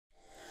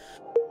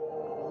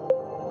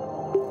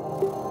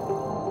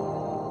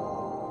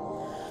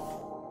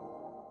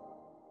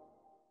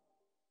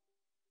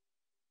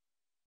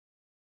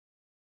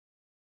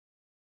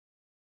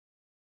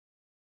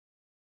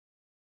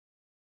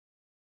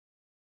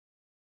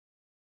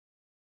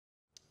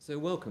So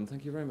welcome,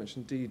 thank you very much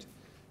indeed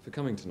for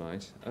coming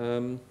tonight.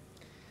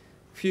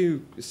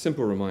 Few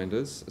simple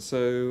reminders.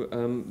 So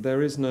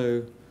there is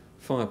no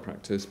fire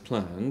practice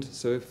planned,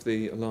 so if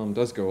the alarm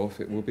does go off,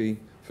 it will be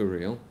for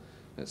real.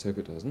 Let's hope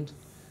it doesn't.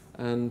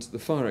 And the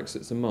fire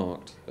exits are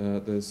marked.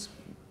 There's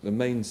the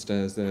main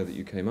stairs there that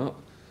you came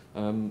up,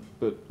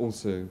 but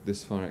also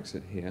this fire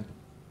exit here.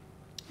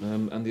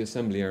 And the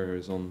assembly area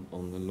is on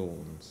the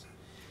lawns.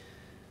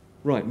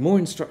 Right, more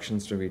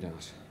instructions to read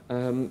out.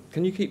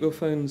 Can you keep your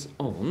phones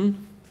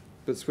on,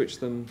 but switch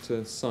them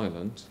to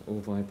silent or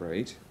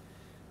vibrate?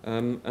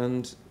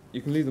 And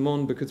you can leave them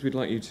on because we'd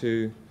like you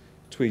to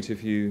tweet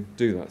if you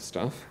do that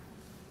stuff.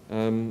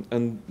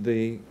 And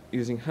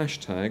using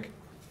hashtag,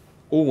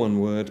 all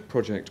one word,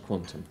 Project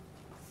Quantum.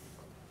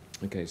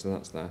 Okay, so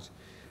that's that.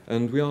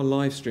 And we are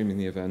live streaming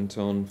the event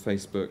on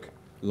Facebook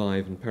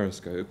Live and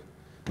Periscope.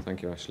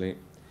 Thank you, Ashley.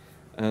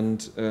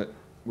 And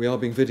we are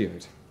being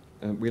videoed.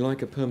 We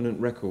like a permanent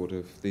record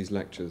of these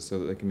lectures so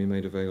that they can be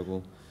made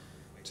available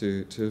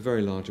to a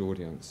very large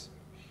audience.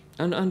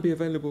 And be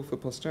available for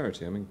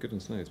posterity. I mean,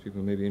 goodness knows,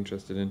 people may be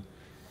interested in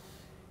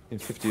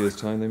 50 years'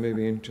 time, they may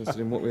be interested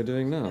in what we're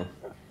doing now.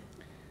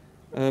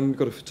 We've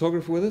got a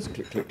photographer with us,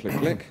 click, click, click,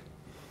 click.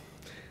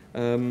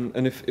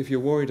 And if you're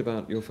worried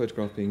about your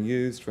photograph being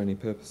used for any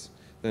purpose,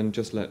 then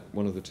just let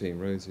one of the team,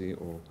 Rosie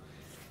or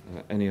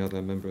any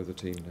other member of the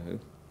team,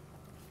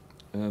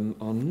 know.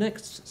 Our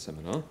next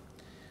seminar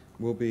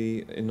will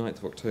be in 9th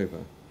of October,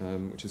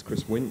 which is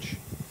Chris Winch.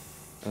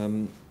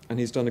 And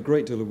he's done a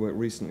great deal of work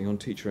recently on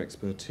teacher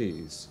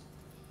expertise.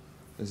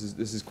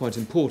 This is quite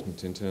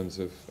important in terms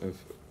of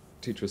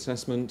teacher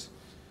assessment,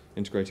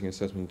 integrating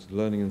assessment into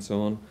learning and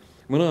so on.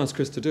 When I asked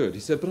Chris to do it,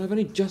 he said, but I've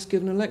only just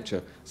given a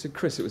lecture. I said,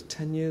 Chris, it was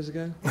 10 years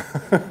ago.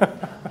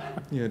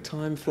 You know,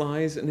 time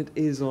flies, and it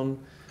is on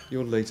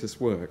your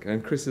latest work.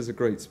 And Chris is a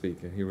great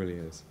speaker, he really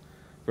is.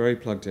 Very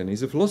plugged in.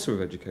 He's a philosopher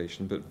of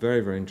education, but very,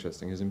 very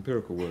interesting. His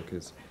empirical work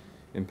is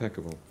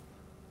impeccable.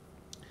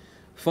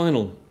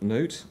 Final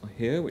note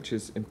here, which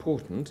is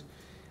important,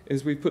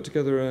 is we've put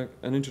together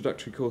an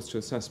introductory course to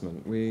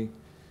assessment. We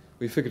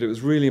figured it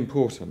was really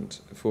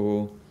important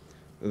for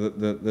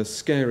the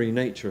scary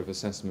nature of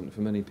assessment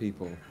for many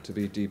people to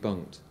be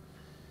debunked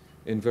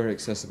in very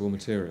accessible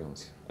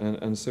materials.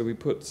 And so we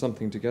put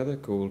something together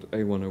called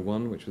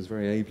A101, which was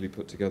very ably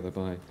put together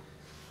by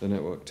the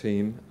network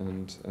team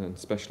and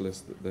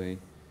specialists that they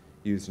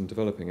used in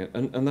developing it.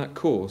 And that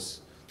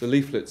course, the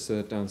leaflets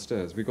are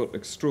downstairs. We got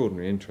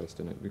extraordinary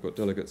interest in it. We've got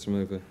delegates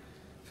from over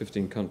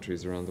 15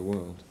 countries around the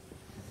world.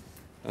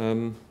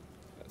 And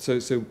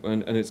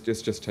it's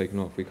just taken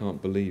off. We can't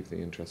believe the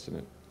interest in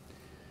it.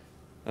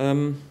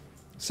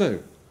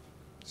 So,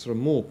 sort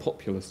of more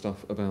popular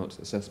stuff about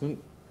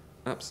assessment,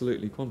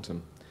 absolutely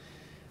quantum.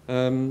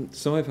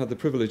 So I've had the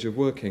privilege of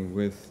working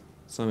with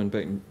Simon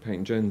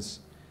Peyton-Jones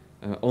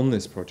on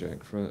this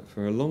project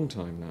for a long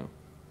time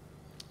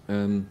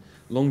now.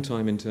 Long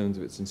time in terms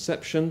of its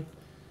inception,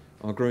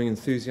 our growing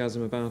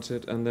enthusiasm about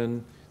it, and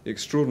then the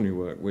extraordinary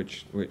work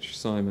which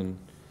Simon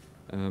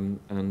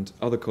and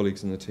other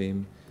colleagues in the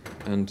team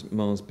and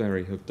Mars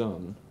Berry have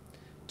done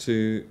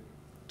to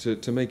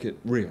make it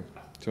real,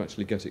 to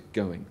actually get it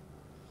going.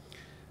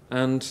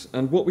 And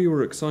what we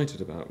were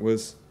excited about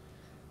was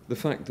the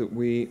fact that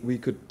we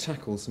could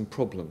tackle some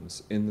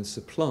problems in the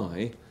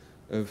supply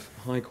of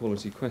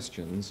high-quality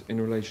questions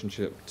in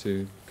relationship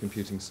to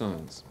computing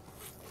science.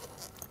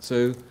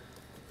 So,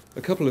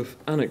 a couple of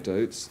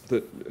anecdotes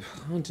that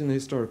aren't in the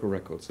historical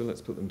record, so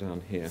let's put them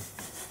down here.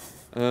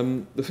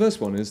 The first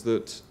one is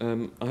that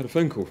I had a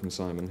phone call from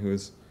Simon, who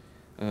was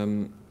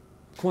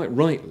quite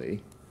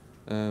rightly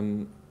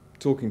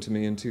talking to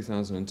me in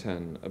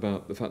 2010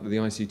 about the fact that the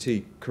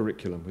ICT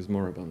curriculum was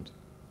moribund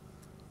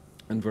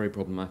and very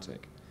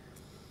problematic.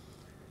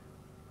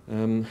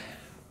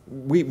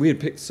 We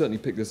had certainly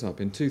picked this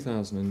up in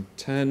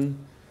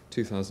 2010,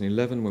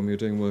 2011, when we were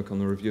doing work on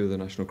the review of the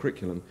national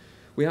curriculum.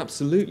 We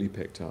absolutely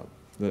picked up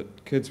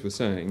that kids were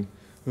saying,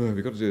 oh,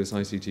 we've got to do this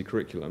ICT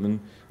curriculum, and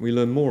we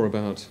learn more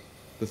about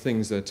the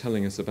things they're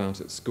telling us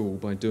about at school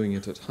by doing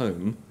it at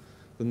home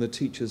than the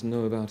teachers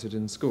know about it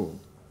in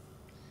school,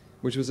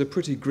 which was a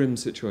pretty grim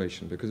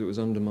situation because it was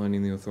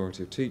undermining the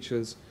authority of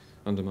teachers,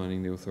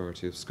 undermining the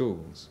authority of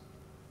schools.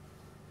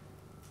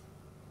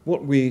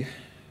 What we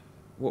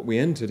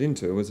entered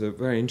into was a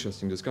very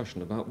interesting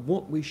discussion about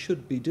what we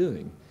should be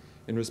doing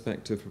in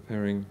respect of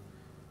preparing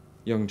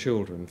young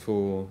children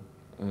for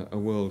a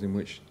world in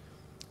which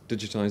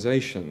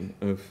digitization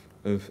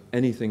of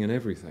anything and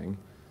everything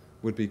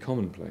would be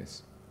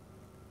commonplace.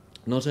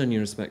 Not only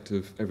in respect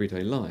of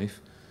everyday life,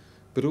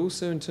 but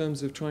also in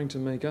terms of trying to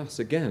make us,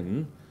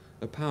 again,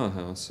 a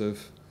powerhouse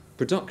of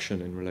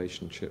production in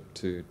relationship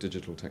to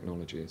digital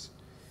technologies.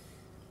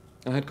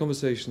 I had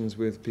conversations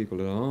with people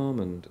at ARM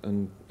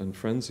and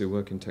friends who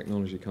work in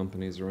technology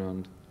companies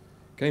around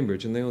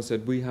Cambridge, and they all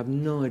said, we have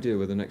no idea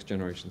where the next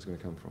generation is going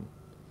to come from.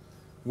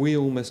 We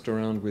all messed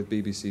around with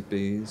BBC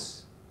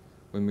Bees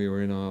when we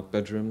were in our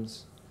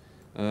bedrooms.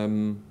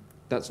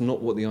 That's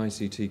not what the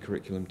ICT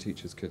curriculum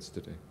teaches kids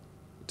to do.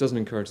 It doesn't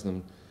encourage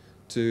them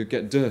to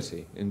get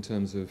dirty in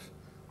terms of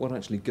what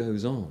actually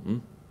goes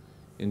on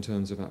in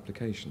terms of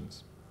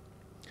applications.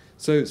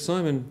 So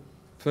Simon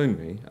phoned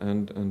me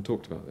and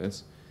talked about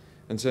this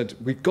and said,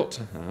 we've got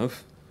to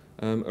have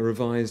a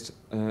revised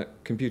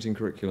computing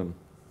curriculum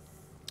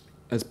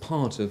as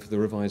part of the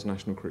revised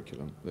national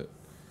curriculum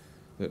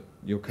that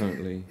you're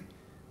currently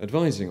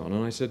advising on.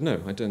 And I said,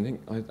 no, I don't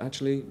think,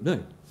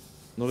 no,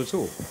 not at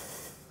all.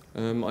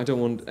 I don't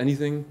want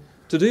anything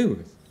to do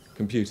with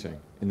computing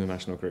in the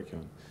national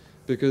curriculum,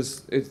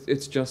 because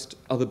it's just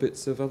other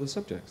bits of other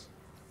subjects.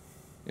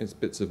 It's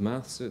bits of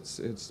maths, it's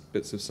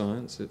bits of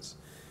science, it's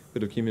a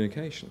bit of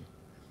communication.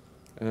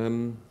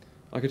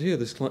 I could hear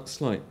this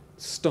slight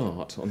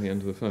start on the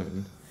end of the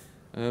phone,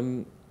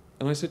 and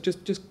I said,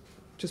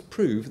 just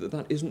prove that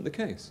that isn't the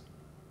case.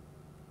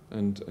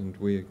 And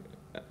we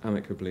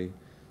amicably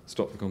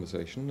stopped the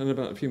conversation. And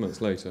about a few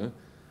months later,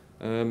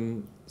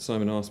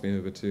 Simon asked me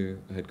over to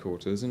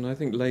headquarters, and I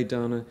think laid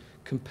down a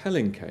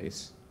compelling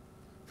case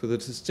for the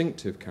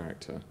distinctive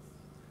character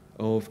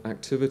of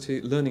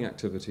learning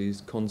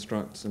activities,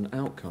 constructs and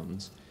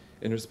outcomes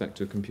in respect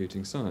to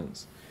computing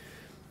science.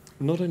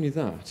 Not only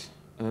that,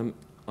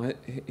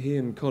 he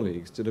and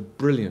colleagues did a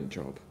brilliant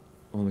job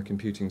on the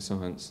computing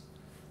science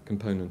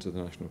component of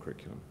the national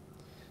curriculum.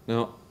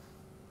 Now,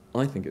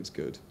 I think it's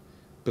good,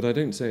 but I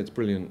don't say it's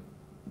brilliant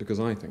because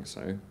I think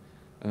so.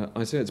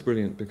 I say it's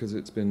brilliant because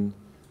it's been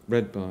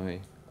read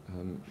by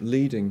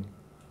leading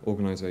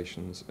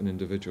organisations and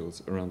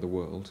individuals around the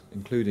world,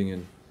 including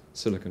in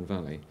Silicon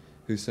Valley,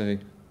 who say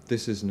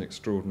this is an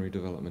extraordinary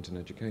development in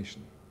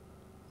education.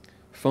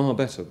 Far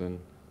better than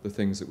the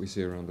things that we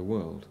see around the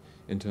world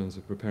in terms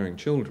of preparing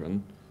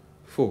children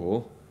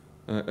for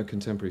a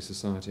contemporary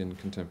society and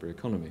contemporary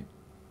economy.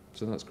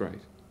 So that's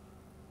great.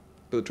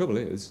 But the trouble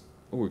is,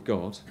 all we've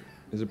got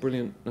is a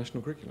brilliant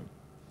national curriculum,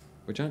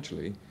 which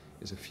actually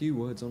is a few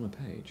words on a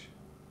page.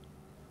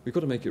 We've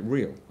got to make it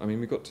real. I mean,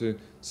 we've got to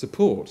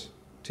support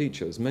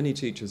teachers, many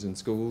teachers in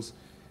schools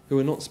who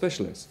are not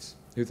specialists,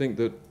 who think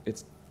that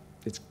it's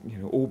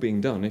all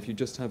being done if you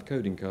just have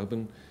Coding Cub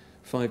and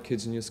 5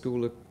 kids in your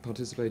school are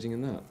participating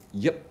in that.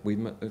 Yep, we've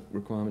met the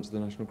requirements of the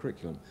national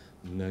curriculum.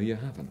 No, you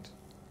haven't.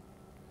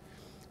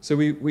 So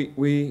we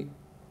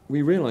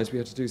realised we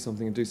had to do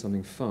something and do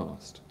something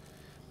fast.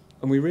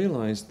 And we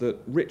realised that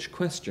rich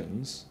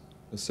questions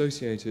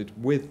associated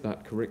with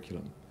that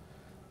curriculum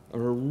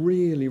are a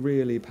really,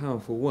 really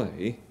powerful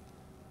way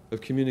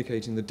of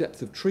communicating the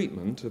depth of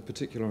treatment of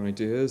particular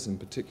ideas and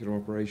particular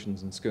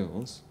operations and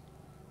skills,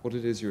 what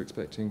it is you're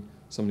expecting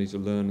somebody to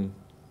learn and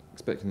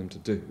expecting them to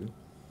do.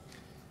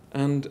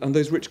 And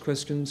those rich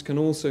questions can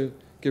also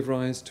give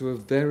rise to a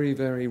very,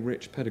 very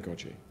rich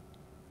pedagogy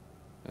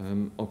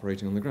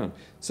operating on the ground.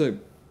 So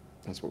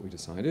that's what we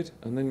decided.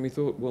 And then we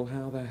thought, well,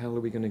 how the hell are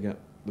we going to get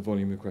the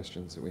volume of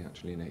questions that we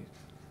actually need?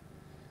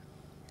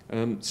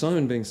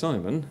 Simon being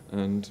Simon,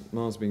 and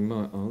Mars being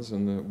Mars,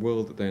 and the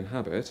world that they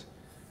inhabit,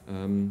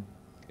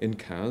 in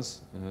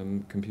CAS,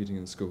 computing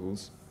in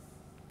schools,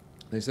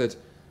 they said,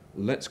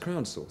 let's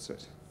crowdsource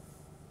it.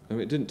 I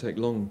mean, it didn't take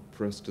long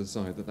for us to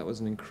decide that that was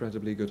an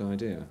incredibly good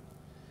idea.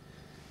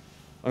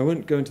 I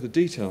won't go into the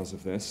details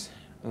of this,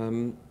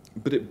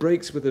 but it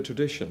breaks with the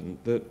tradition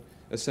that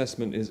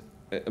assessment is,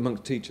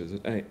 amongst teachers,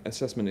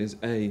 assessment is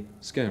A,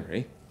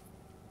 scary,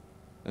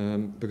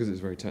 because it's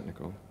very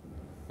technical,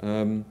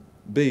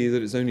 B,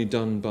 that it's only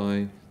done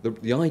by,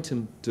 the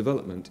item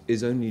development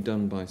is only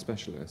done by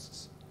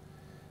specialists,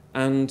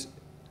 and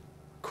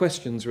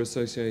questions are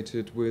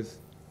associated with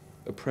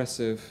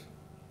oppressive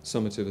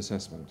summative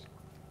assessment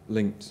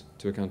linked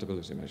to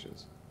accountability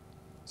measures.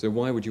 So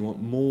why would you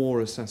want more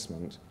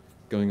assessment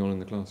going on in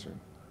the classroom?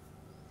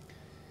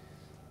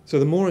 So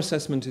the more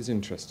assessment is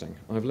interesting.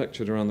 I've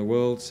lectured around the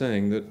world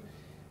saying that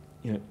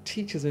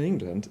teachers in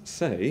England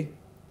say,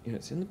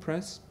 it's in the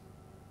press,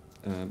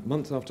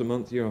 month after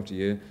month, year after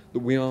year, that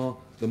we are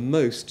the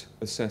most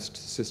assessed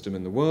system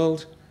in the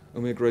world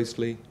and we're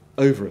grossly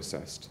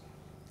over-assessed.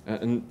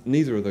 And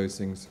neither of those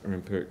things are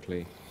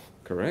empirically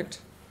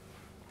correct.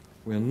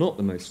 We are not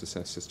the most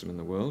assessed system in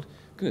the world.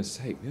 For goodness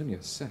sake, we only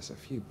assess a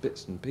few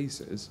bits and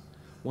pieces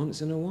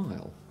once in a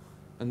while.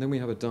 And then we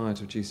have a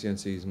diet of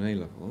GCSEs and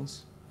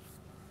A-levels.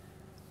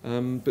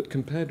 But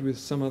compared with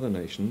some other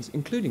nations,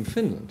 including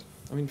Finland,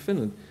 I mean,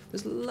 Finland,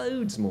 there's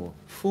loads more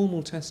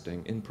formal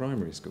testing in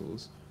primary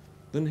schools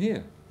than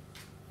here.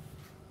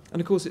 And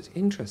of course, it's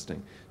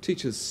interesting.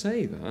 Teachers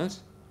say that,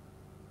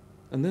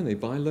 and then they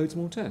buy loads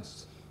more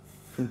tests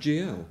from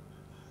GL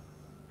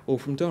or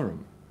from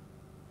Durham.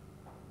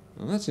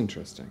 Now, that's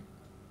interesting.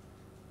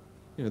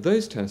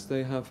 Those tests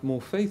they have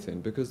more faith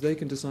in because they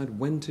can decide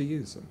when to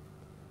use them.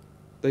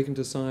 They can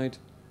decide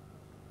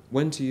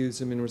when to use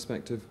them in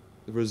respect of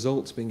the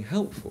results being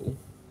helpful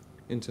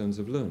in terms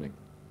of learning.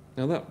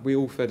 Now that we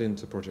all fed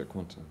into Project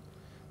Quantum.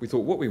 We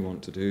thought what we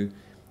want to do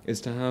is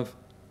to have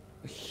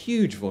a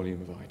huge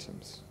volume of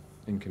items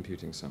in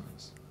computing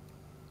science.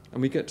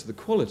 And we get to the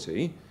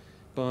quality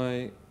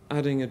by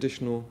adding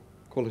additional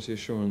quality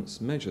assurance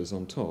measures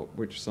on top,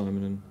 which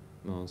Simon and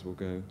Mars will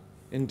go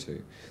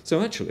into.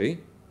 So actually,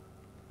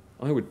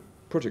 I would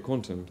Project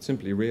Quantum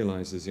simply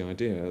realises the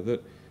idea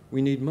that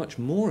we need much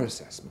more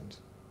assessment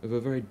of a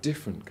very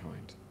different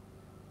kind,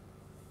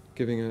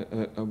 giving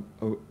a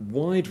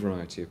wide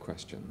variety of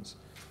questions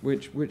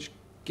which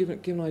give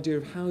an idea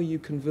of how you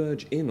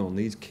converge in on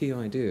these key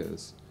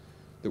ideas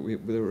that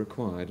are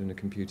required in a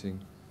computing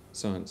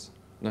science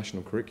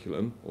national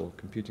curriculum or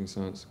computing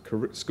science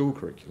school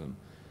curriculum,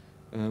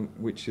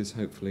 which is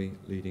hopefully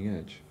leading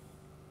edge.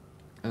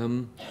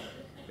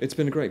 It's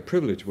been a great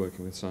privilege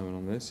working with Simon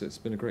on this. It's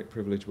been a great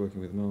privilege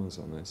working with Miles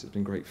on this. It's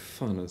been great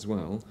fun as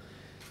well.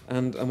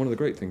 And one of the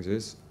great things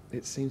is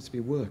it seems to be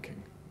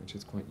working, which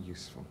is quite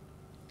useful.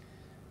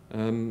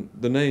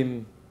 The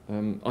name,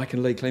 I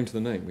can lay claim to the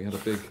name.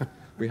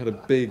 We had a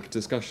big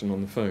discussion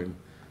on the phone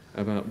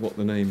about what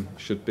the name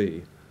should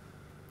be.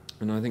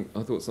 And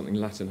I thought something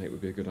Latinate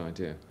would be a good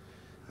idea.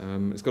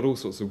 It's got all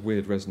sorts of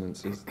weird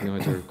resonances, the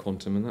idea of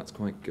quantum, and that's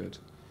quite good.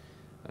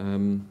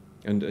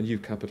 And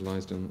you've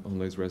capitalised on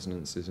those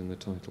resonances in the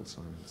title,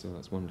 Simon, so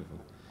that's wonderful.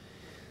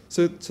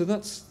 So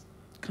that's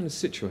kind of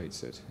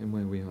situates it in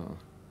where we are.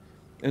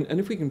 And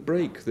if we can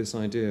break this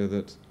idea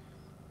that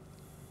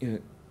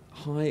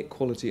high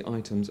quality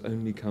items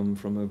only come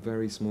from a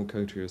very small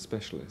coterie of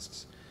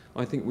specialists,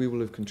 I think we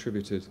will have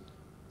contributed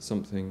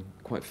something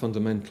quite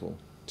fundamental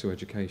to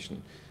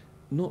education.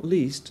 Not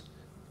least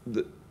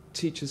that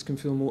teachers can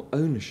feel more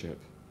ownership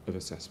of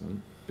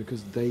assessment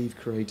because they've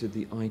created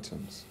the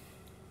items.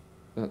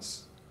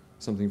 That's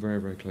something very,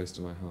 very close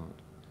to my heart.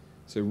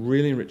 So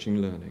really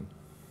enriching learning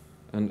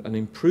and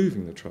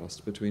improving the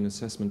trust between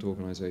assessment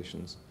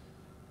organisations,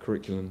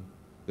 curriculum,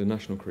 the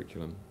national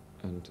curriculum,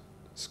 and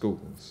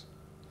schools.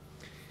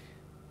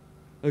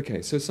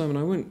 Okay, so Simon,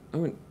 I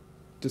won't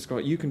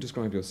describe. You can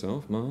describe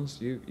yourself, Miles.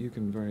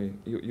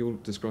 You'll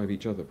describe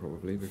each other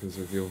probably because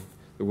of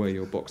the way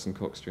you'll box and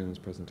cox during this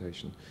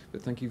presentation.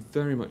 But thank you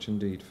very much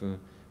indeed for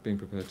being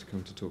prepared to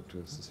come to talk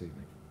to us this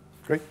evening.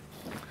 Great.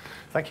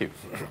 Thank you.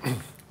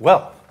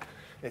 Well,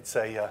 it's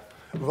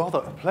rather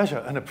a pleasure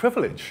and a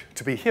privilege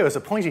to be here as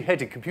a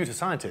pointy-headed computer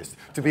scientist,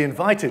 to be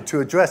invited to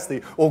address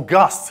the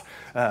august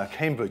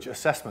Cambridge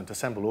Assessment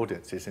Assembled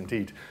audience is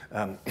indeed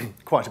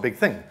quite a big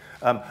thing.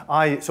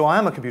 So I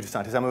am a computer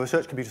scientist. I'm a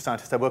research computer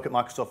scientist. I work at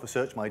Microsoft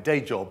Research. My day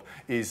job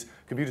is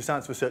computer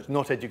science research,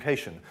 not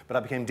education. But I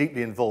became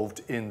deeply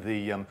involved in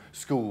the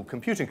school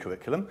computing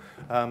curriculum,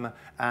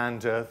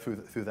 and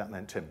through that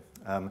meant Tim.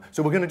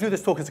 So we're going to do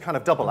this talk as a kind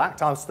of double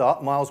act. I'll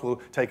start, Miles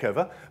will take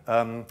over,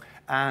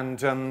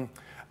 and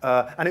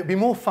it would be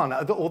more fun,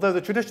 although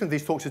the tradition of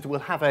these talks is that we'll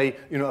have a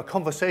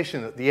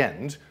conversation at the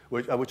end,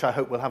 which I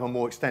hope will have a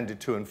more extended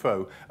to and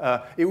fro.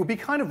 It would be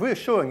kind of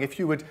reassuring if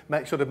you would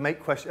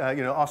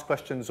ask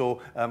questions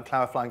or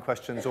clarifying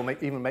questions or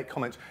even make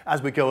comments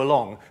as we go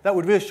along. That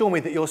would reassure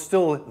me that you're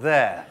still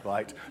there,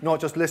 right?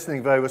 Not just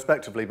listening very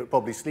respectfully, but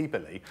probably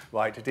sleepily,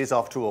 right? It is,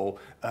 after all,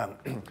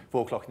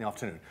 4 o'clock in the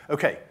afternoon.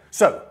 Okay,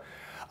 so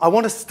I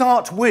want to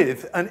start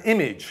with an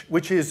image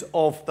which is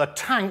of the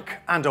tank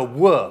and a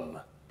worm.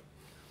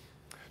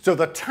 So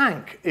the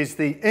tank is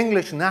the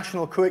English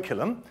national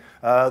curriculum.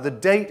 The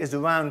date is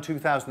around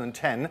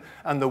 2010,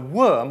 and the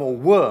worm, or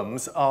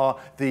worms, are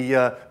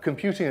the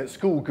Computing at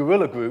School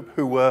guerrilla group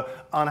who were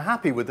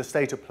unhappy with the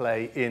state of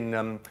play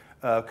in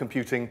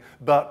computing,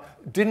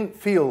 but didn't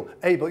feel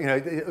able,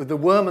 the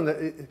worm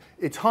and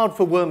it's hard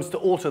for worms to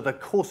alter the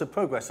course of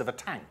progress of a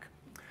tank.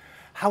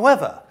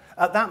 However,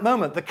 at that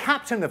moment, the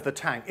captain of the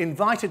tank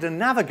invited a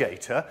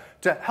navigator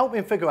to help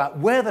him figure out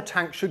where the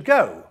tank should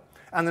go.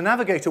 And the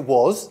navigator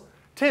was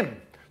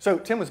Tim. So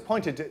Tim was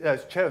appointed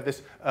as chair of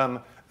this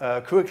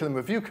curriculum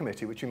review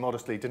committee, which you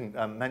modestly didn't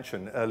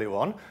mention earlier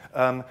on.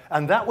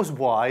 And that was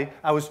why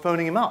I was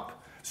phoning him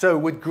up. So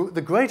with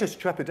the greatest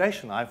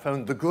trepidation, I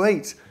phoned the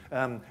great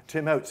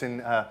Tim Oates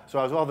so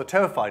I was rather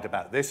terrified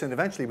about this, and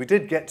eventually we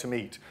did get to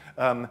meet.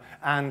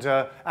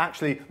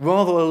 Actually,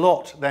 rather a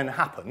lot then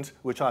happened,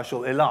 which I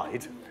shall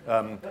elide,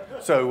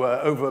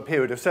 over a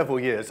period of several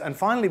years. And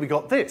finally we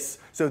got this.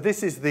 So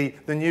this is the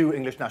new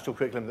English National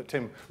Curriculum that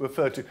Tim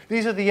referred to.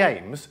 These are the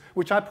aims,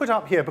 which I put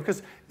up here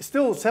because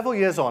still several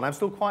years on, I'm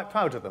still quite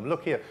proud of them.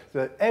 Look here,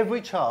 that every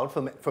child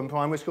from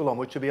primary school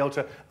onwards should be able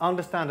to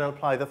understand and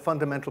apply the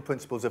fundamental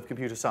principles of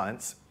computer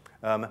science.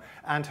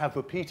 And have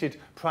repeated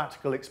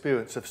practical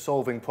experience of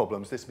solving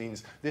problems. This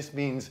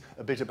means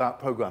a bit about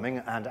programming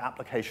and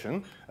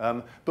application,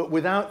 but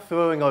without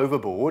throwing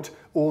overboard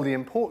all the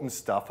important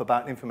stuff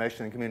about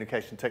information and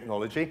communication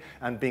technology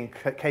and being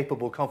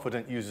capable,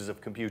 confident users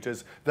of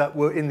computers that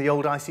were in the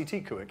old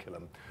ICT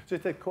curriculum. So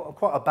it's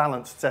quite a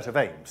balanced set of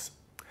aims.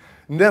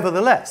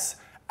 Nevertheless,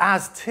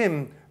 as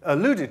Tim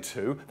alluded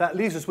to, that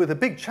leaves us with a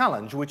big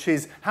challenge, which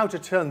is how to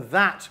turn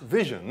that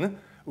vision,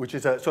 which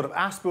is a sort of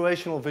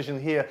aspirational vision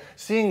here,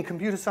 seeing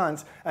computer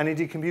science and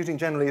indeed computing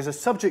generally as a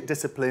subject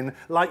discipline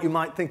like you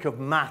might think of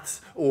maths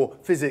or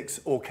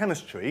physics or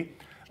chemistry,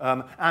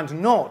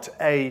 and not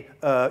a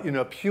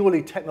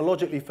purely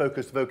technologically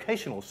focused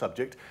vocational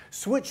subject.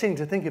 Switching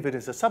to think of it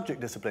as a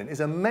subject discipline is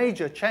a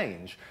major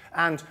change,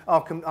 and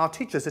our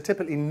teachers are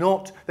typically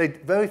not,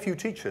 very few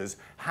teachers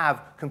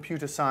have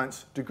computer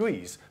science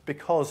degrees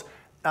because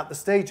at the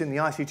stage in the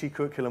ICT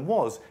curriculum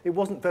it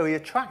wasn't very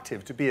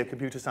attractive to be a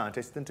computer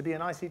scientist than to be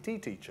an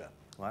ICT teacher,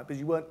 right? Because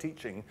you weren't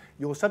teaching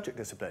your subject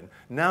discipline.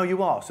 Now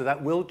you are, so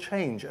that will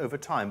change over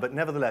time, but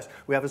nevertheless,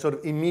 we have a sort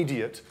of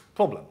immediate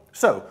problem.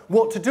 So,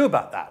 what to do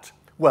about that?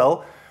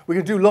 Well, we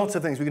can do lots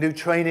of things. We can do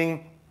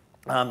training,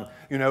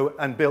 you know,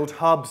 and build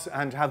hubs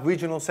and have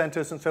regional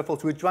centres and so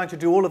forth. We're trying to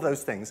do all of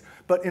those things.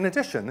 But in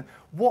addition,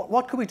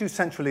 what could we do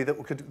centrally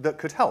that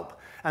could help?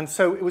 And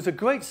so it was a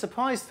great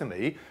surprise to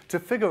me to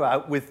figure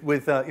out with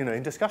you know,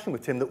 in discussion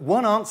with Tim, that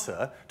one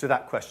answer to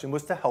that question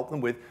was to help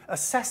them with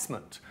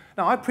assessment.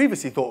 Now, I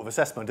previously thought of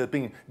assessment as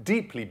being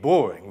deeply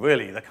boring,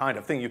 really, the kind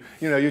of thing you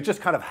know, you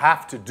just kind of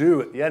have to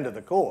do at the end of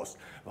the course,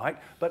 right?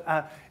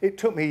 But it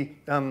took me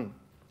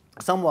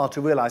some while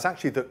to realize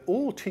actually that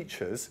all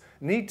teachers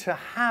need to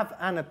have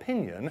an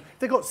opinion. If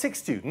they've got 6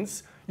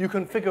 students, you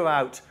can figure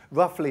out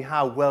roughly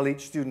how well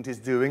each student is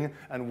doing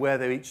and where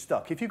they're each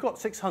stuck. If you've got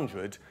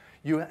 600,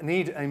 you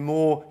need a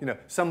more, you know,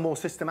 some more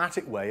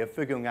systematic way of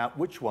figuring out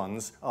which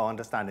ones are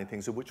understanding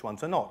things and which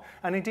ones are not.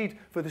 And indeed,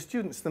 for the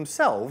students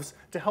themselves,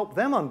 to help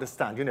them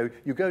understand. You know,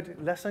 you go to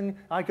lesson,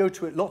 I go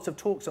to lots of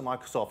talks at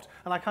Microsoft,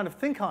 and I kind of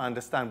think I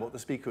understand what the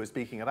speaker is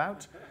speaking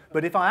about.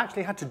 But if I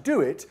actually had to do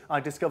it, I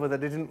discover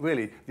that it didn't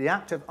really. The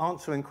act of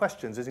answering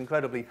questions is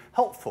incredibly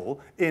helpful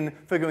in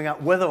figuring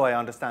out whether I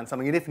understand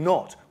something, and if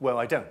not, where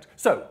I don't.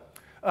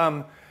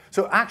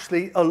 So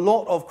actually, a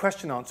lot of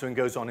question answering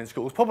goes on in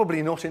schools.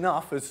 Probably not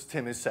enough, as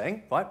Tim is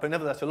saying, right? But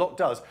nevertheless, a lot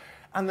does.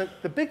 And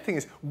the big thing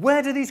is,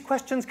 where do these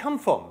questions come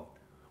from?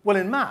 Well,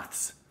 in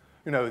maths,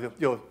 you know,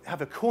 you'll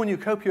have a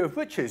cornucopia of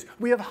riches.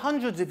 We have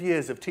hundreds of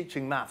years of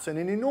teaching maths and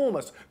an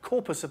enormous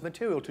corpus of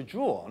material to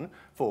draw on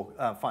for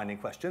finding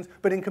questions.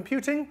 But in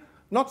computing,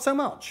 not so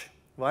much,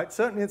 right?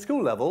 Certainly at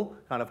school level,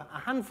 kind of a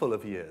handful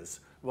of years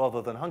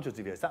rather than hundreds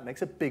of years. That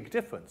makes a big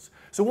difference.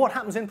 So what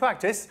happens in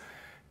practice?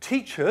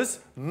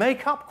 Teachers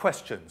make up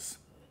questions.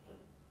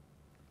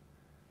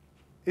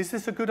 Is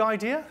this a good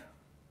idea?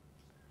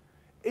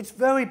 It's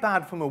very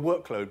bad from a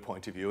workload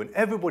point of view, and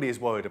everybody is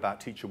worried about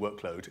teacher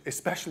workload,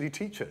 especially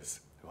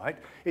teachers, right?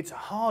 It's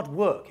hard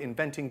work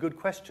inventing good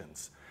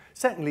questions.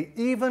 Secondly,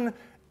 even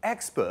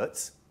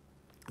experts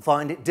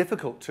find it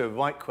difficult to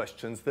write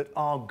questions that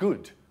are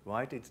good,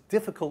 right? It's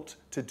difficult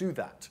to do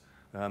that.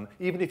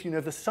 Even if you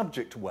know the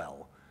subject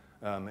well,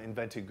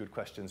 inventing good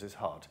questions is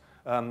hard.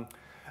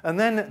 And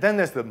then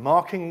there's the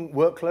marking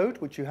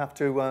workload, which you have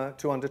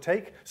to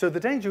undertake. So the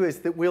danger is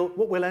that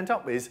what we'll end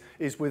up is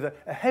with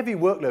a heavy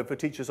workload for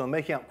teachers on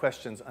making up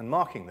questions and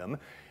marking them,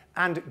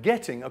 and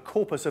getting a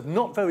corpus of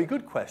not very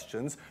good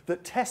questions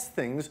that test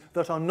things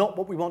that are not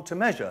what we want to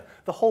measure.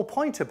 The whole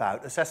point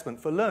about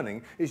assessment for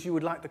learning is you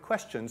would like the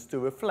questions to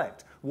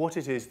reflect what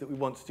it is that we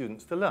want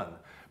students to learn.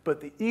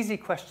 But the easy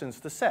questions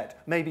to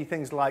set may be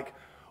things like,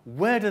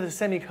 where do the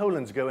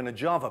semicolons go in a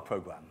Java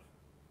program,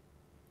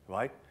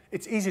 right?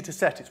 It's easy to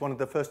set. It's one of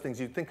the first things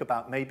you'd think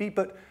about, maybe,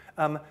 but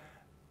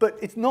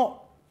it's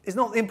not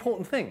the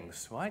important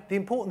things, right? The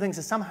important things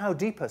are somehow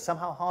deeper,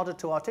 somehow harder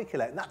to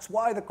articulate, and that's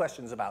why the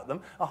questions about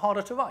them are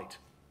harder to write.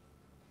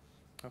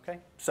 Okay,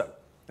 so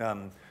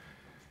and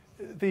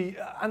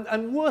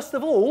worst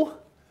of all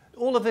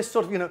of this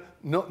sort of, you know,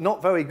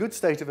 not very good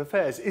state of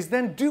affairs is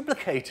then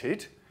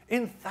duplicated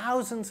in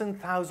thousands and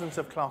thousands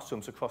of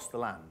classrooms across the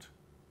land.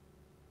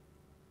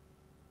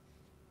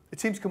 It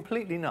seems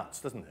completely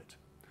nuts, doesn't it?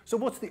 So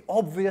what's the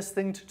obvious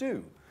thing to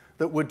do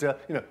that would you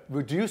know,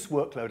 reduce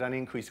workload and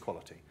increase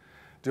quality?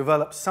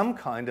 Develop some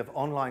kind of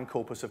online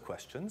corpus of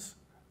questions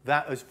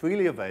that is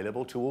freely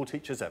available to all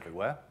teachers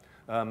everywhere,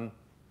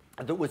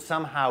 that would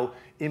somehow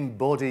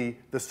embody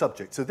the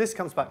subject. So this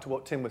comes back to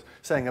what Tim was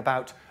saying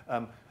about,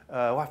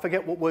 I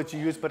forget what words you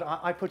used, but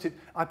I put it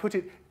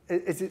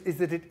is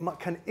that it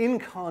can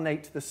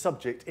incarnate the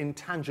subject in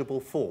tangible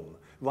form.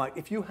 Right,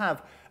 if you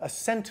have a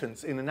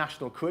sentence in a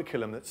national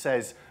curriculum that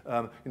says,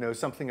 you know,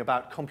 something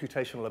about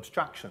computational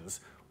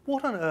abstractions,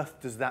 what on earth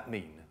does that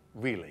mean,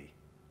 really?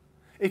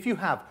 If you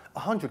have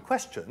 100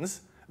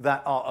 questions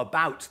that are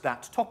about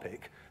that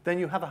topic, then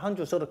you have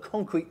 100 sort of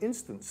concrete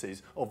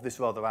instances of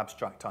this rather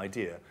abstract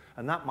idea,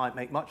 and that might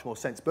make much more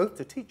sense both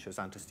to teachers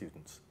and to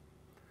students.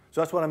 So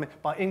that's what I mean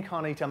by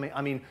incarnate.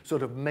 I mean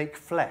sort of make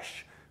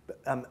flesh,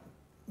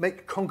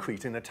 make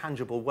concrete in a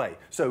tangible way.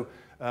 So.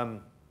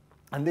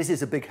 And this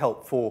is a big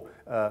help for,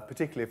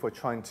 particularly if we're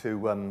trying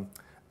to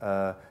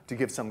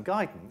give some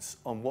guidance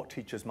on what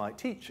teachers might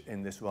teach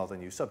in this rather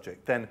new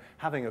subject. Then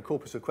having a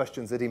corpus of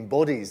questions that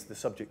embodies the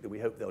subject that we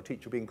hope they'll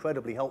teach will be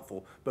incredibly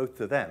helpful, both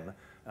to them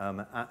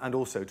and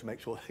also to make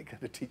sure they're going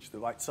to teach the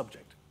right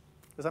subject.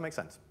 Does that make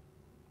sense?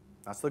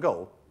 That's the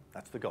goal.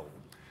 That's the goal.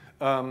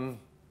 And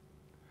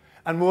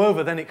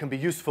moreover, then it can be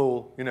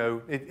useful, you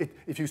know,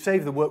 if you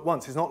save the work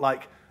once, it's not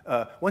like,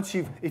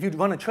 if you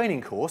run a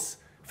training course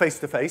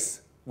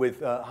face-to-face,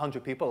 with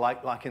 100 people,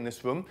 like in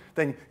this room,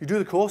 then you do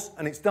the course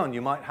and it's done.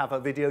 You might have a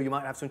video, you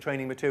might have some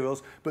training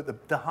materials,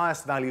 but the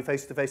highest value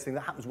face-to-face thing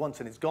that happens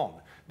once and it's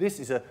gone. This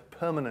is a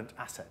permanent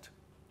asset,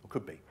 or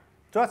could be.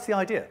 So that's the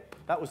idea.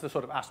 That was the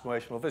sort of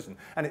aspirational vision.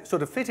 And it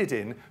sort of fitted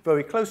in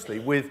very closely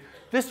with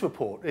this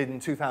report in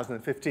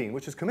 2015,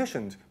 which was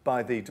commissioned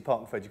by the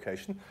Department for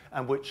Education,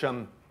 and which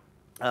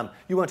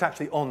you weren't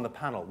actually on the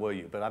panel, were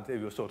you? But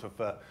you were sort of,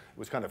 it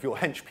was kind of your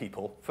hench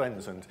people,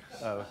 friends and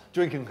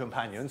drinking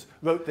companions,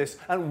 wrote this.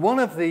 And one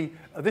of the,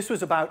 this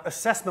was about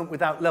assessment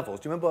without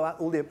levels. Do you remember about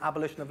all the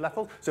abolition of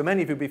levels? So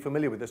many of you will be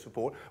familiar with this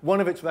report. One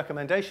of its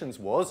recommendations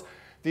was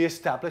the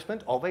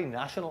establishment of a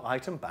national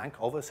item bank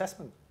of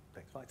assessment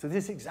things. Right? So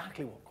this is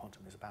exactly what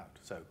quantum is about.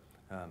 So,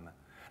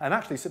 and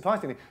actually,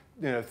 surprisingly,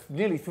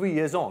 nearly 3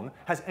 years on,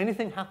 has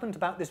anything happened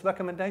about this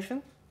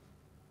recommendation?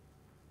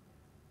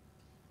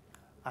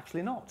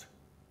 Actually not.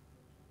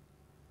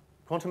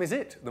 Quantum is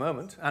it at the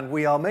moment, and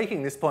we are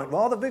making this point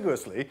rather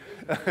vigorously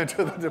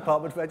to the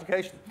Department for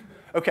Education.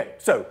 Okay,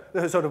 so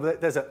there's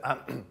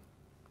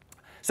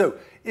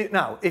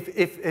now,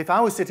 if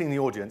I was sitting in the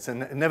audience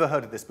and never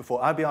heard of this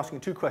before, I'd be asking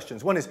two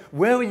questions. One is,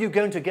 where are you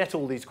going to get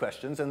all these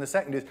questions? And the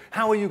second is,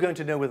 how are you going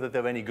to know whether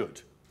they're any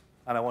good?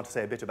 And I want to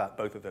say a bit about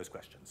both of those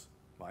questions,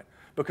 right?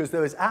 Because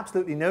there is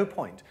absolutely no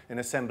point in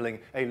assembling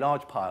a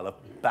large pile of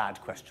bad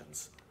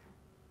questions.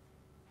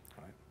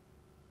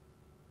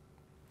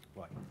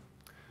 Right.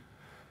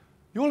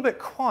 You're all a bit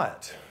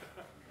quiet,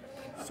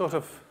 sort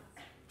of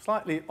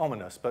slightly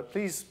ominous, but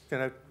please,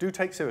 do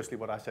take seriously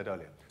what I said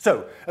earlier.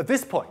 So at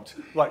this point,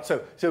 right,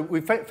 so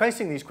we're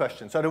facing these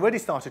questions. So I'd already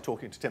started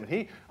talking to Tim,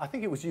 and I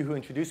think it was you who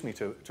introduced me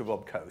to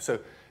Rob Coe. So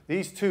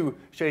these two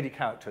shady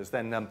characters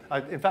then,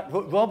 in fact,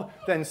 Rob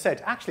then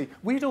said, actually,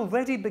 we'd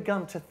already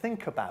begun to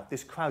think about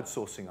this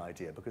crowdsourcing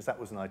idea, because that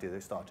was an idea they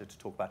started to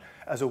talk about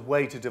as a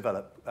way to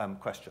develop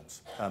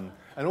questions.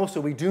 And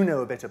also, we do know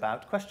a bit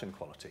about question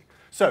quality.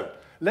 So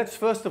let's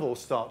first of all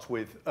start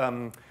with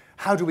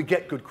how do we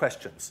get good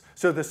questions?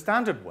 So the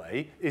standard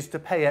way is to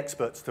pay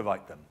experts to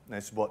write them.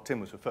 That's what Tim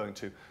was referring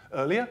to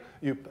earlier.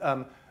 You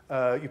pay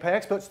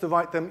experts to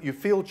write them, you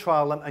field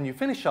trial them, and you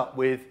finish up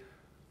with,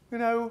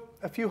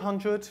 a few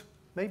hundred,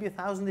 maybe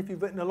 1,000 if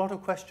you've written a lot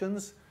of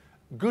questions.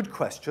 Good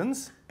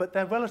questions, but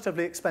they're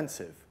relatively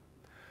expensive.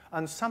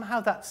 And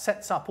somehow that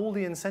sets up all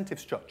the incentive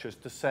structures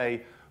to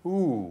say,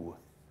 ooh,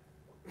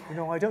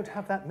 I don't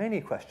have that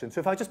many questions. So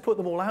if I just put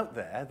them all out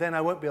there, then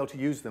I won't be able to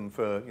use them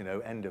for,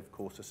 end of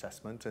course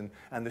assessment,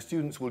 and the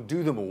students will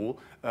do them all,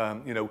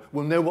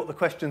 will know what the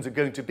questions are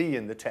going to be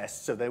in the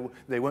test, so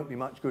they won't be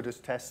much good as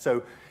tests.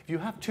 So if you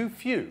have too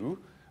few,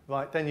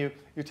 right, then you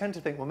tend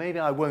to think, well, maybe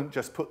I won't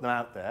just put them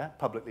out there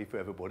publicly for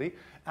everybody,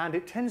 and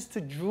it tends to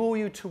draw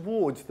you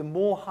towards the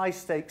more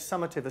high-stakes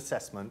summative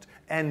assessment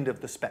end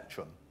of the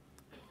spectrum.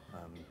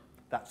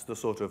 That's the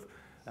sort of,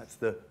 that's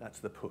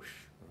the push.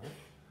 Right?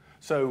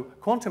 So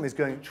quantum is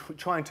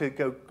trying to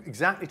go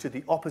exactly to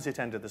the opposite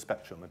end of the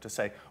spectrum and to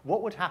say,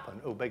 what would happen,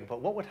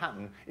 what would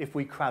happen if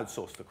we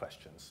crowdsourced the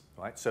questions,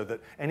 right? So that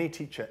any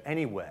teacher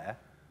anywhere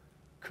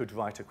could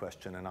write a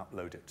question and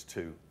upload it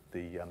to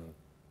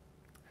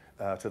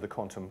the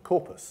quantum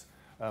corpus.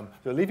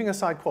 So leaving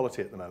aside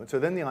quality at the moment, so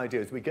then the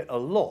idea is we get a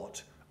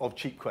lot of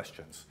cheap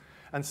questions.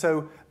 And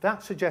so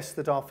that suggests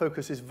that our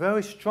focus is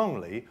very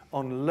strongly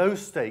on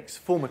low-stakes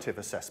formative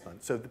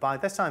assessment. So by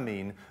this I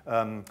mean,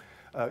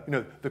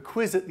 the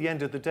quiz at the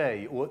end of the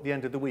day or at the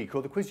end of the week,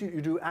 or the quiz you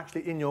do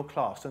actually in your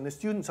class, and the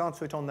students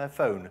answer it on their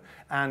phone.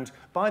 And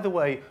by the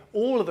way,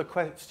 all of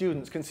the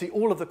students can see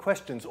all of the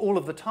questions all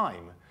of the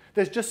time.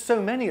 There's just so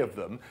many of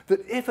them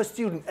that if a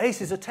student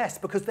aces a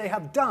test because they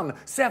have done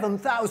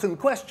 7,000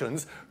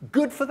 questions,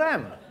 good for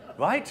them,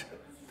 right?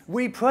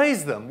 We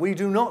praise them. We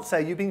do not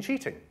say you've been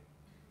cheating.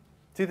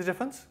 See the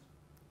difference?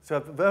 So a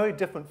very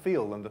different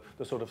feel than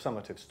the sort of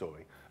summative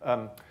story.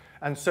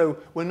 And so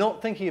we're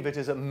not thinking of it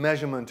as a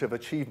measurement of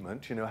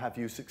achievement, have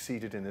you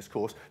succeeded in this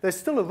course? There's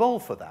still a role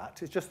for that.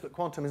 It's just that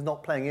quantum is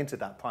not playing into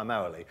that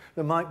primarily.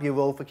 There might be a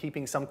role for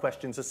keeping some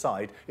questions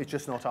aside. It's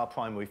just not our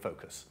primary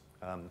focus.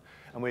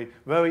 And we're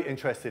very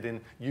interested in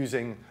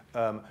using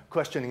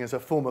questioning as a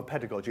form of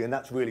pedagogy, and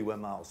that's really where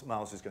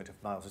Miles's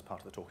part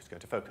of the talk is going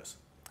to focus.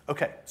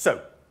 Okay,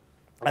 so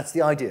that's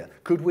the idea.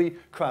 Could we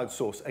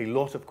crowdsource a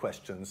lot of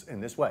questions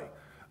in this way?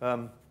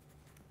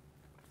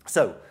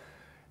 So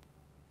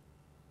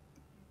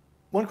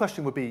one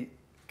question would be,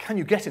 can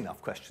you get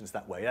enough questions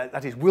that way?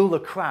 That is, will the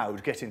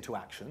crowd get into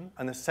action?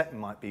 And the second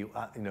might be,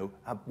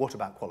 what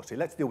about quality?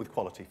 Let's deal with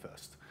quality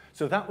first.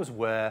 So that was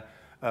where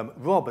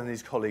Rob and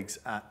his colleagues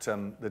at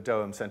the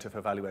Durham Centre for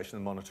Evaluation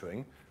and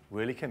Monitoring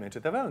really came into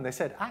their own. They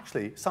said,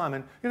 actually,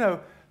 Simon,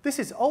 this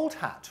is old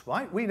hat,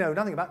 right? We know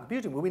nothing about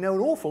computing, but we know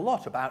an awful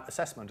lot about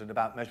assessment and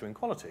about measuring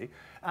quality.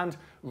 And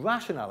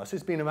rash analysis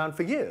has been around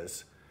for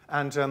years.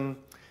 And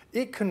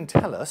it can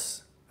tell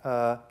us,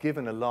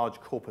 given a large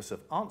corpus of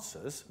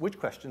answers, which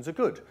questions are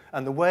good.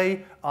 And the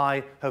way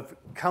I have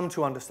come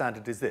to understand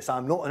it is this.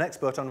 I'm not an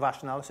expert on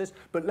rash analysis,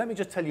 but let me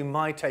just tell you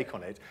my take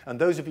on it. And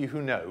those of you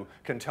who know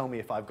can tell me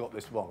if I've got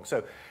this wrong.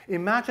 So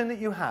imagine that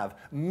you have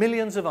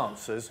millions of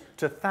answers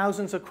to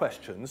thousands of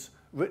questions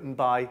written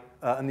by,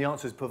 and the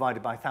answers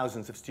provided by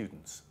thousands of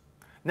students.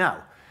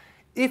 Now,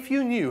 if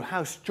you knew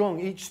how strong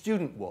each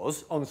student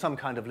was on some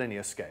kind of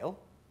linear scale,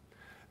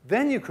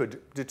 then you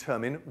could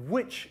determine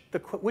which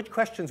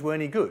questions were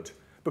any good,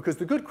 because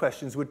the good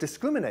questions would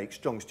discriminate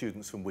strong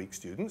students from weak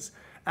students,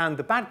 and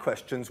the bad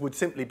questions would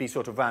simply be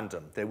sort of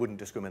random. They wouldn't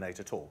discriminate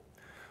at all.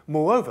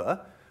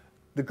 Moreover,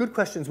 the good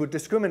questions would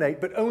discriminate,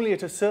 but only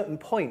at a certain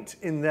point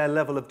in their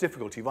level of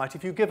difficulty, right?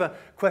 If you give a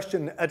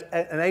question,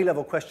 an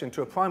A-level question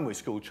to a primary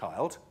school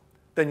child,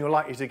 then you're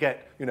likely to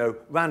get,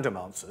 random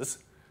answers.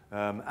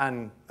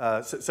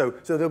 So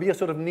there'll be a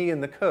sort of knee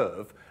in the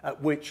curve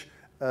at which,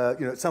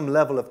 at some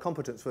level of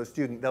competence for a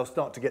student, they'll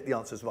start to get the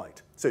answers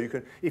right. So you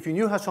can, if you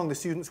knew how strong the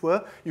students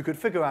were, you could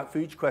figure out for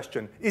each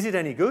question, is it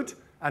any good,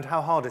 and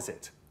how hard is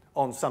it,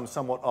 on some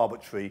somewhat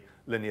arbitrary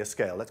linear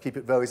scale. Let's keep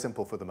it very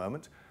simple for the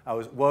moment. I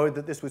was worried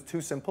that this was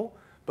too simple,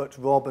 but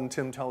Rob and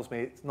Tim tells me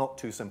it's not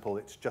too simple,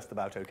 it's just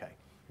about okay.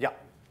 Yeah?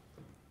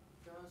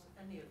 Does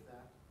any of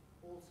that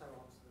also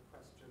answer the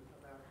question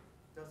about,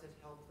 does it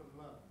help them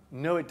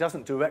learn? No, it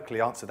doesn't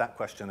directly answer that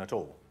question at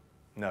all.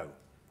 No.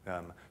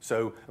 There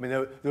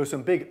are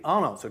some big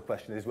unanswered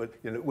questions,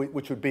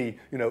 which would be,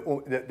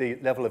 the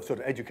level of sort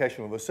of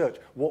educational research.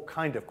 What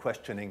kind of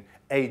questioning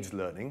aids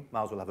learning?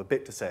 Miles will have a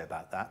bit to say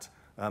about that.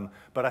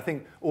 But I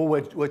think all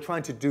we're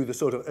trying to do, the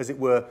sort of, as it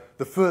were,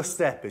 the first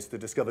step is to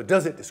discover,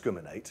 does it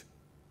discriminate?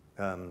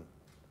 And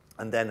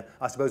then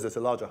I suppose there's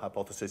a larger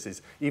hypothesis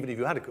is, even if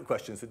you had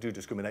questions that do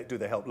discriminate, do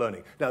they help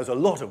learning? Now, there's a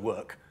lot of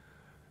work.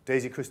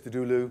 Daisy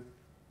Christodoulou,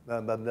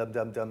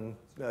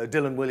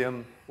 Dylan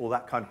William, all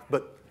that kind of,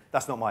 but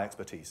that's not my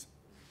expertise.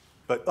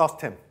 But ask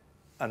Tim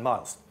and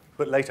Miles,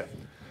 but later.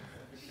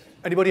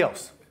 Anybody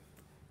else?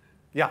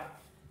 Yeah.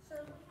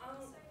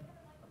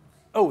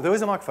 Oh, there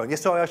is a microphone. Yes,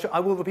 sorry, I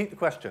will repeat the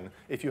question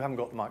if you haven't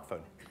got the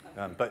microphone.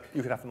 But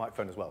you could have the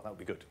microphone as well. That would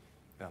be good.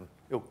 I really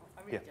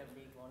don't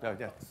need one. No, I've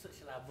yeah. got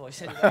such a loud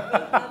voice anyway.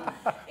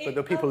 But there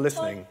are people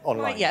listening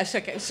online. Right, yes,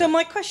 okay. So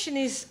my question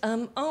is,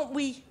 aren't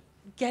we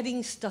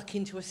getting stuck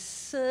into a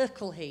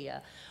circle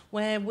here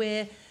where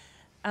we're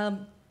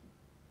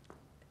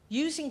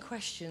using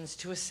questions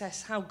to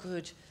assess how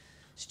good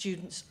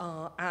students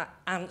are at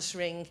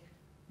answering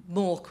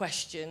more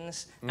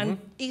questions? Mm-hmm. And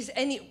is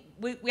any...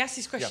 We ask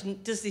this question,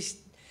 does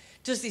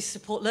this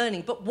support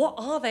learning? But what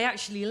are they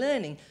actually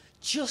learning?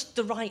 Just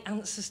the right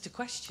answers to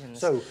questions.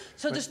 So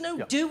there's no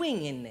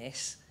doing in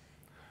this.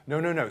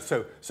 No.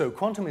 So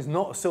quantum is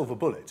not a silver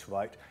bullet,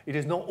 right? It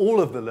is not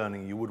all of the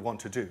learning you would want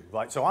to do,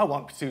 right? So I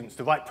want students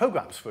to write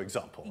programs, for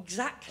example.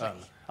 Exactly.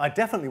 I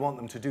definitely want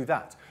them to do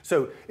that.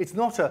 So it's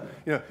not a,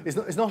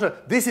 it's not a,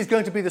 this is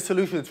going to be the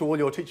solution to all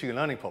your teaching and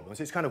learning problems.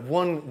 It's kind of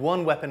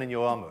one weapon in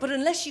your armor. But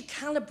unless you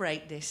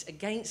calibrate this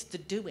against the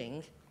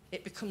doing,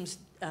 it becomes,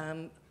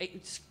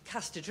 it's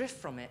cast adrift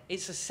from it.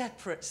 It's a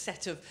separate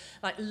set of,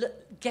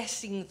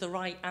 guessing the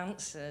right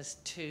answers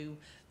to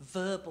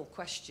verbal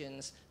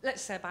questions.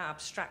 Let's say about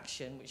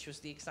abstraction, which was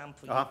the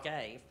example you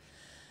gave.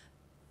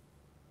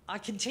 I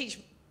can teach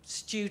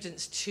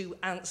students to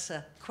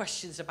answer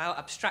questions about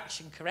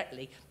abstraction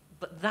correctly,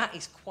 but that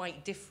is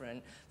quite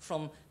different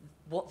from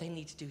what they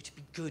need to do to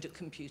be good at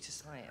computer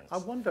science. I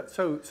wonder,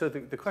 so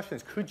the question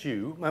is, could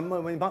you,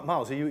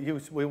 Miles, are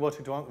you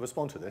wanting to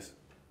respond to this?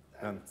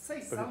 Say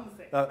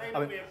something.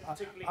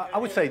 I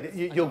would say that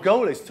your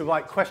goal is to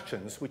write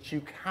questions which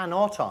you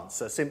cannot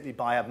answer simply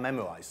by having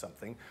memorized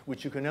something,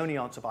 which you can only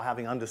answer by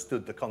having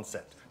understood the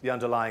concept, the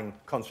underlying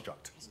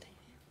construct.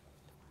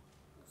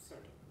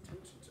 Sorry,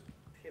 attention to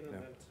pin and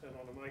then turn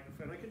on a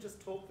microphone. I can just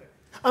talk there.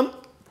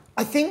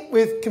 I think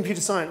with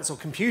computer science or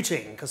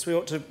computing, because we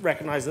ought to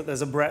recognise that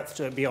there's a breadth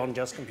to it beyond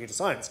just computer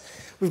science,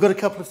 we've got a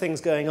couple of things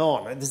going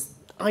on. This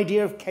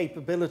idea of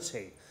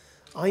capability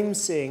I'm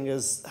seeing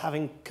as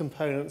having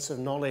components of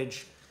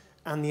knowledge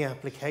and the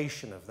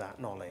application of that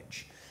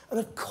knowledge. And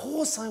of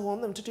course I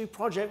want them to do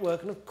project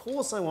work, and of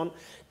course I want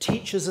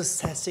teachers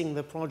assessing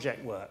the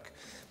project work.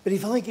 But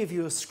if I give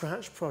you a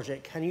Scratch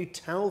project, can you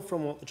tell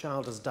from what the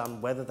child has done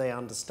whether they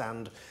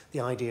understand the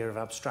idea of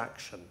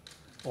abstraction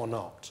or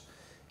not?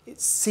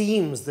 It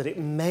seems that it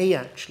may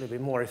actually be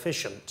more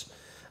efficient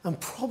and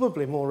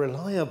probably more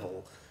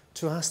reliable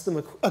to ask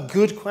them a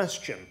good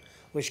question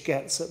which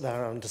gets at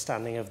their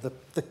understanding of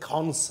the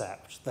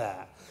concept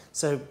there.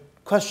 So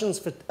questions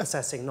for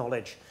assessing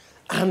knowledge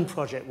and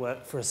project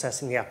work for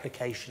assessing the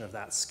application of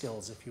that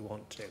skills if you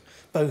want to.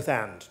 Both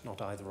and, not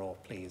either or,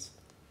 please.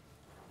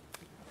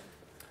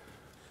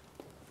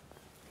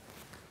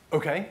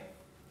 Okay,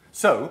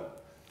 so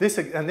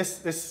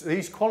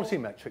these quality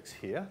metrics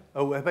here,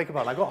 oh, I beg your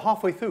pardon, I got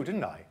halfway through,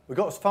 didn't I? We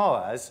got as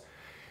far as,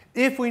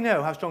 if we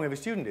know how strong every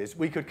student is,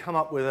 we could come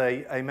up with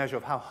a measure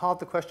of how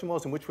hard the question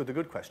was and which were the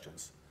good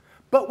questions.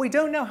 But we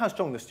don't know how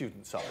strong the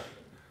students are.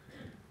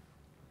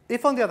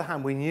 If, on the other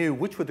hand, we knew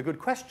which were the good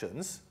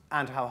questions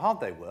and how hard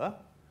they were,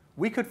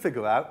 we could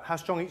figure out how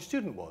strong each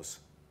student was.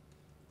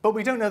 But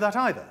we don't know that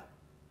either.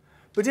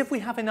 But if we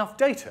have enough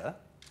data,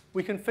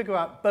 we can figure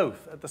out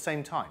both at the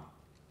same time.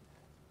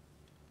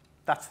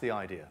 That's the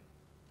idea.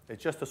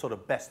 It's just a sort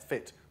of best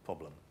fit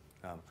problem.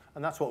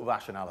 And that's what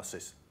rash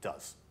analysis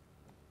does.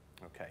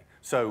 Okay,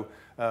 so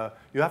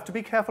you have to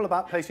be careful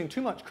about placing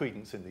too much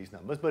credence in these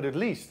numbers, but at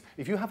least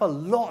if you have a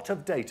lot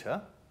of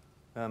data,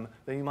 then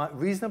you might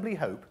reasonably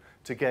hope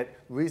to get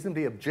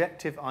reasonably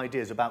objective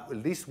ideas about at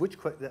least which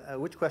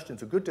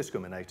questions are good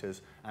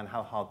discriminators and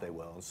how hard they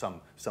were on some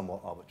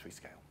somewhat arbitrary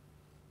scale.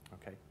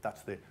 Okay,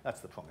 that's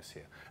the promise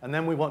here. And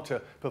then we want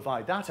to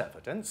provide that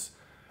evidence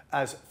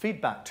as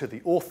feedback to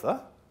the author,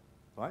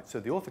 right? So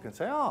the author can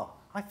say,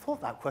 I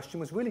thought that question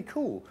was really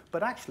cool,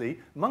 but actually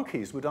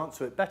monkeys would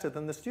answer it better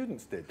than the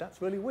students did.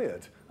 That's really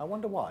weird. I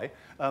wonder why.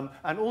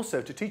 And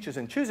also to teachers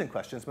in choosing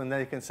questions when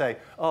they can say,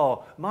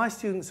 my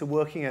students are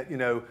working at,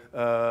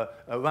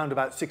 around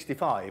about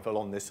 65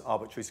 along this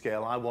arbitrary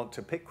scale. I want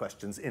to pick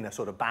questions in a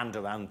sort of band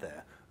around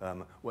there,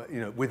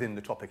 within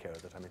the topic area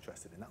that I'm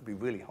interested in. That would be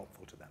really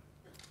helpful to them.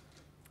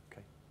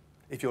 Okay?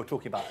 If you're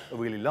talking about a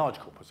really large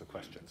corpus of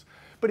questions.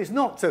 But it's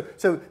not,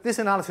 so this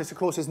analysis, of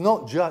course, is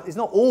not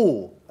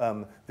all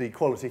the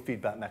quality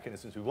feedback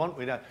mechanisms we want.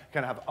 We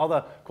can have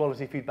other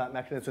quality feedback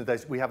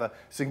mechanisms. We have a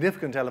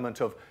significant element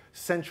of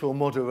central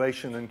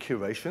moderation and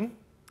curation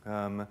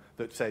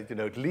that say,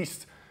 at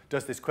least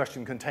does this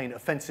question contain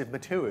offensive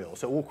material?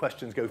 So all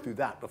questions go through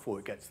that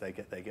before they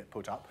get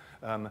put up.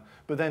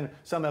 But then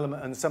some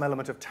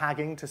element of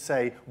tagging to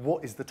say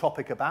what is the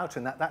topic about,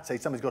 and that say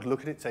somebody's got to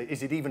look at it, say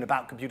is it even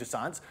about computer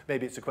science?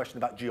 Maybe it's a question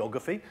about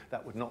geography.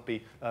 That would not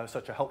be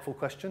such a helpful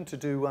question to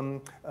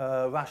do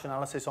rash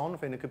analysis on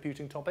in a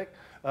computing topic.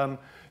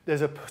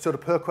 There's a sort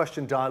of per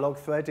question dialogue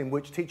thread in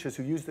which teachers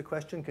who use the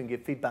question can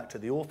give feedback to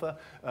the author.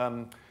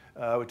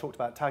 We talked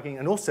about tagging,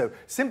 and also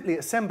simply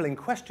assembling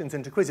questions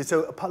into quizzes.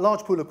 So a large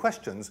pool of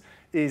questions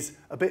is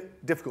a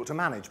bit difficult to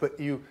manage, but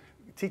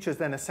teachers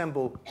then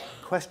assemble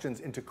questions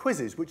into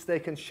quizzes, which they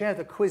can share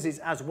the quizzes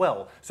as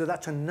well. So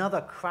that's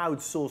another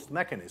crowdsourced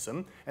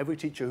mechanism. Every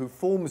teacher who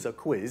forms a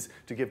quiz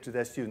to give to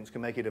their students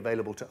can make it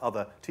available to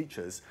other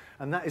teachers.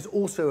 And that is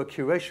also a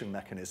curation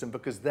mechanism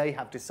because they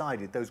have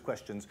decided those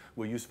questions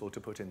were useful to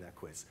put in their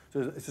quiz.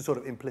 So it's a sort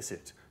of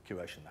implicit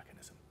curation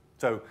mechanism.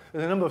 So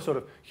there's a number of sort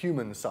of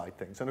human side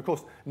things. And of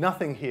course,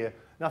 nothing here,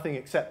 nothing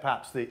except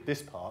perhaps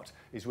this part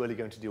is really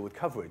going to deal with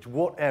coverage.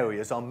 What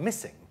areas are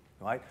missing,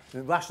 right?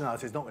 The rash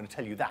analysis is not going to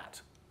tell you that.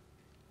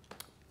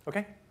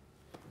 Okay?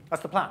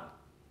 That's the plan.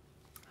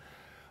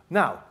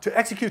 Now, to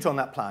execute on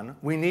that plan,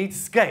 we need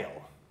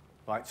scale,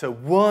 right? So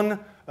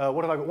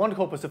what have I got? One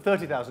corpus of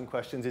 30,000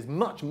 questions is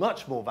much,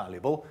 much more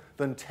valuable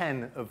than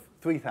 10 of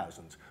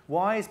 3,000.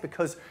 Why? It's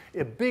because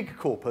a big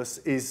corpus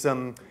is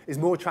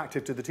more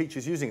attractive to the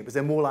teachers using it because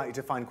they're more likely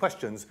to find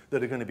questions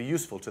that are going to be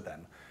useful to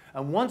them.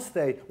 And once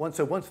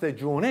they're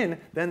drawn in,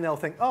 then they'll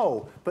think,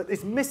 but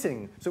it's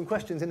missing some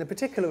questions in a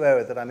particular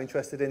area that I'm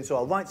interested in, so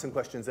I'll write some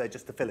questions there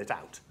just to fill it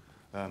out.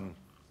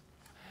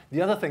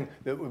 The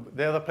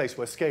other place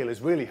where scale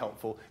is really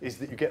helpful is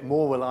that you get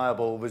more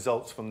reliable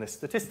results from this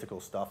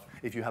statistical stuff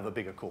if you have a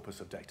bigger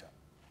corpus of data.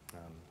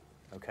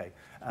 Okay,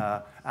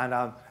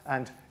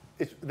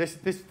 this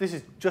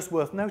is just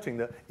worth noting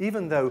that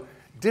even though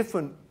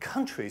different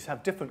countries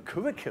have different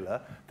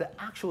curricula, the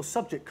actual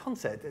subject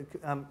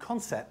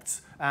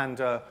concepts and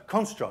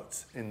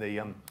constructs in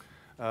the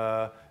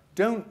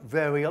don't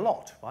vary a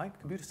lot, right?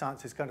 Computer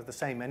science is kind of the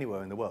same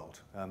anywhere in the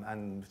world,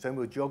 and same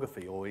with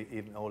geography or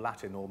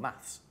Latin or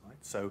maths, right?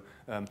 So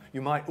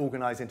you might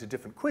organize into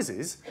different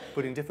quizzes,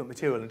 putting different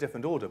material in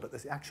different order, but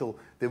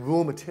the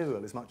raw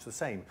material is much the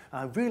same.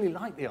 And I really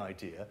like the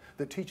idea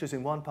that teachers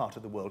in one part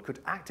of the world could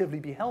actively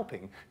be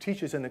helping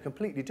teachers in a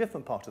completely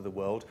different part of the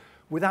world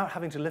without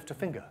having to lift a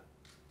finger.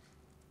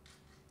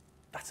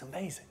 That's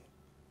amazing.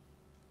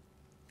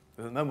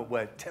 At the moment,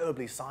 we're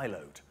terribly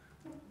siloed.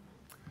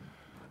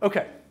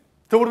 Okay.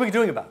 So what are we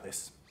doing about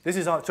this? This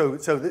is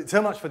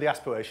so much for the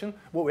aspiration.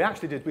 What we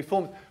actually did, we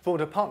formed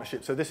a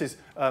partnership. So this is,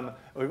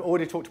 we've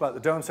already talked about the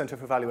Durham Centre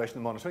for Evaluation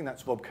and Monitoring.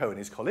 That's Rob Coe and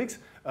his colleagues.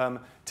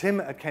 Tim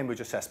at Cambridge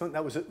Assessment.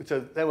 So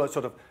they were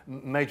sort of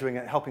majoring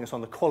at helping us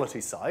on the quality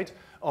side.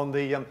 On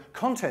the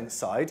content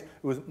side,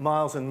 it was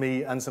Miles and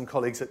me and some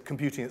colleagues at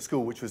Computing at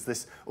School, which was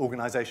this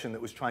organisation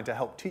that was trying to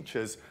help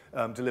teachers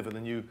deliver the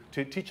new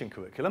teaching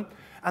curriculum.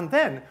 And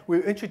then we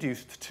were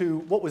introduced to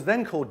what was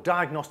then called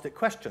Diagnostic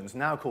Questions,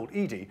 now called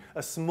ED,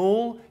 a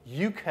small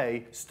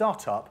UK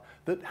startup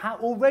that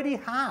already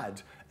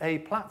had a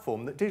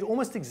platform that did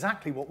almost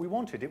exactly what we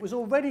wanted. It was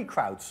already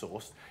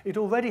crowdsourced. It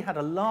already had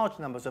a large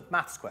numbers of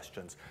maths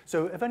questions.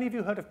 So have any of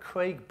you heard of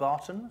Craig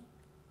Barton?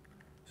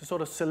 He's a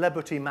sort of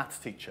celebrity maths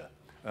teacher.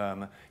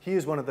 He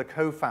is one of the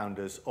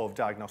co-founders of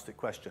Diagnostic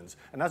Questions.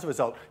 And as a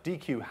result,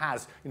 DQ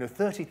has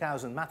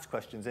 30,000 maths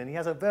questions, and he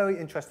has a very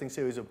interesting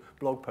series of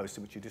blog posts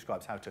in which he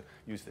describes how to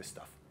use this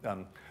stuff.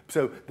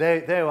 So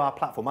they're our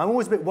platform. I'm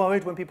always a bit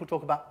worried when people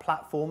talk about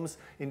platforms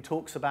in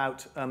talks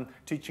about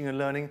teaching and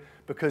learning,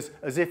 because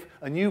as if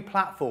a new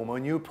platform or a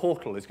new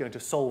portal is going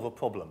to solve a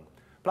problem.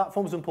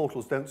 Platforms and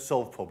portals don't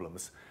solve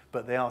problems,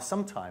 but they are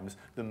sometimes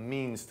the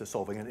means to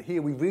solving. And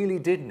here we really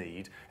did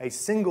need a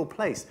single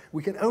place.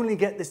 We can only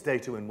get this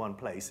data in one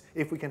place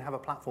if we can have a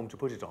platform to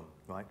put it on,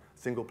 right?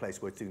 Single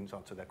place where students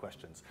answer their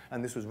questions.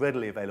 And this was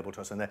readily available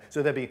to us. And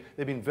so they've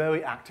been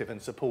very active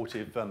and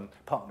supportive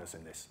partners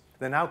in this.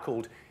 They're now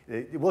called,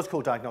 it was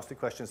called Diagnostic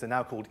Questions, they're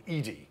now called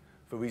ED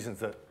for reasons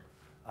that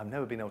I've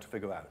never been able to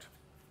figure out.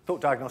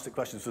 Thought Diagnostic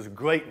Questions was a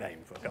great name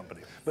for a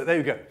company, but there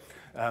you go.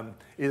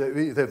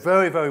 They're a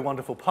very, very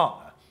wonderful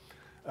partner.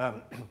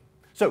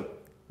 So,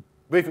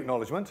 brief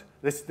acknowledgement.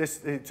 This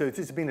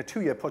has been a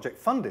 2-year project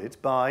funded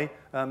by,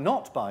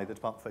 not by the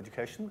Department for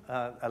Education,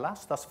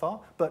 alas, thus far,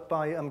 but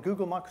by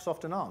Google,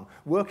 Microsoft, and ARM,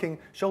 working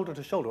shoulder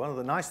to shoulder. One of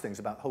the nice things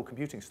about whole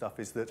computing stuff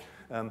is that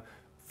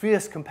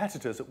fierce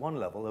competitors at one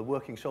level are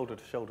working shoulder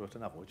to shoulder at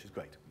another, which is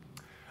great.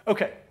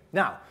 Okay,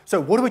 now,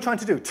 so what are we trying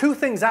to do? 2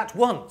 things at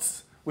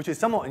once, which is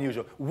somewhat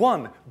unusual.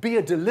 1, be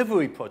a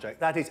delivery project,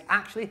 that is,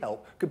 actually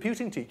help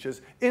computing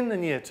teachers in the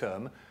near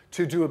term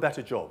to do a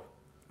better job,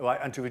 right,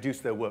 and to reduce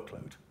their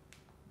workload.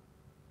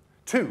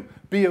 2,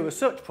 be a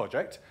research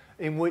project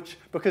in which,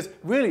 because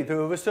really there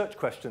are research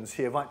questions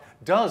here, right?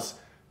 Does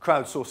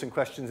crowdsourcing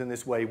questions in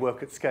this way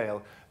work at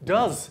scale?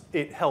 Does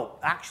it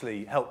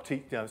actually help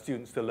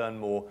students to learn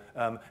more?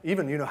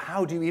 Even,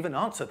 how do you even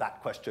answer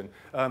that question?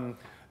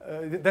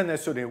 Then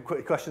there's sort of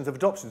questions of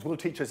adoptions. Will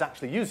teachers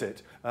actually use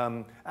it?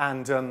 And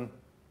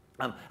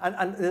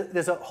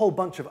there's a whole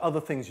bunch of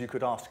other things you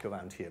could ask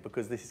around here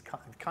because this is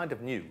kind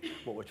of new,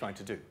 what we're trying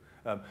to do.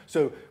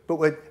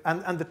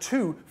 And the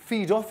 2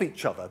 feed off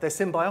each other. They're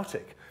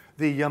symbiotic.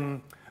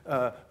 The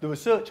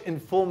research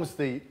informs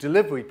the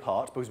delivery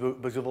part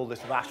because of all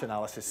this rash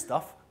analysis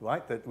stuff,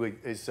 right? That we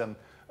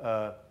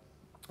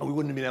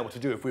wouldn't have been able to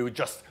do if we were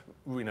just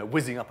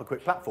whizzing up a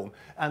quick platform.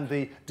 And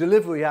the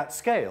delivery at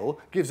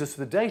scale gives us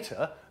the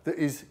data that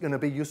is going to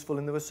be useful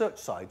in the research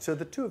side. So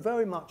the 2 are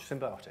very much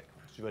symbiotic,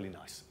 which is really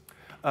nice.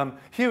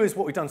 Here is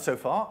what we've done so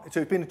far.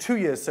 So it's been 2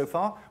 years so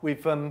far.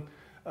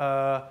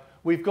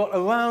 We've got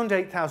around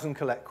 8,000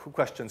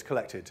 questions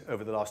collected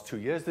over the last 2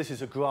 years. This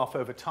is a graph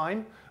over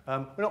time.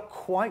 We're not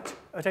quite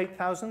at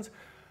 8,000.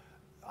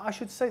 I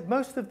should say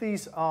most of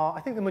these are, I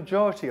think the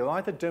majority are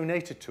either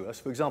donated to us.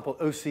 For example,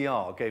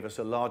 OCR gave us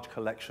a large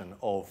collection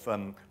of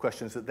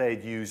questions that they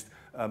had used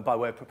by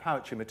way of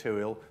preparatory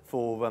material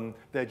for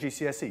their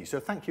GCSE. So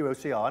thank you,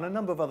 OCR. And a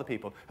number of other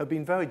people have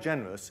been very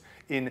generous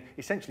in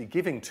essentially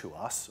giving to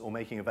us or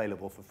making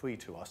available for free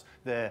to us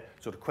their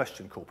sort of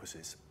question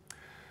corpuses.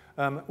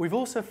 We've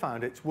also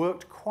found it's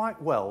worked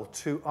quite well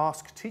to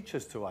ask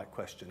teachers to write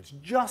questions.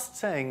 Just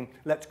saying,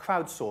 let's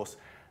crowdsource,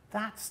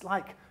 that's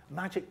like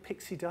magic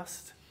pixie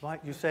dust,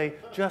 right? You say,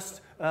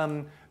 just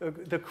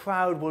the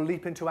crowd will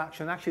leap into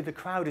action. Actually, the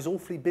crowd is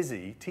awfully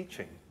busy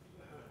teaching,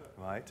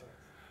 right?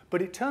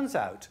 But it turns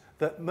out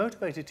that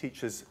motivated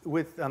teachers,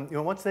 with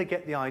once they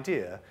get the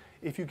idea,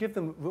 if you give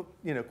them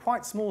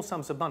quite small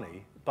sums of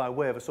money by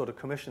way of a sort of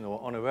commission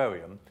or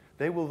honorarium,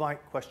 they will write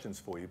questions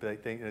for you,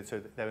 but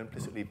so they're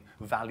implicitly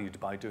valued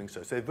by doing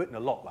so. So they've written a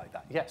lot like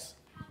that. Yes?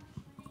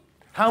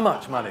 How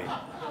much money?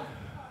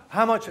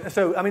 How much?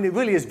 So, I mean, it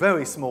really is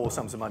very small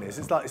sums of money.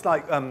 It's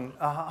like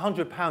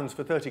 £100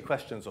 for 30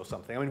 questions or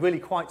something. I mean, really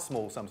quite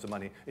small sums of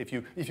money if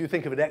you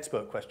think of an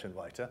expert question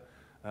writer.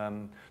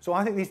 So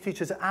I think these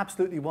teachers are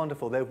absolutely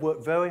wonderful. They've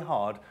worked very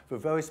hard for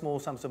very small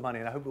sums of money,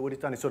 and I hope what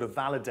it's done is sort of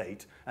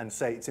validate and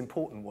say it's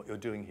important what you're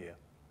doing here.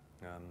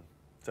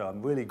 So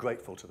I'm really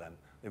grateful to them.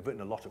 They've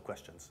written a lot of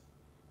questions.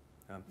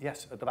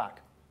 Yes, at the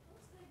back.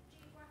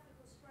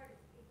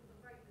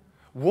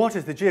 What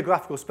is the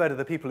geographical spread of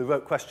the people who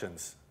wrote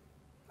questions?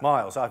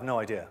 Miles, I have no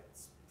idea.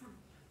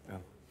 Yeah.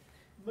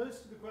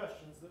 Most of the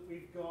questions that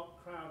we've got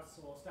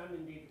crowdsourced, and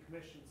indeed the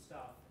commissioned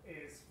stuff,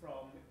 is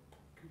from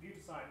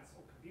computer science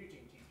or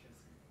computing teachers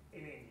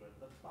in England.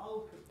 The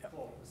bulk of the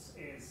corpus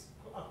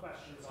are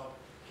questions on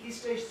Key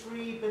Stage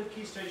 3, bit of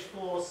Key Stage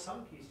 4,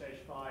 some Key Stage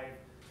 5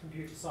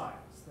 computer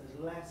science.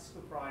 There's less for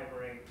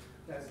primary,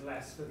 there's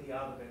less for the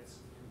other bits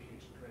of the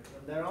computing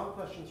curriculum. There are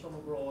questions from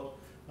abroad.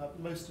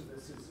 Most of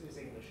this is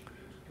English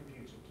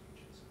computing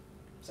teachers,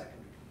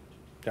 secondary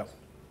computing teachers. Yeah.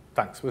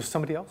 Thanks. Was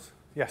somebody else?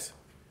 Yes.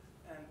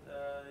 And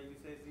you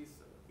say these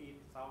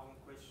 8,000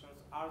 questions,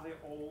 are they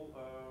all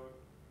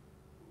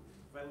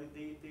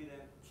validated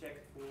and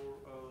checked for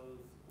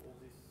all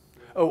this?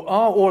 Oh,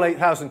 are all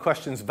 8,000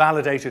 questions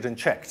validated and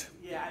checked?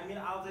 Yeah, I mean,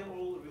 are they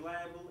all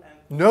reliable?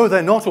 And No,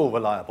 they're not all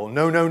reliable.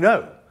 No, no,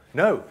 no.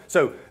 No.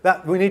 So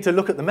that we need to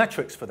look at the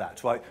metrics for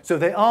that, right? So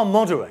they are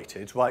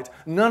moderated, right?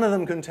 None of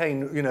them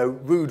contain,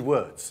 rude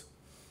words.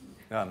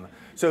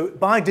 So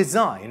by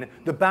design,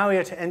 the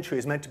barrier to entry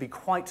is meant to be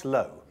quite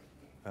low.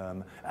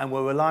 And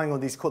we're relying on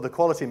the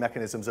quality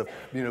mechanisms of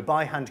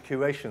by-hand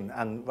curation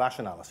and rash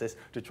analysis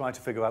to try to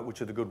figure out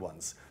which are the good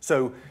ones.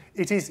 So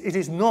it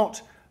is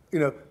not,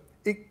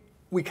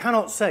 we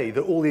cannot say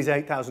that all these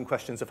 8,000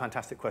 questions are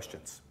fantastic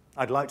questions.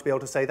 I'd like to be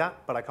able to say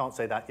that, but I can't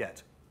say that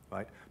yet.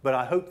 Right? But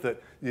I hope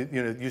that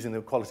using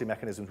the quality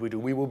mechanisms we do,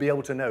 we will be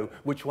able to know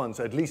which ones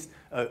at least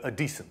are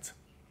decent.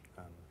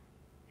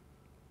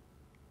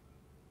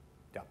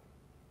 Yeah.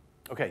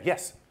 Okay,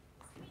 yes?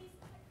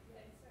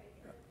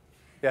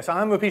 Yes,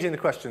 I'm repeating the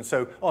question,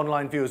 so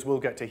online viewers will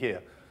get to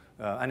hear,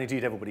 and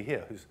indeed everybody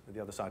here who's at the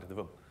other side of the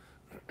room.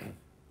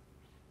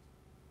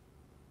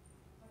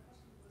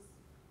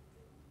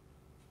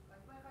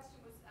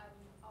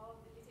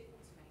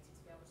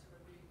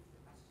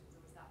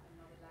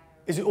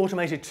 Is it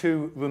automated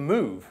to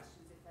remove?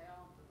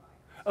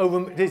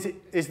 Oh,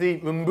 is the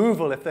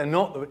removal if they're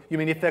not, you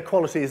mean if their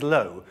quality is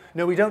low?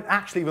 No, we don't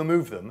actually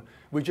remove them.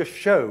 We just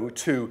show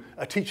to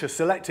a teacher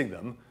selecting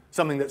them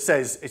something that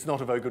says it's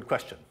not a very good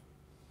question.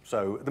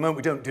 So at the moment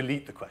we don't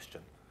delete the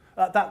question.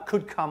 That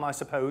could come, I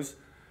suppose.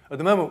 At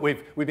the moment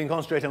we've been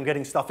concentrating on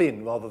getting stuff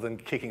in rather than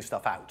kicking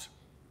stuff out,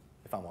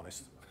 if I'm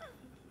honest.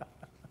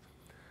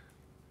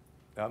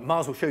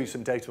 Miles will show you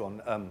some data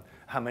on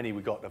how many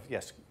we got of,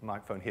 yes,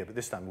 microphone here, but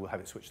this time we'll have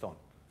it switched on,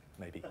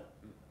 maybe.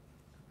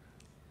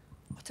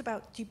 What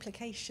about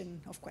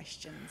duplication of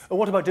questions? Oh,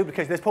 what about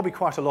duplication? There's probably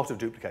quite a lot of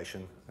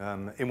duplication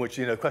in which,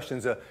 you know,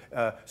 questions are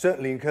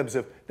certainly in terms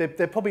of,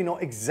 they're probably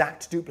not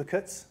exact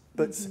duplicates,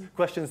 but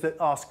questions that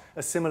ask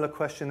a similar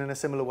question in a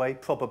similar way,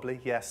 probably,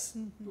 yes.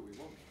 But we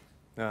want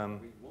that.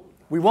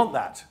 We want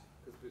that.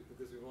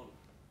 Because we want,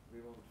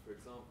 for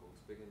example,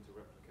 to begin to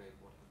replicate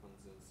what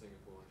happens in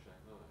Singapore and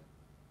Shanghai,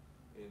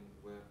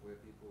 where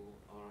people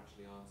are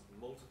actually asked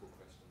multiple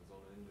questions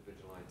on an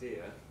individual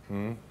idea,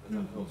 and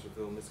that helps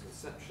reveal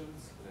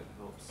misconceptions, and it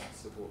helps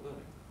support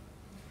learning.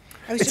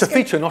 It's a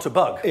feature, not a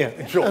bug.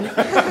 Yeah, sure.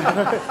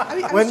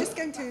 I was just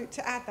going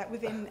to add that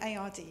within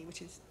ARD,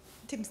 which is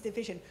Tim's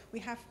division, we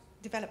have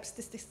developed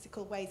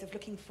statistical ways of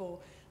looking for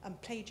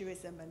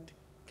plagiarism and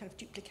kind of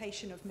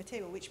duplication of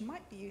material, which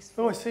might be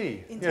useful. Oh, I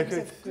see. In terms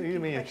of you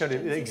mean kind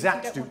questions, of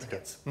exact if you don't want to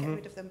duplicates. get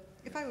rid of them.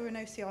 If I were an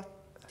OCR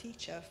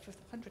teacher for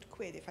 100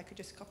 quid, if I could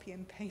just copy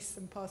and paste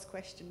some past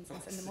questions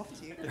and send them off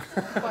to you,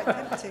 quite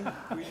tempting.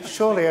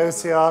 Surely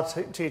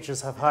OCR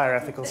teachers have higher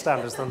ethical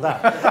standards than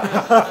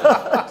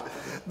that.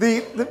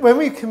 When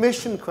we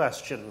commission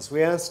questions,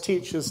 we ask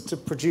teachers to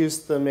produce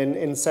them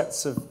in 3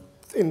 sets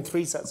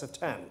of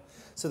 10.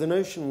 So the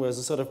notion was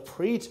a sort of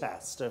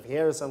pre-test of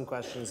here are some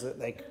questions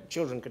that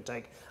children could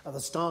take at the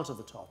start of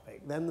the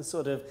topic, then the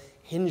sort of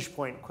hinge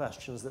point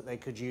questions that they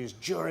could use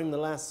during the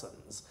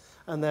lessons,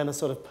 and then a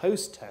sort of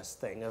post-test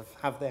thing of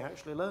have they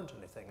actually learned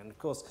anything. And of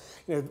course,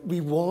 you know, we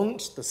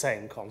want the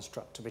same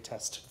construct to be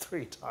tested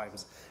 3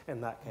 times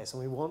in that case,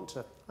 and we want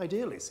to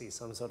ideally see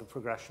some sort of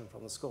progression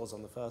from the scores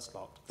on the first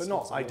lot. But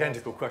not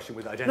identical question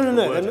with identical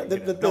wording. Not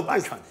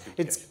that kind of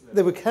duplication.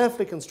 They were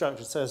carefully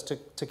constructed so as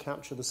to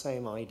capture the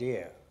same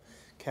idea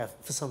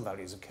for some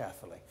values of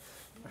carefully.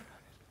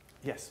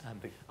 Yes.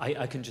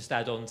 I can just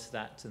add on to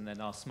that and then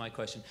ask my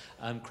question.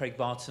 Craig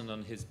Barton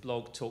on his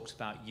blog talked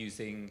about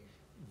using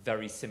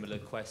very similar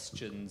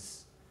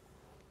questions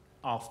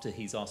after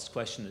he's asked a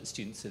question that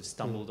students have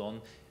stumbled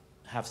on,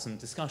 have some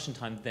discussion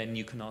time, then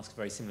you can ask a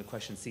very similar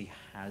question, see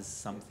has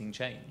something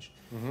changed.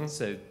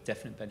 So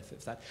definite benefit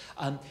for that.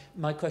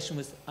 My question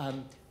was,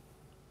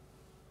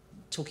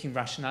 talking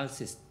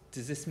rationalities,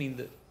 does this mean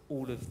that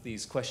all of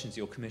these questions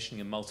you're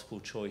commissioning are multiple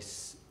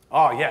choice?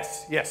 Ah,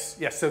 yes.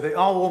 So they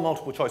are all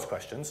multiple choice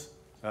questions.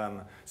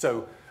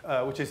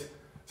 Which is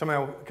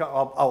something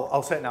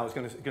I'll say it now. I was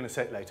going to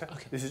say it later.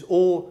 Okay. This is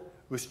all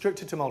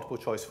restricted to multiple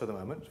choice for the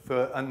moment,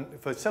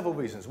 for several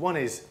reasons. One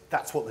is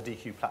that's what the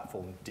DQ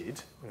platform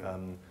did,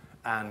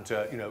 and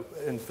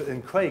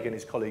Craig and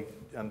his colleague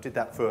did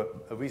that for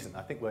a reason.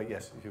 I think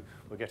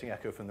we're getting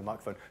echo from the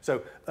microphone.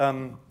 So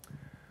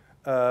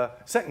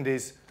second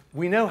is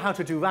we know how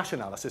to do rash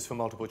analysis for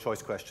multiple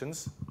choice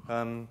questions.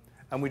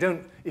 And we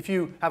don't, if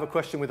you have a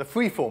question with a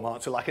free-form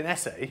answer like an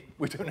essay,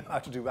 we don't know how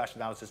to do rash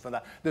analysis for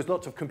that. There's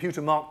lots of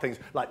computer marked things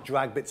like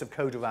drag bits of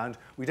code around.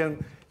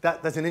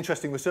 There's an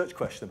interesting research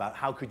question about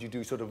how could you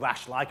do sort of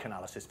rash-like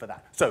analysis for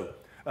that. So,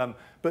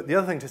 but the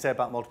other thing to say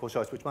about multiple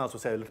choice, which Miles will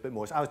say a little bit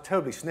more, is I was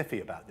terribly sniffy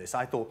about this.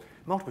 I thought,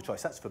 multiple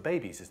choice, that's for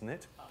babies, isn't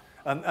it?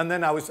 And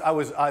then I was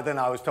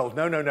told,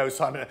 no,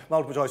 Simon,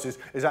 multiple choice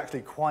is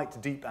actually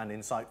quite deep and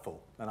insightful.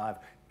 And I've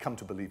come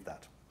to believe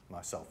that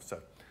myself. So,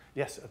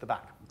 yes, at the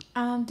back.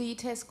 Do you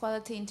test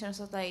quality in terms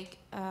of like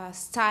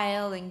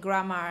style and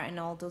grammar and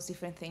all those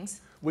different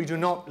things? We do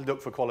not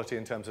look for quality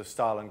in terms of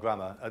style and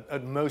grammar.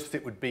 At most,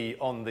 it would be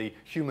on the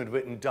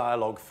human-written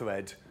dialogue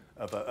thread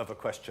of a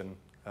question.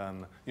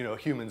 A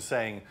human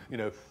saying,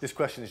 this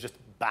question is just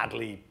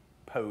badly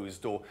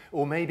posed,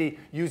 or maybe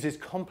uses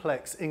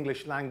complex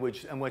English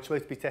language, and we're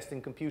supposed to be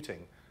testing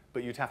computing,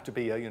 but you'd have to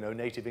be a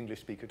native English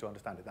speaker to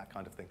understand it, that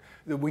kind of thing.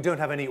 We don't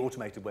have any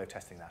automated way of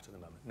testing that at the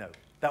moment. No,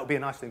 that would be a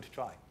nice thing to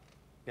try.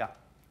 Yeah.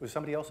 Was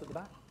somebody else at the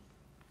back?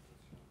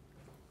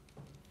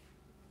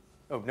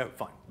 Oh, no,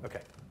 fine.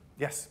 Okay.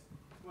 Yes?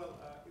 Well,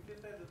 if you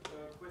say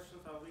that questions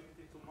are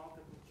limited to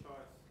multiple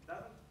choice,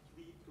 doesn't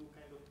lead to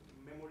kind of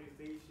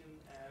memorization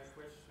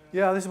questions?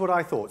 Yeah, this is what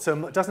I thought.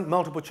 So doesn't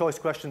multiple choice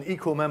question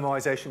equal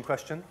memorization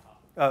question?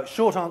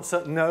 Short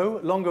answer,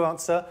 no. Longer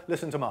answer,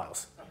 listen to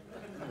Miles.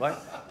 Right?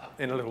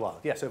 In a little while.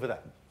 Yes, over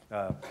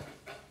there.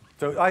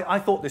 So I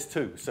thought this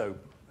too, so...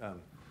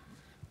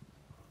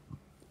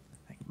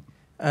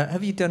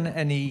 Have you done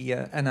any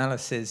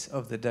analysis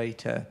of the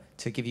data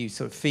to give you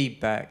sort of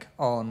feedback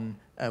on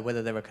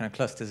whether there are kind of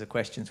clusters of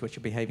questions which are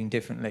behaving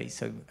differently?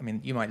 So, I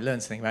mean, you might learn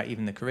something about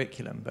even the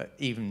curriculum, but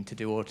even to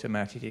do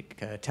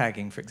automatic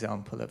tagging, for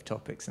example, of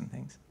topics and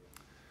things?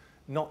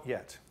 Not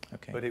yet.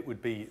 Okay. But it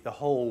would be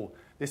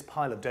this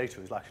pile of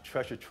data is like a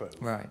treasure trove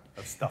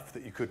of stuff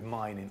that you could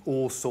mine in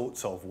all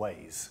sorts of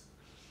ways.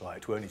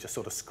 right? We're only just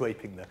sort of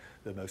scraping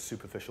the most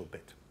superficial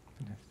bit.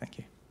 Thank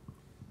you.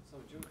 So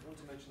do you want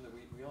to mention that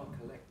we are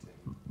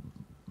collecting,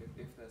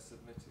 if they're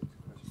submitted,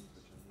 questions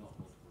which are not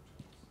multiple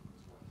choice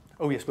as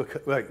well? Oh, yes,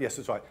 right, yes,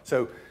 that's right.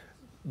 So,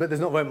 but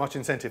there's not very much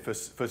incentive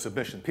for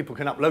submission. People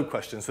can upload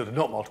questions that are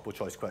not multiple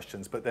choice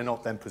questions, but they're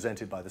not then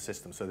presented by the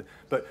system.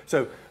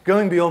 So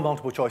going beyond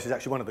multiple choice is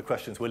actually one of the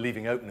questions we're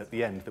leaving open at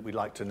the end that we'd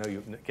like to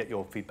know get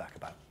your feedback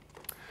about.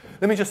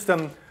 Let me just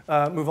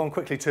move on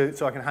quickly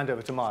so I can hand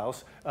over to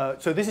Miles.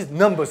 So this is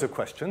numbers of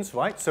questions,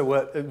 right? So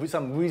with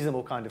some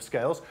reasonable kind of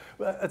scales.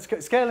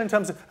 Scale in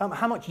terms of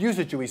how much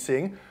usage are we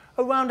seeing?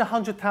 Around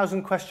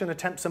 100,000 question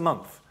attempts a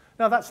month.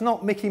 Now that's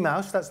not Mickey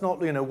Mouse. That's not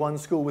one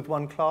school with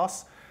one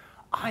class.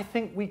 I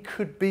think we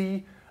could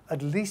be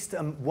at least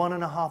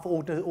 1.5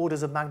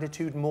 orders of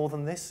magnitude more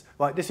than this.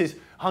 Right? This is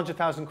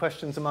 100,000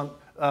 questions a month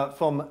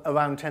from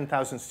around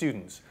 10,000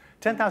 students.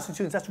 10,000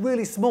 students, that's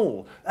really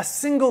small. A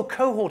single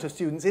cohort of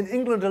students in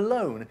England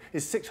alone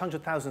is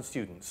 600,000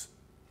 students.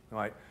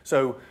 Right?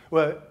 So,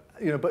 but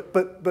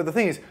the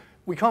thing is,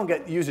 we can't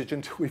get usage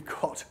until we've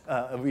got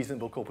a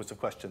reasonable corpus of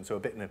questions.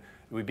 So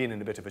we've been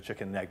in a bit of a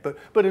chicken and egg.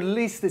 But at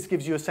least this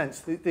gives you a sense.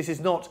 This is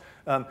not,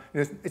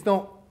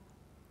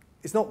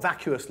 it's not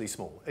vacuously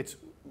small. It's,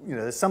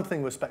 there's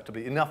something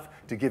respectably enough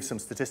to give some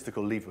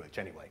statistical leverage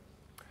anyway.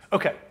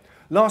 Okay,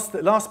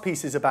 last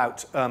piece is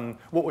about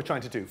what we're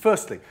trying to do.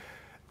 Firstly,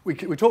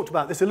 we talked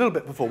about this a little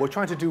bit before. We're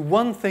trying to do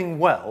one thing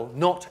well,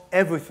 not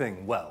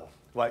everything well,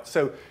 right?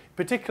 So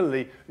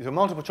particularly, the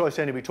multiple choice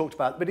only we talked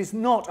about, but it's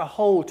not a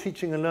whole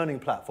teaching and learning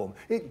platform.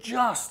 It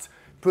just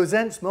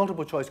presents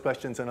multiple choice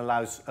questions and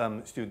allows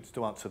students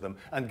to answer them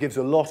and gives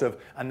a lot of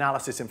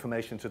analysis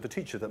information to the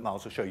teacher that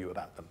Miles will show you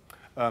about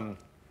them.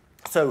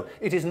 So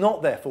it is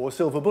not, therefore, a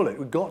silver bullet.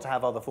 We've got to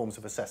have other forms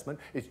of assessment.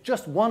 It's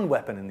just one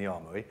weapon in the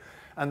armory.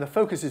 And the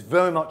focus is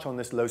very much on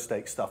this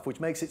low-stakes stuff, which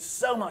makes it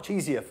so much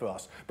easier for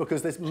us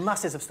because there's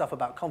masses of stuff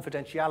about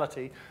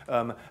confidentiality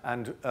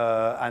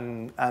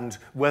and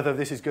whether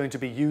this is going to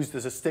be used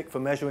as a stick for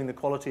measuring the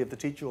quality of the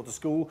teacher or the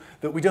school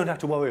that we don't have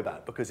to worry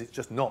about because it's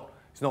just not,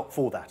 it's not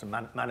for that and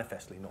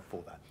manifestly not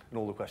for that. And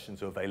all the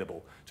questions are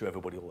available to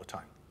everybody all the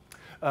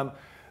time.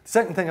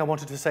 Second thing I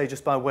wanted to say,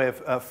 just by way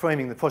of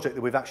framing the project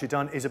that we've actually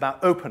done, is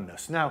about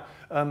openness. Now,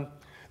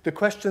 the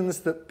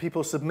questions that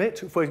people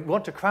submit, if we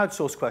want to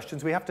crowdsource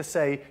questions, we have to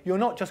say, you're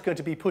not just going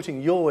to be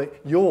putting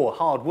your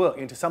hard work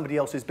into somebody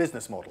else's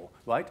business model,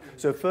 right?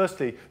 So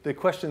firstly, the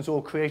questions are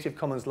all Creative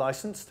Commons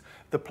licensed.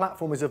 The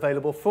platform is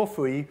available for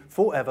free,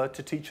 forever,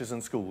 to teachers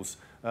and schools.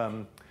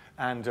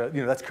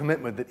 That's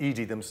commitment that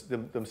ED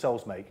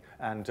themselves make.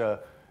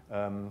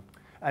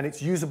 And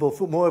it's usable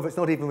for, moreover, it's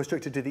not even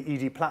restricted to the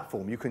ED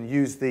platform. You can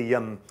use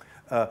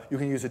you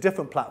can use a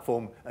different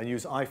platform and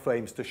use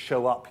iframes to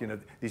show up,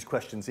 these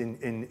questions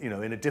in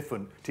a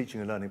different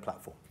teaching and learning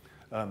platform.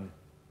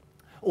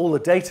 All the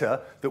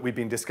data that we've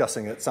been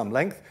discussing at some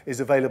length is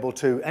available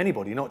to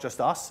anybody, not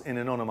just us, in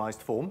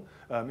anonymized form,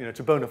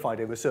 to bona fide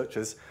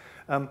researchers.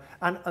 And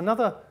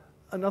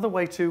another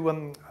way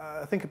to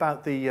think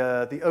about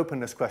the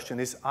openness question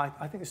is, I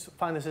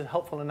find this a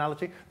helpful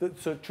analogy.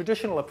 The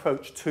traditional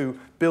approach to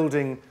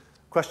building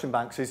question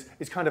banks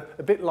is kind of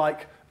a bit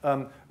like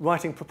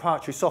writing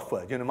proprietary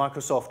software.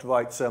 Microsoft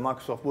writes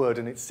Microsoft Word,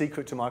 and it's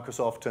secret to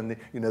Microsoft, and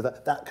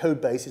that code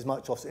base is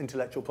Microsoft's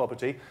intellectual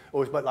property.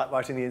 Or it's like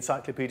writing the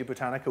Encyclopedia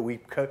Britannica. We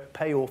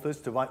pay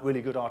authors to write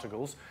really good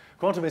articles.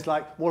 Quantum is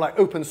more like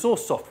open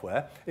source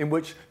software, in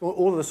which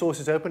all of the source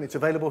is open, it's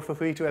available for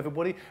free to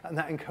everybody, and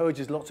that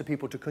encourages lots of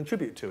people to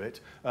contribute to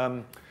it,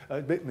 like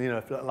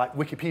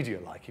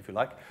Wikipedia-like, if you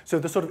like. So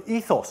the sort of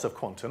ethos of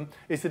Quantum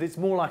is that it's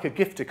more like a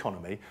gift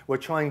economy. We're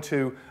trying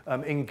to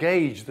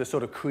engage the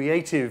sort of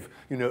creative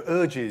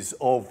urges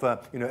of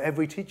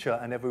every teacher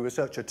and every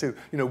researcher to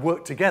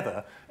work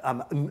together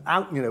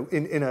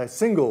in a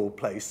single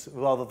place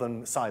rather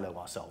than silo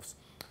ourselves.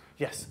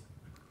 Yes.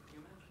 You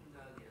mentioned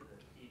earlier that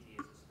ED is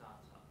a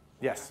startup.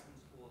 Yes.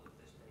 What happens to all of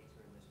this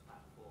data in this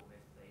platform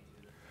if they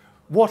do the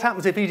thing? What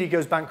happens if ED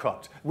goes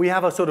bankrupt? We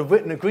have a sort of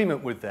written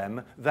agreement with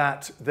them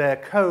that their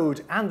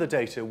code and the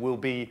data will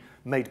be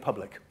made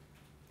public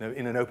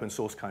in an open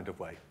source kind of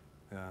way.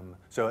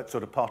 So it's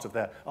sort of part of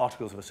their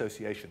articles of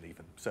association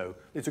even. So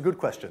it's a good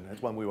question.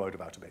 It's one we worried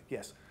about a bit.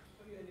 Yes?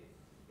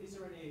 Is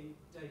there any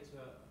data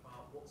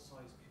about what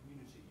size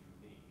community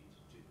you need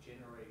to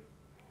generate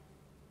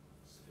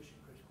sufficient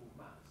critical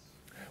mass?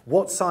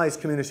 What size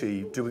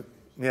community do we...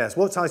 Yes,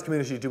 what size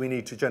community do we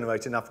need to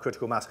generate enough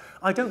critical mass?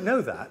 I don't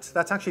know that.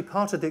 That's actually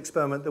part of the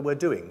experiment that we're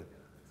doing.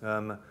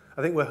 I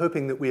think we're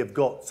hoping that we have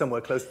got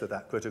somewhere close to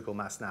that critical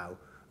mass now.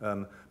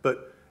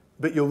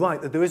 But you're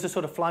right that there is a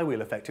sort of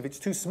flywheel effect. If it's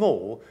too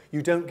small,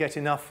 you don't get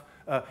enough,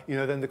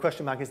 then the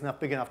question bank isn't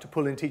big enough to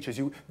pull in teachers.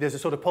 There's a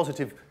sort of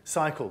positive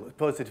cycle, a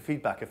positive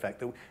feedback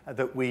effect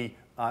that we,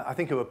 I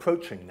think, are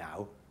approaching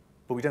now,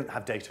 but we don't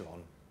have data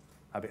on.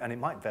 And it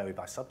might vary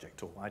by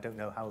subject, or I don't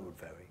know how it would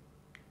vary.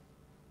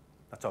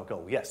 That's our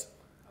goal, yes?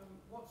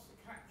 What's the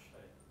catch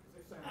then?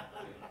 Because they sound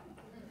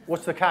brilliant.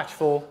 What's the catch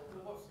for? Well,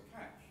 what's the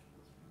catch?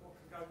 What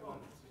can go wrong?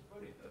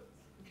 This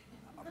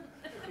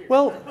is brilliant.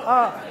 Well,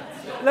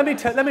 let me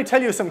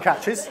tell you some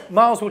catches.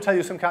 Miles will tell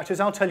you some catches.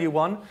 I'll tell you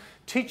one.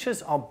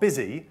 Teachers are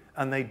busy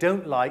and they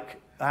don't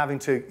like having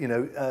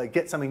to,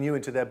 get something new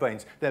into their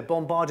brains. They're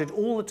bombarded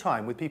all the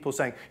time with people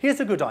saying, here's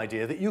a good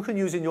idea that you can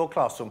use in your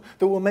classroom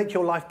that will make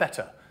your life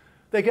better.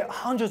 They get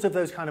hundreds of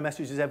those kind of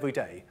messages every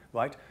day,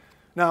 right?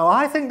 Now,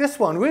 I think this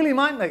one really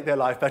might make their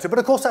life better, but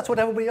of course that's what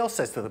everybody else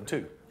says to them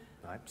too.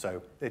 Right?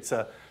 So,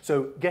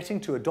 so getting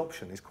to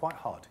adoption is quite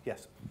hard,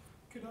 yes.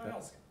 Could I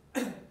ask,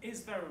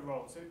 is there a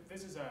role, so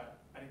this is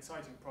an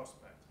exciting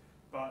prospect,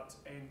 but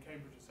in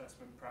Cambridge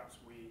assessment perhaps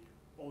we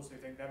also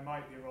think there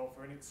might be a role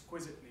for an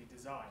exquisitely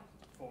designed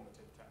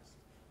formative test,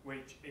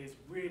 which is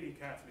really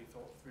carefully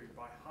thought through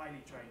by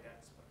highly trained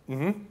experts.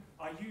 Mm-hmm.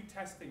 Are you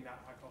testing that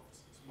hypothesis?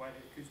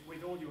 Because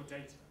with all your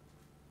data,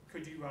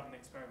 could you run an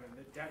experiment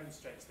that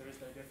demonstrates there is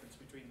no difference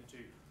between the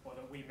two, or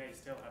that we may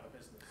still have a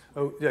business?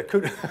 Oh, yeah,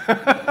 could.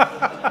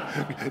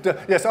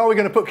 Yes, are we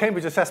going to put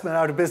Cambridge assessment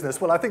out of business?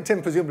 Well, I think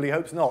Tim presumably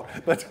hopes not.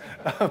 But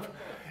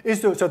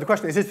so the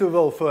question is there a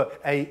role for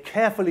a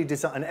carefully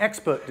designed, an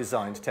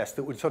expert-designed test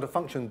that would sort of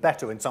function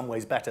better, in some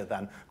ways better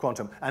than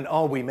quantum? And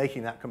are we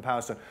making that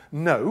comparison?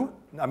 No.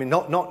 I mean,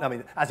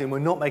 as in we're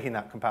not making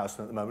that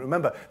comparison at the moment.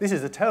 Remember, this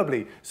is a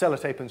terribly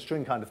sellotape and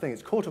string kind of thing.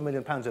 It's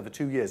 £250,000 over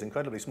 2 years,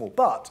 incredibly small.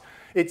 But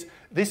it's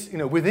this,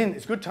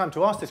 it's a good time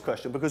to ask this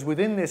question because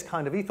within this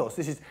kind of ethos,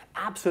 this is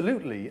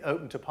absolutely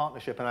open to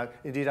partnership. And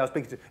indeed, I was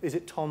speaking to, is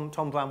it Tom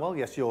Bramwell?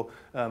 Yes, your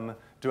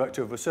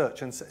Director of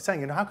Research, and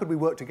saying, how could we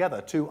work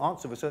together to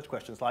answer research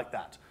questions like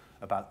that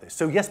about this?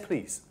 So yes,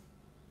 please.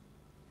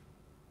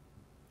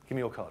 Give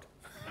me your card.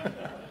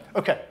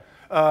 Okay.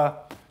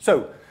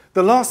 So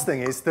the last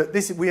thing is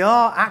that we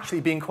are actually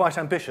being quite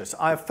ambitious.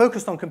 I have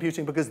focused on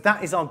computing because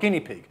that is our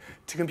guinea pig.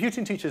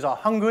 Computing teachers are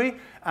hungry,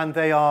 and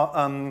they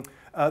are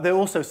they're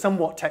also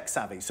somewhat tech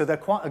savvy. So they're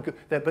quite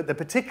but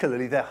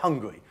particularly they're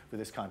hungry for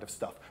this kind of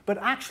stuff. But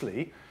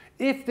actually,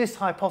 if this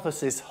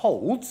hypothesis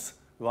holds,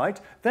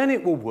 right, then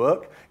it will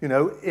work,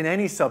 in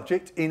any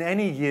subject, in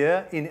any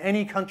year, in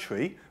any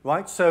country,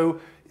 right?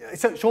 So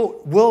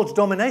short, world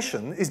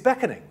domination is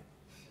beckoning.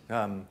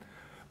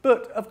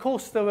 But of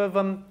course, there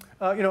are,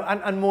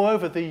 and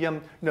moreover,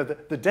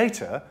 the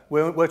data,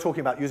 we're talking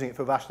about using it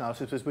for rational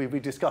analysis, as we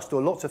discussed, there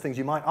are lots of things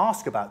you might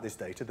ask about this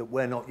data that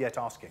we're not yet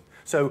asking.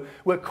 So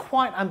we're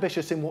quite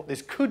ambitious in what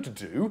this could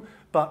do,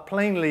 but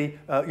plainly,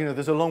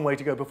 there's a long way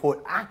to go before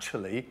it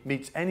actually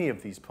meets any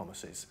of these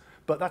promises.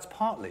 But that's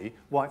partly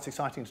why it's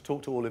exciting to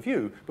talk to all of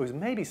you, because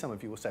maybe some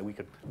of you will say we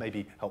could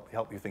maybe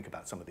help you think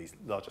about some of these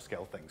larger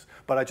scale things.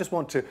 But I just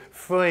want to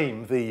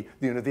frame the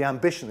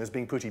ambition as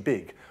being pretty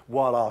big,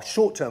 while our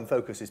short-term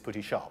focus is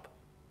pretty sharp.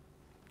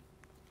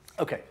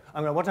 Okay,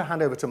 I'm going to want to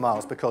hand over to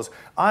Miles, because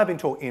I've been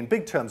talking in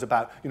big terms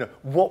about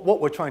what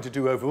we're trying to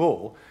do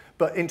overall.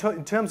 But in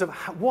terms of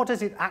what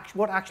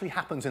actually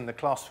happens in the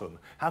classroom,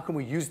 how can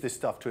we use this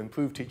stuff to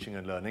improve teaching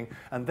and learning?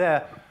 And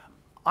there,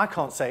 I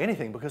can't say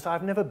anything because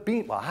I've never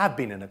been, well, I have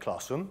been in a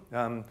classroom,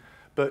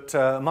 but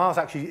Miles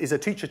actually is a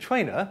teacher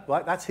trainer,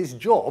 right? That's his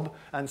job,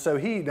 and so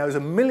he knows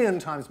 1,000,000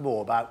 times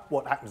more about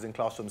what happens in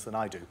classrooms than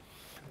I do.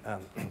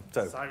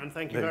 So, Simon,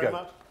 thank you very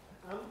much.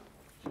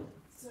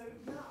 So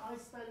I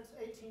spent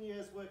 18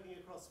 years working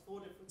across 4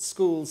 different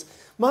schools,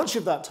 much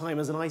of that time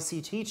as an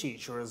ICT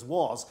teacher, as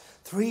was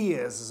 3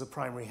 years as a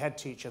primary head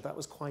teacher. That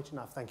was quite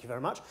enough, thank you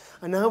very much.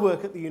 I now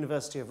work at the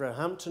University of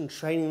Roehampton,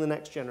 training the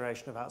next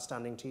generation of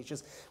outstanding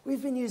teachers.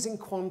 We've been using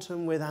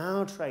quantum with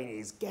our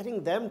trainees,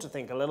 getting them to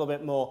think a little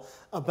bit more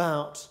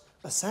about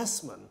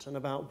assessment and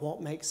about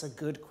what makes a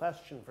good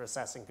question for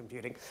assessing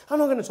computing. I'm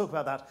not going to talk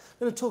about that. I'm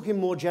going to talk in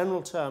more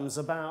general terms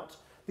about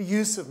the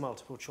use of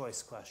multiple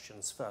choice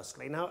questions,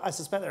 firstly. Now, I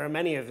suspect there are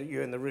many of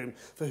you in the room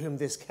for whom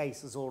this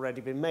case has already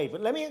been made,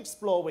 but let me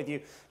explore with you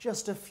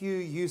just a few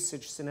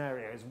usage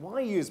scenarios.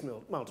 Why use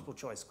multiple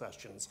choice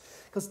questions?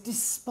 Because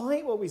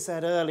despite what we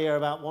said earlier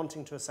about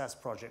wanting to assess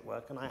project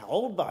work, and I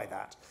hold by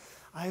that,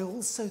 I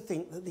also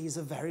think that these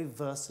are very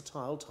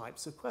versatile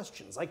types of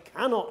questions. I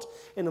cannot,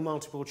 in a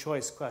multiple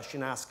choice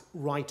question, ask,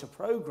 write a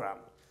program.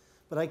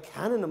 But I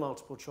can, in a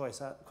multiple choice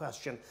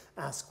question,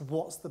 ask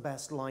what's the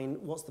best line,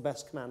 what's the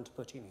best command to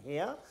put in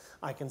here.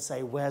 I can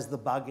say, where's the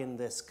bug in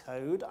this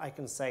code? I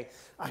can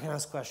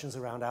ask questions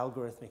around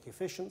algorithmic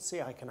efficiency.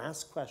 I can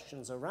ask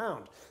questions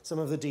around some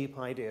of the deep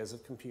ideas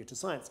of computer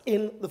science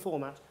in the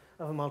format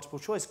of a multiple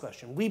choice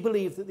question. We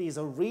believe that these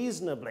are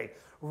reasonably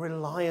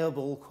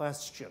reliable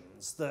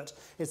questions, that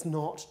it's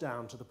not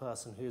down to the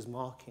person who's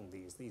marking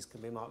these. These can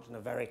be marked in a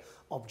very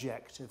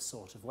objective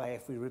sort of way.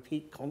 If we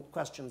repeat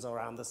questions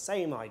around the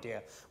same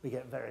idea, we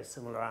get very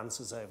similar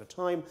answers over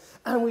time.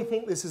 And we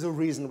think this is a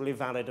reasonably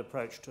valid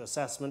approach to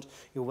assessment.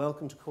 You're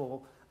welcome to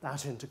call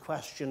that into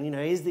question. You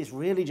know, is this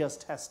really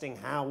just testing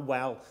how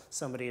well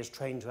somebody is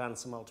trained to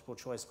answer multiple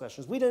choice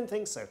questions? We don't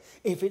think so.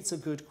 If it's a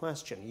good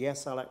question,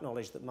 yes, I'll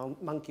acknowledge that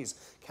monkeys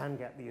can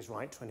get these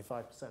right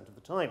 25% of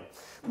the time.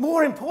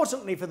 More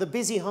importantly, for the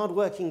busy,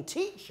 hard-working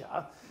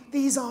teacher,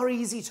 these are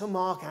easy to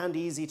mark and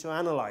easy to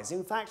analyze.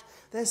 In fact,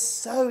 they're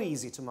so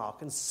easy to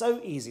mark and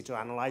so easy to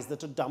analyze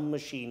that a dumb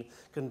machine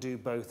can do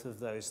both of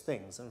those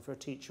things. And for a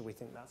teacher, we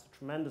think that's a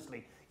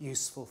tremendously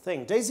useful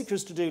thing. Daisy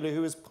Christodoulou,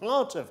 who is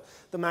part of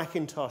the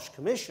Macintosh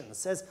Commission,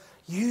 says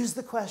use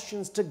the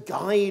questions to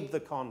guide the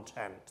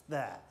content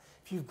there.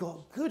 If you've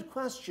got good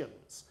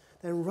questions,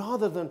 then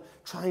rather than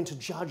trying to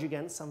judge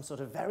against some sort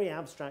of very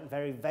abstract,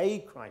 very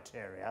vague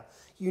criteria,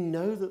 you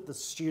know that the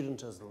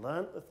student has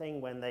learnt the thing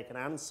when they can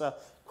answer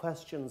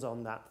questions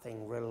on that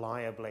thing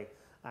reliably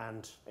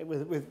and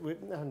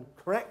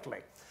correctly.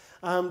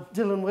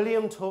 Dylan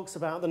William talks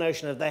about the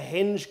notion of the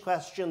hinge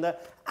question,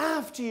 that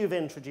after you've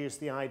introduced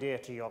the idea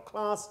to your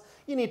class,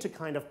 you need to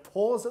kind of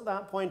pause at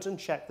that point and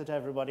check that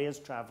everybody is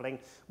traveling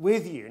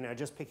with you. You know,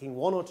 just picking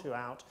one or two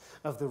out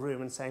of the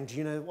room and saying, do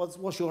you know,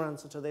 what's your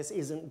answer to this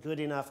isn't good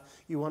enough.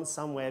 You want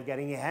some way of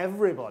getting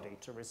everybody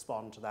to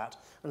respond to that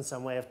and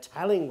some way of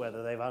telling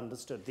whether they've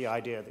understood the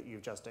idea that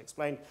you've just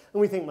explained. And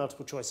we think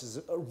multiple choice is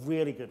a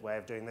really good way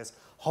of doing this.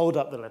 Hold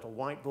up the little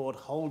whiteboard,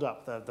 hold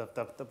up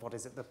the what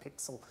is it, the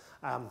pixel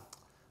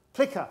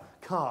clicker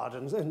card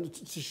and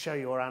to show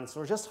your answer,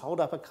 or just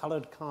hold up a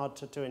coloured card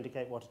to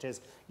indicate what it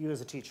is. You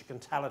as a teacher can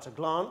tell at a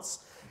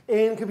glance.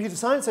 In computer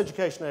science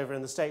education over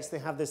in the States, they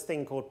have this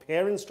thing called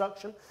peer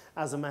instruction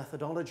as a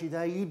methodology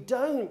there. You're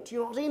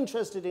not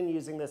interested in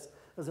using this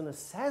as an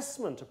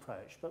assessment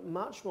approach, but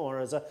much more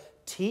as a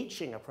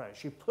teaching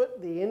approach. You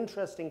put the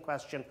interesting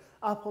question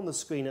up on the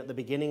screen at the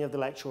beginning of the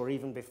lecture or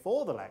even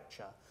before the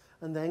lecture,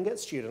 and then get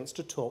students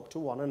to talk to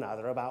one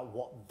another about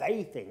what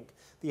they think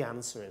the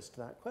answer is to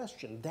that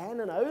question.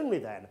 Then and only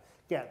then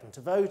get them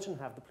to vote and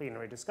have the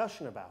plenary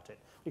discussion about it.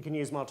 We can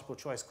use multiple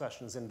choice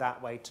questions in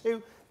that way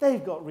too.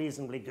 They've got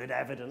reasonably good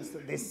evidence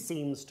that this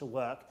seems to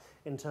work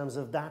in terms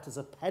of that as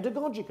a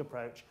pedagogic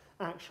approach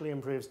actually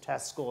improves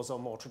test scores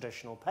on more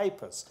traditional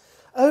papers.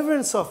 Over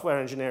in software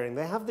engineering,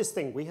 they have this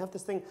thing, we have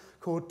this thing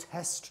called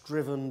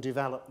test-driven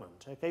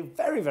development. Okay,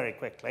 very, very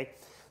quickly.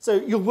 So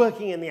you're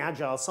working in the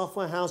agile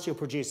software house, you're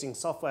producing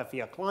software for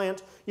your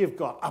client, you've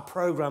got a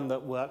program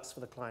that works for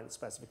the client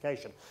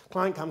specification.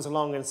 Client comes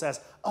along and says,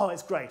 oh,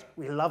 it's great,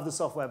 we love the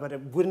software, but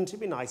wouldn't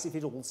it be nice if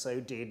it also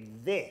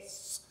did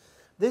this?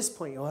 This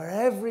point, your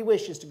every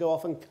wish is to go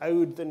off and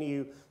code the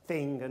new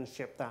thing and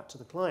ship that to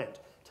the client.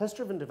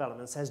 Test-driven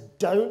development says,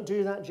 don't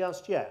do that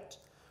just yet.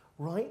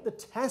 Write the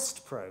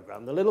test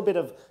program, the little bit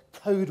of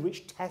code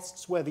which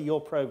tests whether your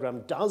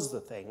program does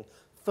the thing,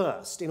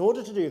 first. In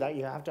order to do that,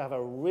 you have to have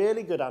a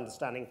really good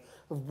understanding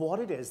of what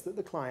it is that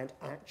the client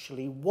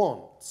actually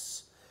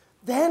wants.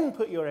 Then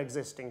put your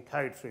existing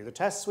code through the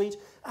test suite,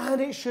 and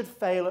it should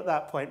fail at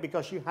that point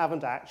because you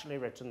haven't actually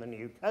written the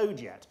new code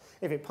yet.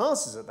 If it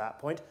passes at that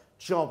point,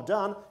 job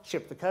done,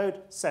 ship the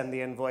code, send the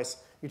invoice.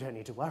 You don't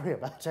need to worry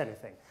about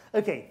anything.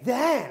 Okay,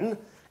 then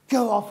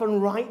go off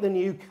and write the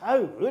new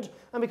code,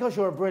 and because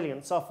you're a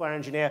brilliant software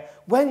engineer,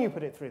 when you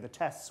put it through the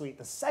test suite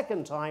the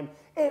second time,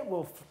 it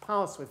will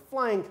pass with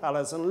flying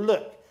colors, and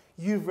look,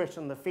 you've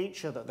written the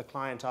feature that the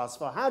client asked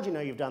for. How do you know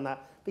you've done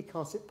that?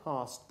 Because it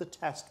passed the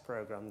test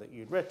program that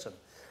you'd written.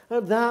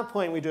 At that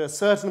point, we do a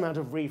certain amount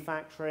of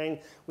refactoring.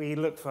 We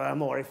look for a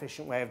more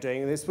efficient way of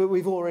doing this, but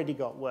we've already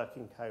got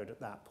working code at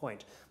that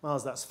point.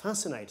 Miles, that's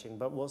fascinating,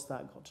 but what's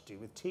that got to do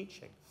with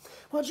teaching?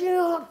 Well, do you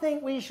not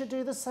think we should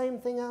do the same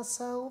thing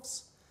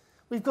ourselves?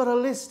 We've got a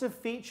list of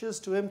features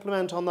to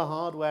implement on the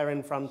hardware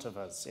in front of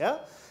us, yeah?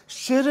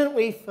 Shouldn't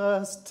we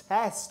first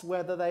test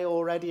whether they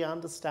already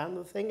understand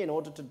the thing? In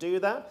order to do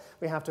that,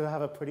 we have to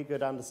have a pretty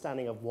good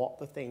understanding of what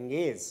the thing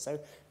is. So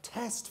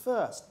test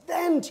first,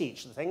 then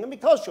teach the thing. And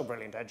because you're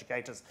brilliant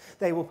educators,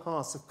 they will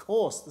pass, of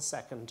course, the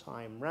second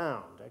time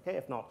round, okay?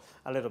 If not,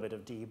 a little bit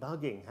of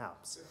debugging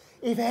helps.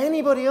 If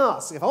anybody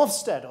asks, if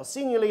Ofsted or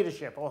senior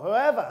leadership or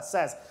whoever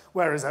says,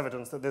 where is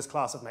evidence that this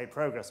class has made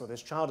progress or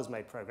this child has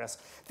made progress,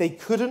 they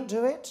couldn't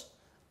do it,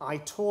 I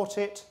taught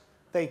it,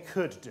 they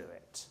could do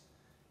it.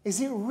 Is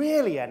it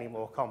really any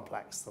more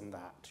complex than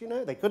that? You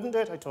know, they couldn't do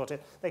it, I taught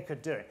it, they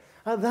could do it.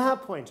 At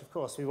that point, of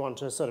course, we want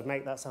to sort of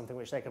make that something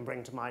which they can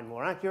bring to mind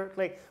more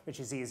accurately, which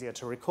is easier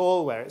to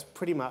recall, where it's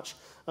pretty much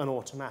an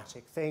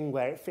automatic thing,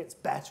 where it fits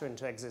better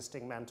into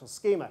existing mental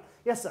schema.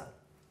 Yes, sir?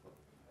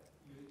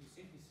 You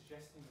seem to be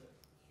suggesting that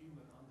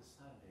human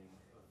understanding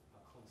of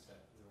a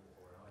concept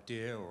or an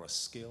idea or a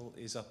skill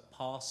is a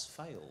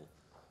pass-fail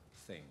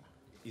thing.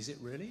 Is it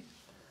really?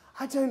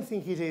 I don't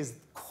think it is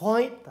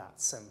quite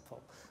that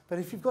simple. But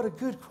if you've got a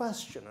good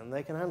question and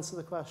they can answer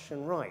the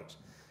question right,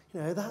 you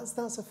know,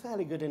 that's a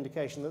fairly good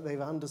indication that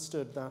they've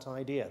understood that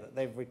idea, that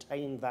they've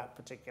retained that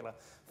particular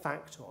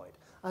factoid.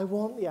 I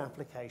want the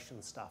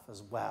application stuff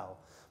as well,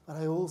 but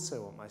I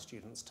also want my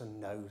students to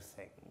know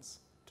things,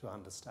 to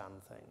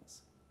understand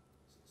things.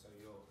 So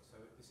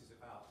this is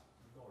about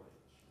knowledge,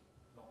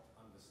 not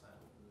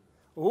understanding.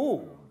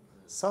 Ooh,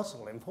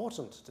 Subtle,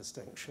 important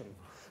distinction.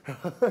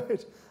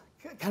 Right?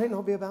 Can it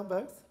not be about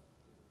both?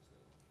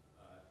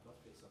 Not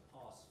if it's a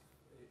pass.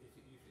 If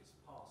it's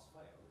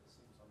pass-fail, it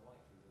seems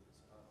unlikely that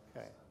it's about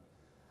understanding.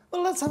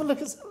 Well, let's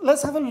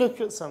have a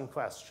look at some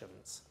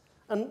questions.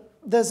 And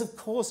there's, of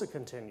course, a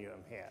continuum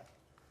here.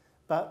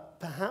 But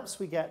perhaps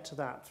we get to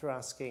that through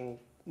asking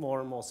more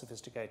and more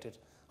sophisticated,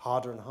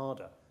 harder and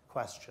harder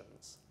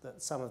questions.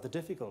 That some of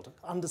the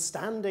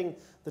understanding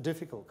the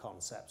difficult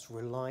concepts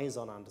relies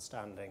on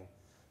understanding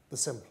the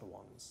simpler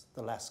ones,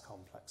 the less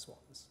complex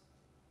ones.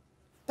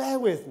 Bear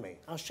with me.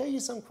 I'll show you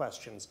some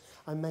questions.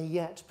 I may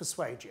yet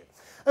persuade you.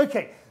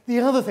 Okay, the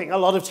other thing a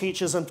lot of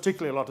teachers and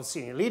particularly a lot of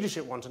senior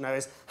leadership want to know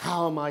is,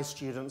 how are my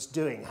students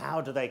doing?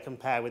 How do they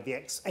compare with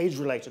the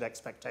age-related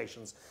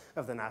expectations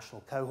of the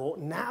national cohort?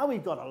 Now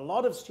we've got a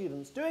lot of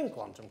students doing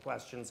quantum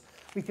questions,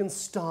 we can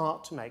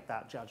start to make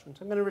that judgment.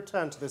 I'm going to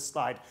return to this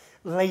slide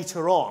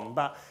later on,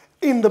 but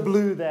in the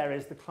blue there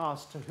is the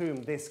class to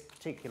whom this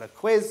particular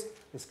quiz,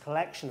 this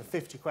collection of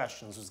 50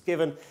 questions was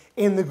given.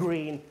 In the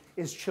green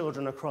is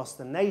children across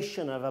the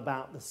nation of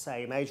about the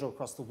same age, or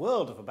across the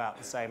world of about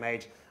the same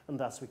age, and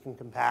thus we can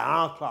compare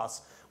our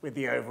class with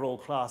the overall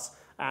class,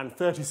 and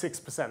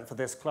 36% for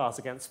this class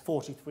against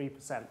 43%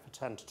 for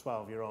 10 to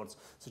 12-year-olds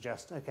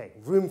suggest, okay,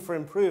 room for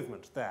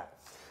improvement there.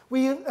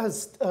 We,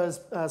 as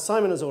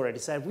Simon has already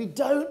said, we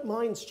don't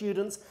mind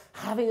students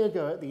having a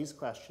go at these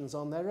questions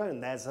on their own.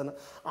 There's an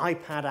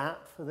iPad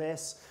app for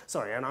this,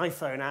 an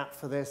iPhone app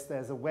for this.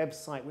 There's a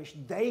website which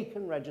they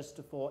can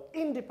register for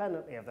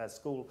independently of their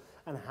school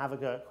and have a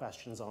go at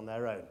questions on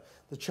their own.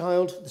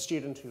 The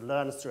student who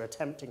learns through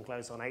attempting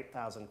close on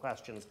 8,000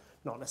 questions,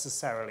 not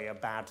necessarily a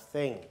bad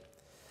thing.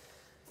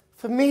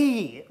 For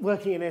me,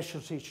 working in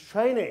initial teacher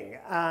training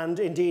and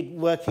indeed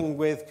working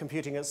with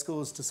computing at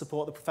schools to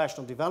support the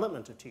professional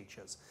development of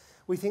teachers,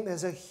 we think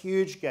there's a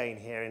huge gain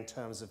here in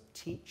terms of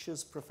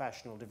teachers'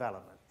 professional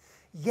development.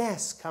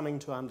 Yes, coming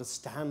to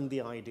understand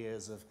the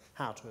ideas of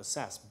how to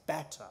assess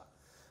better,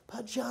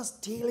 but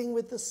just dealing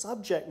with the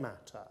subject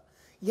matter.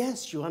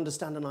 Yes, you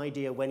understand an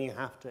idea when you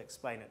have to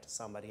explain it to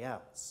somebody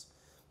else,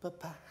 but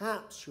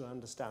perhaps you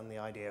understand the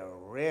idea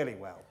really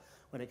well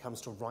when it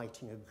comes to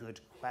writing a good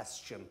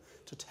question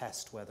to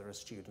test whether a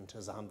student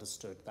has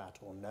understood that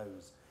or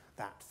knows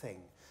that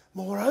thing.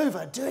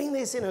 Moreover, doing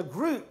this in a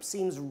group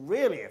seems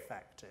really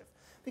effective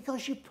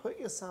because you put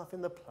yourself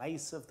in the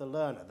place of the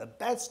learner. The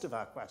best of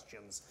our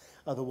questions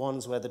are the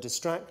ones where the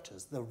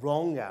distractors, the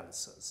wrong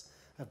answers,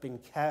 have been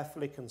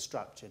carefully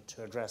constructed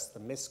to address the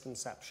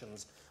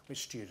misconceptions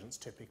which students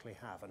typically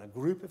have. And a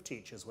group of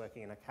teachers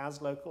working in a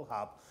CAS local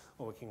hub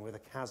or working with a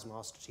CAS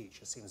master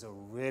teacher seems a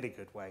really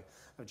good way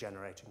of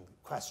generating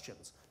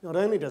questions. Not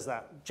only does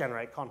that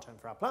generate content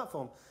for our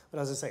platform, but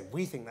as I say,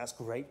 we think that's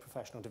great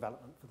professional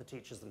development for the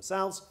teachers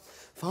themselves.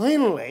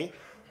 Finally,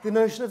 the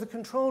notion of the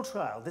control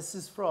trial. This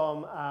is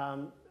from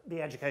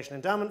the Education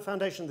Endowment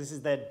Foundation. This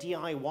is their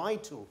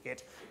DIY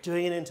toolkit,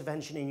 doing an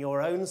intervention in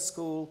your own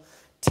school.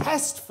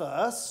 Test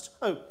first,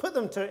 put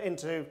them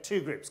into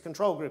two groups,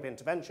 control group,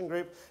 intervention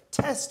group.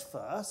 Test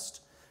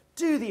first,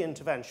 do the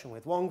intervention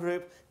with one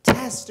group,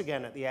 test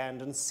again at the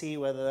end and see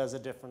whether there's a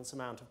different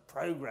amount of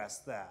progress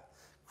there.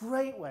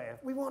 Great way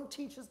we want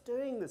teachers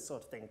doing this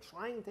sort of thing,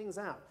 trying things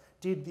out.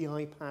 Did the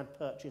iPad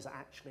purchase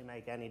actually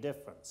make any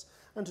difference?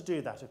 And to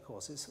do that, of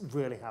course, it's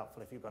really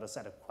helpful if you've got a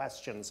set of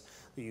questions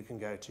that you can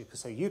go to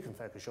so you can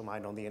focus your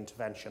mind on the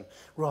intervention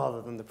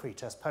rather than the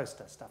pre-test,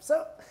 post-test stuff.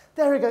 So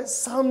there we go,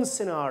 some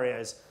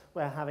scenarios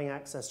where having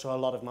access to a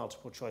lot of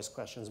multiple choice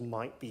questions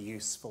might be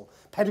useful,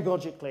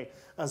 pedagogically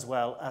as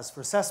well as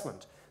for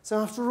assessment. So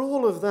after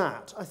all of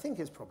that, I think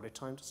it's probably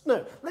time to...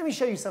 No, let me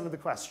show you some of the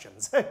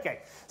questions.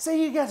 Okay, so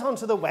you get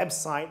onto the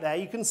website there.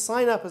 You can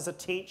sign up as a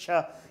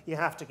teacher. You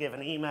have to give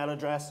an email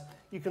address.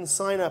 You can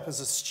sign up as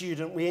a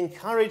student. We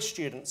encourage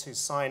students who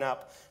sign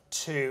up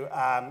to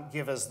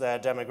give us their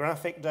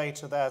demographic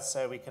data there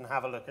so we can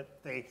have a look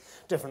at the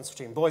difference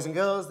between boys and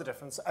girls, the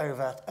difference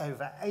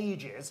over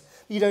ages.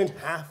 You don't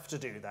have to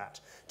do that.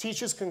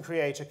 Teachers can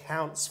create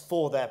accounts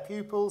for their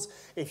pupils.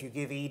 If you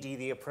give ED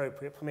the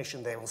appropriate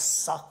permission, they will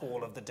suck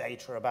all of the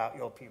data about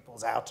your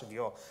pupils out of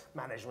your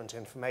management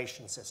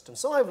information system.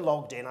 So I've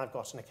logged in, I've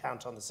got an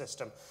account on the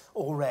system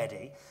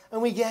already,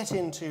 and we get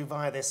into,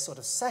 via this sort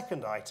of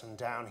second item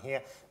down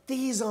here,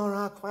 these are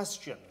our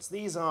questions.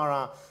 These are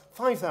our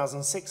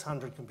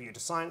 5,600 computer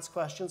science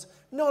questions,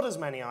 not as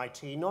many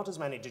IT, not as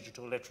many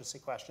digital literacy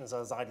questions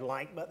as I'd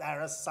like, but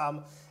there are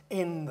some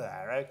in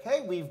there,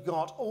 okay? We've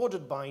got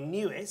ordered by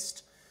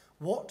newest,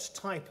 what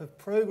type of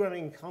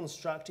programming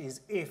construct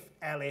is if,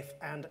 elif,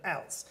 and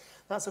else?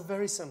 That's a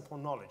very simple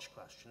knowledge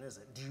question, is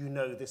it? Do you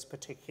know this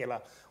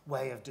particular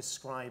way of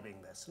describing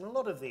this? And a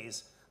lot of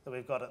these that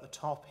we've got at the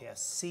top here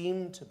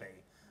seem to be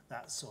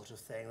that sort of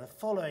thing. The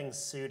following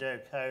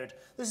pseudocode,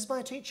 this is by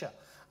a teacher,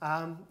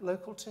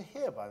 local to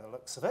here by the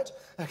looks of it.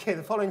 Okay,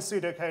 the following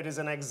pseudocode is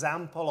an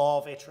example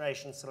of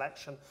iteration,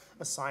 selection,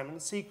 assignment,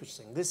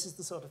 sequencing. This is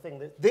the sort of thing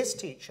that this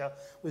teacher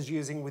was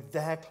using with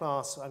their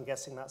class, I'm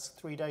guessing that's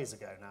 3 days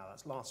ago now,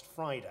 that's last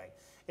Friday,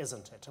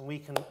 isn't it? And we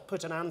can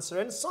put an answer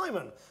in.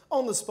 Simon,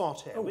 on the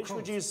spot here, which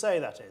would you say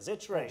that is?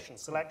 Iteration,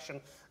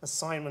 selection,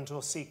 assignment,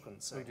 or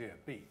sequencing? Oh dear,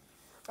 B.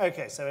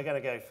 Okay, so we're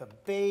going to go for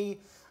B.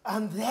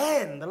 And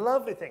then the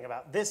lovely thing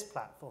about this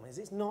platform is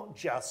it's not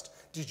just,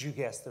 did you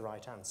guess the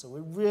right answer?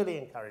 We're really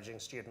encouraging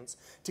students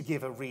to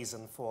give a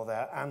reason for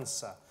their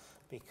answer.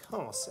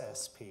 Because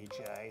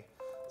SPJ,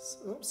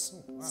 oops,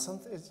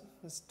 something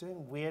is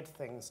doing weird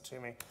things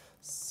to me.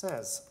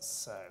 Says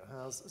so.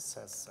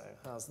 Says so.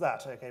 How's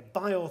that? Okay,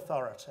 by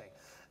authority.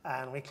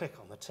 And we click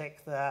on the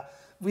tick there.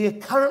 We are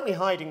currently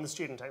hiding the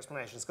student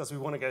explanations because we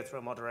want to go through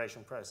a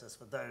moderation process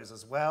for those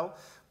as well.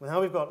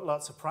 Now we've got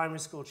lots of primary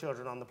school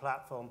children on the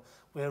platform,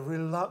 we're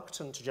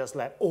reluctant to just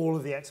let all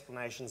of the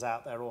explanations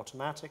out there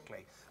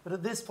automatically. But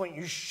at this point,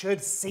 you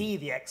should see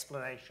the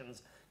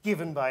explanations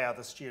given by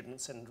other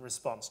students in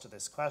response to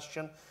this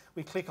question.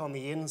 We click on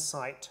the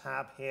Insight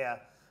tab here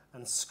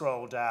and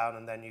scroll down,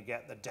 and then you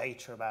get the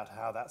data about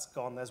how that's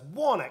gone. There's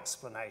one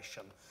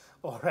explanation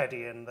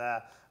already in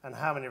there, and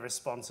how many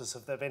responses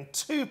have there been?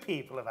 2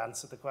 people have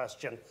answered the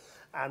question,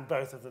 and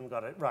both of them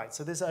got it right.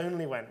 So this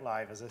only went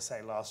live, as I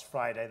say, last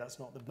Friday. That's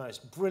not the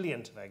most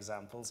brilliant of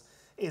examples,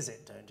 is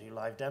it? Don't do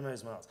live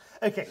demos, Marks.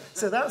 Okay,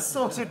 so that's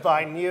sorted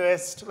by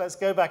newest. Let's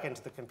go back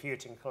into the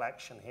computing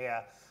collection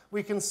here.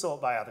 We can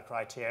sort by other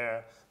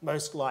criteria,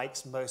 most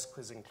likes, most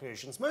quiz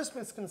inclusions. Most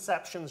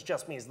misconceptions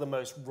just means the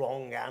most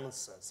wrong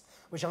answers,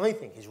 which I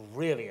think is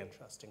really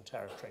interesting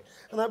territory.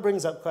 And that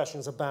brings up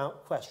questions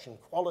about question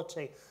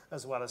quality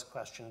as well as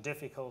question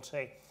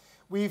difficulty.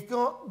 We've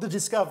got the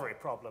discovery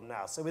problem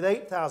now. So with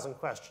 8,000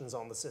 questions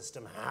on the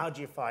system, how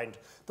do you find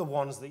the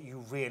ones that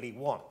you really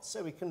want?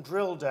 So we can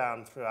drill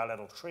down through our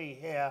little tree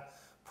here,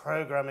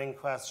 programming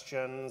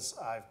questions.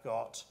 I've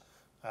got,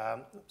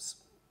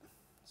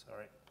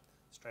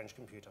 strange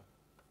computer.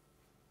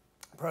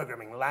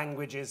 Programming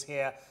languages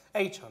here,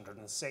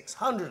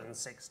 806,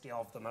 160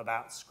 of them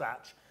about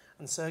Scratch.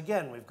 And so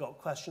again, we've got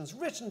questions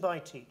written by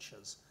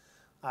teachers.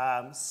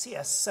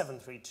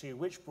 CS732,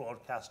 which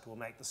broadcast will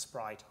make the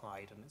sprite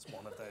hide? And it's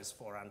one of those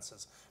 4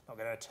 answers. Not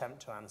going to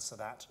attempt to answer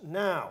that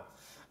now.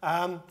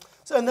 And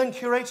then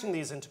curating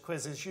these into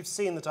quizzes, you've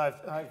seen that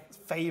I've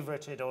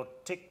favorited or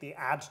ticked the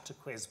add to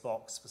quiz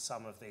box for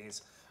some of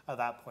these. At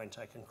that point,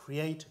 I can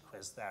create a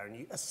quiz there, and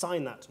you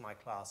assign that to my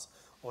class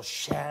or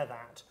share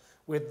that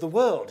with the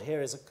world.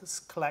 Here is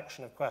a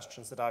collection of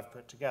questions that I've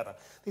put together.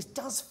 This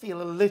does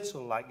feel a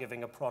little like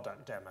giving a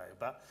product demo,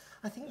 but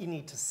I think you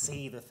need to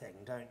see the thing,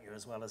 don't you,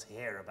 as well as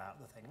hear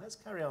about the thing. Let's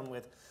carry on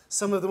with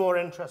some of the more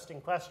interesting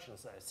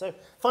questions, though. So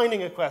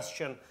finding a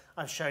question,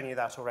 I've shown you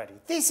that already.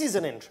 This is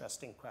an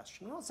interesting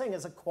question. I'm not saying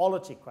it's a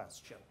quality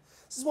question.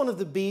 This is one of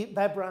the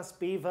Bebras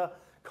Beaver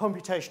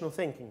Computational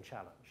Thinking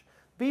Challenge.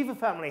 Beaver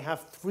family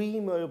have 3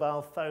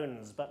 mobile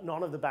phones, but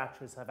none of the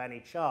batteries have any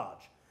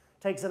charge.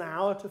 It takes an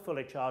hour to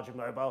fully charge a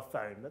mobile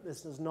phone, but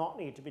this does not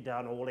need to be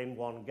done all in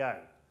one go.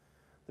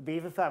 The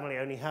Beaver family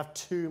only have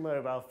 2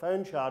 mobile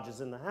phone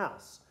chargers in the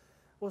house.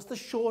 What's the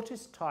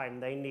shortest time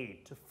they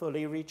need to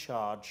fully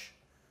recharge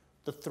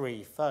the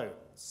 3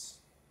 phones?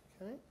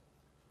 Okay?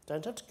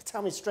 Don't have to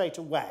tell me straight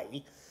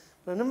away,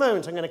 but in a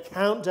moment I'm going to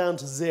count down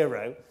to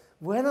 0.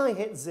 When I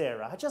hit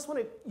 0, I just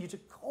want you to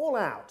call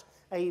out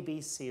A,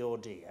 B, C, or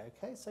D,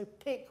 okay? So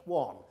pick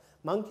one.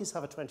 Monkeys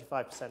have a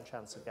 25%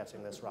 chance of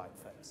getting this right,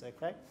 folks,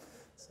 okay?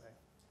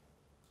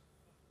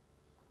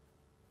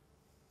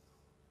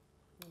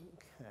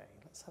 Okay,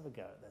 let's have a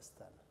go at this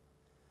then.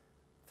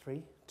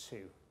 3,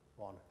 2,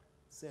 1,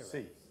 0.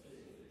 C.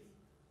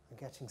 I'm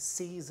getting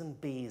C's and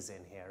B's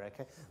in here,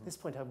 okay? At this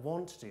point, I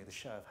want to do the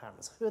show of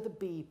hands. Who are the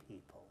B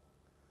people?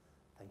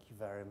 Thank you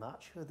very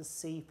much. Who are the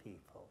C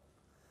people?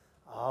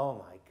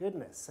 Oh, my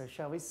goodness. So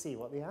shall we see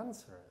what the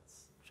answer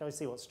is? Shall we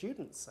see what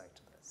students say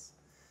to this?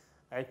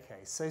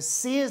 Okay, so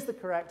C is the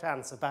correct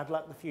answer. Bad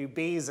luck, the few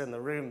B's in the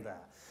room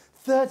there.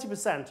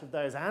 30% of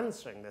those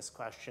answering this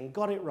question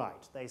got it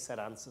right. They said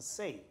answer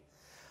C.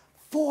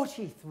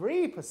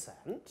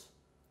 43%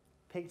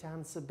 picked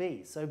answer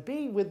B. So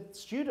B, with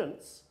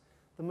students,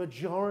 the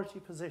majority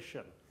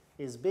position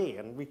is B.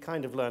 And we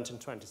kind of learnt in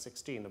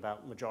 2016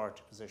 about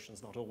majority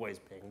positions not always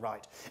being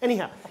right.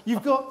 Anyhow,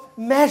 you've got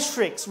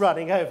metrics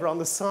running over on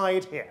the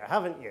side here,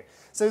 haven't you?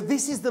 So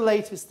this is the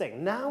latest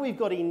thing. Now we've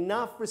got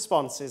enough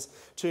responses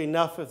to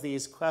enough of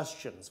these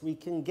questions. We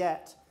can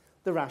get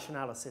the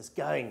rationalysis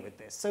going with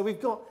this. So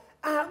we've got,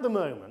 at the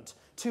moment,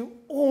 2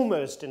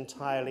 almost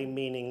entirely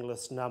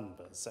meaningless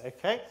numbers,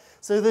 okay?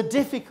 So the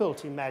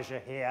difficulty measure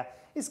here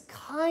is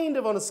kind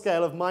of on a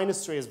scale of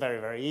 -3 is very,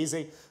 very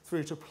easy,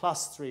 through to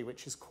 +3,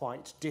 which is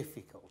quite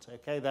difficult,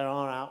 okay? There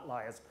are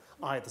outliers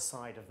either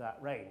side of that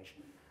range.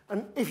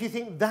 And if you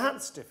think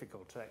that's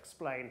difficult to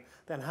explain,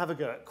 then have a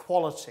go at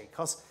quality,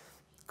 because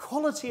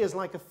quality is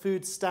like a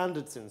food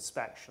standards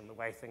inspection, the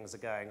way things are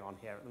going on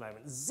here at the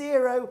moment.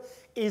 0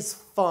 is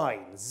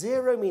fine.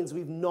 0 means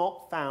we've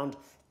not found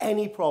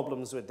any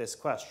problems with this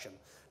question.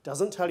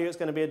 Doesn't tell you it's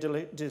going to be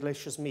a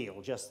delicious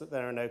meal, just that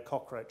there are no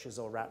cockroaches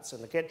or rats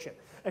in the kitchen.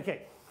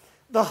 Okay,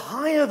 the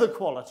higher the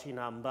quality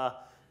number,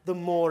 the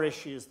more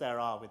issues there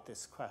are with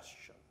this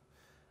question.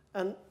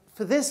 And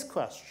For this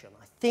question,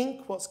 I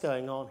think what's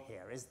going on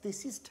here is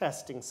this is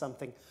testing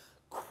something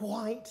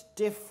quite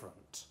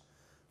different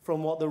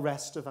from what the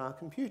rest of our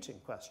computing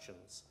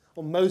questions,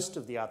 or most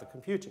of the other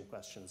computing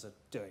questions, are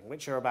doing,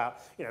 which are about,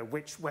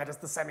 where does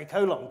the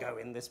semicolon go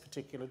in this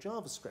particular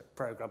JavaScript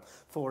program,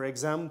 for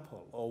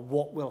example, or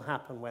what will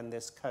happen when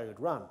this code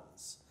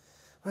runs.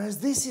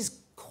 Whereas this is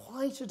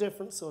quite a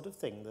different sort of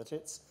thing that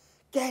it's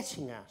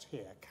getting at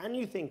here. Can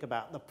you think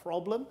about the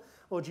problem,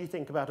 or do you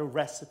think about a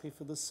recipe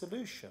for the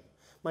solution?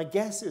 My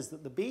guess is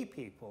that the B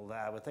people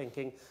there were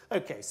thinking,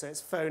 okay, so it's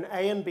phone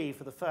A and B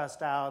for the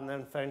first hour, and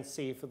then phone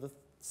C for the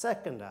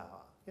second hour,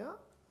 yeah?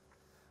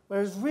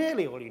 Whereas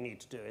really all you need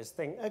to do is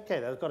think, okay,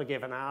 they've got to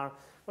give an hour,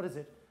 what is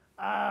it?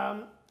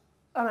 An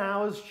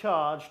hour's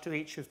charge to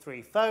each of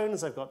 3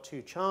 phones. I've got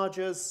 2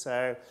 chargers,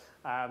 so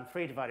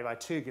 3 divided by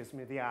 2 gives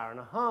me the hour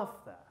and a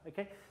half there,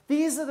 okay?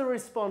 These are the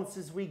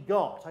responses we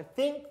got. I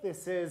think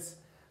these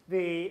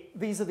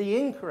are the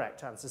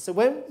incorrect answers. So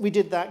when we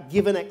did that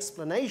given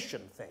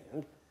explanation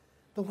thing,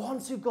 the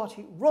ones who got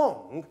it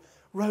wrong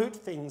wrote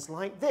things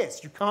like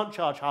this. You can't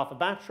charge half a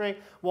battery.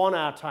 1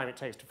 hour time it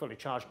takes to fully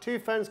charge 2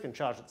 phones, can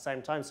charge at the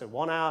same time, so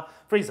 1 hour.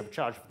 Frees up a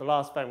charge for the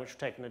last phone, which will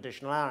take an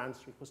additional hour,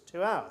 answer equals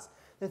 2 hours.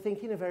 They're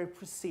thinking in a very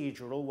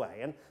procedural way,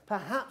 and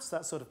perhaps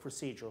that sort of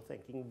procedural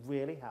thinking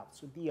really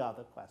helps with the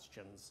other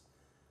questions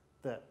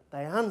that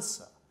they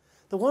answer.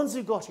 The ones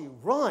who got it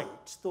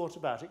right thought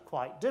about it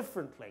quite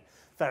differently.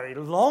 Very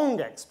long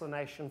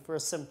explanation for a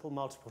simple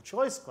multiple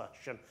choice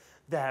question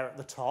there at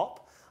the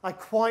top. I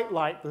quite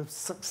like the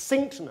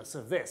succinctness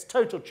of this.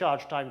 Total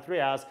charge time 3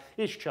 hours,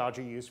 each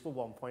charger used for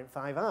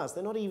 1.5 hours.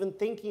 They're not even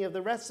thinking of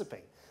the recipe.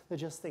 They're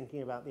just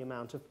thinking about the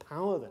amount of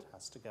power that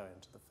has to go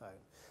into the phone.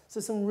 So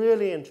some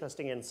really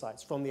interesting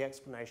insights from the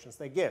explanations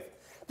they give.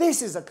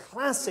 This is a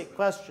classic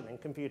question in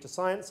computer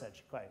science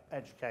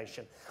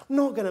education. I'm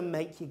not going to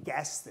make you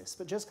guess this,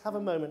 but just have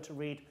a moment to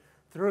read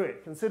through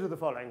it. Consider the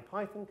following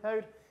Python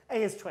code.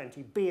 A is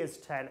 20, B is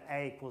 10,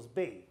 A equals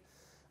B.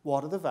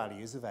 What are the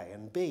values of A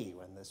and B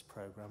when this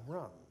program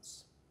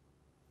runs?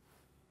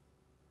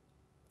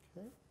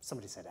 Okay.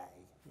 Somebody said A.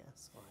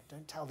 Yes, all right.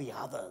 Don't tell the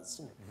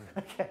others.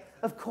 Okay.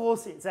 Of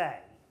course it's A.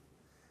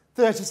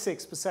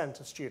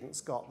 36% of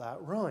students got that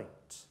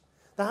right.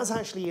 That's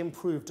actually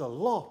improved a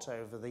lot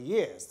over the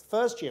years. The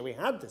first year we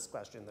had this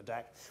question in the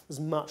deck was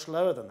much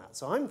lower than that.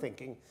 So I'm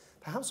thinking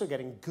perhaps we're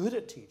getting good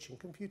at teaching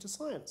computer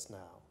science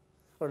now,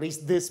 or at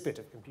least this bit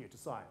of computer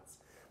science.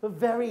 But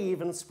very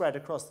even spread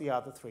across the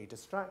other 3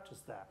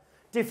 distractors there.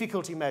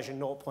 Difficulty measure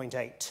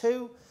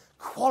 0.82,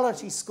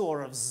 quality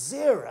score of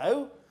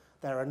 0.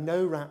 There are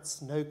no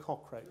rats, no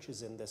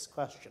cockroaches in this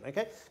question,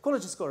 okay?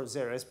 Quality score of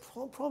 0 is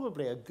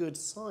probably a good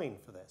sign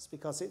for this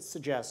because it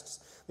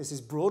suggests this is,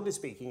 broadly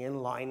speaking,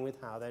 in line with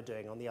how they're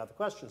doing on the other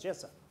questions.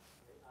 Yes, sir?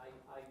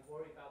 I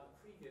worry about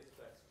the previous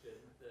question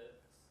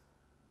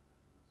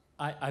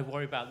that... I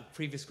worry about the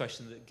previous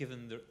question that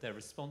given their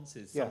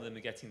responses, some of them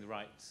are getting the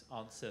right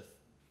answer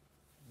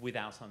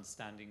without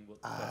understanding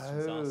what the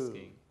question's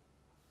asking.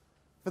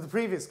 For the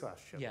previous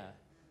question? Yeah.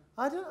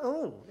 I don't...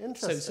 Oh,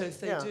 interesting. So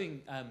if they're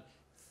doing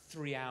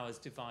 3 hours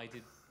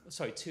divided...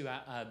 Sorry, 2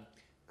 hours...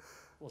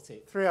 what's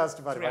it? 3 hours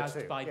divided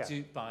by 2. 3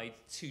 hours by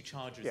 2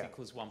 chargers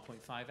equals 1.5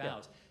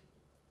 hours.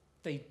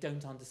 They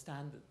don't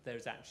understand that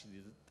there's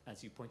actually,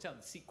 as you point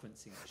out, the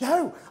sequencing.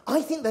 No,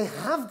 I think they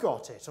have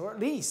got it, or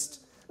at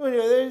least...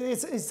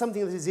 It's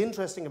something that is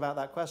interesting about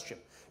that question.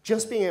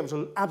 Just being able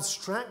to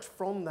abstract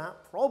from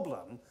that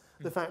problem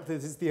the fact that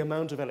it's the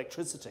amount of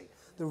electricity.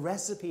 The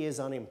recipe is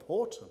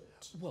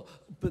unimportant. Well,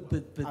 but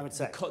I would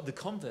say the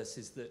converse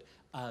is that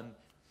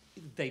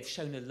they've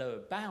shown a lower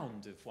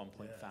bound of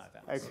 1.5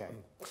 hours. Okay.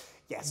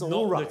 Yes, Not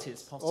all right. that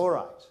it's possible. All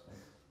right.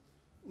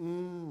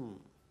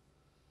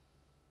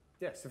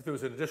 Yes, if there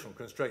was an additional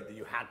constraint that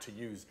you had to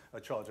use a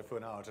charger for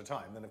an hour at a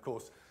time, then of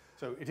course,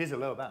 so it is a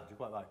lower bound, you're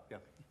quite right, yeah.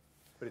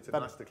 But it's a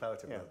nice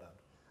declarative lower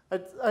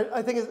bound.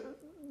 I think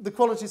the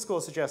quality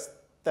score suggests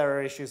there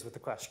are issues with the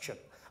question.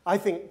 I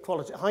think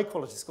high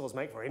quality scores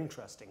make for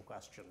interesting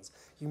questions.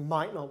 You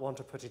might not want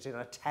to put it in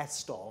a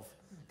test of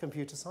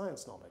computer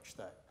science knowledge,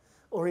 though.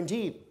 Or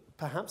indeed,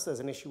 perhaps there's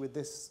an issue with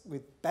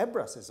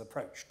Bebras's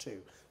approach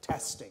to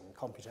testing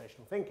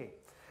computational thinking.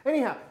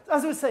 Anyhow,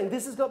 as I was saying,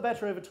 this has got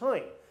better over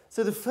time.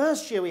 So the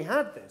first year we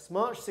had this,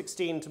 March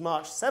 16 to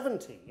March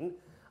 17,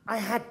 I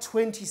had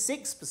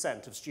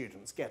 26% of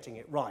students getting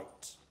it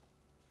right,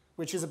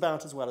 which is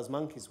about as well as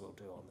monkeys will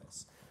do on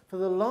this. For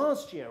the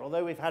last year,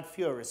 although we've had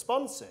fewer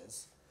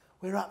responses,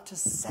 we're up to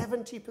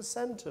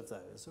 70% of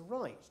those are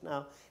right.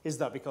 Now, is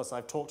that because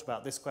I've talked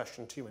about this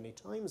question too many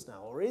times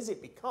now, or is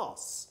it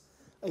because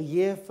a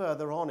year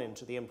further on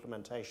into the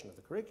implementation of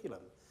the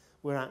curriculum,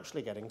 we're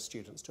actually getting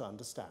students to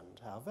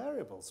understand how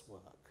variables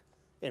work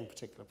in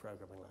particular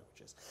programming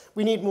languages?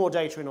 We need more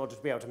data in order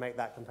to be able to make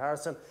that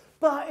comparison,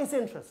 but it's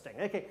interesting.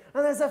 Okay,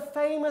 and there's a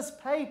famous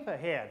paper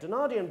here,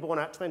 Donardi and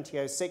Bornat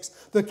 2006,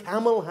 The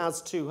Camel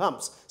Has Two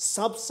Humps,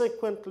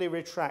 subsequently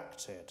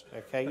retracted.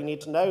 Okay, you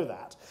need to know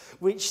that,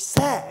 which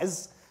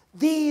says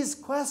these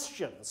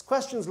questions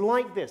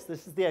like this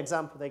is the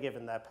example they give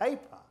in their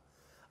paper,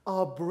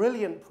 are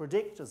brilliant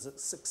predictors of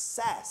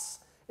success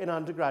in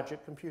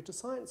undergraduate computer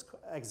science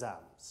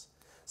exams.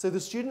 So the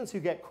students who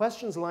get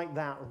questions like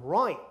that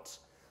right,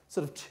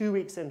 sort of 2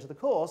 weeks into the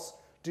course,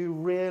 do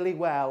really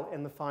well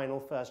in the final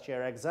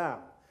first-year exam.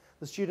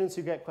 The students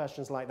who get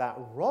questions like that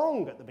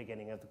wrong at the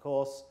beginning of the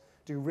course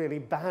do really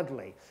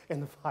badly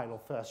in the final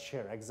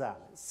first-year exam.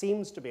 It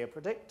seems to be a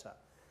predictor.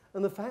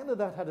 And the fact that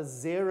that had a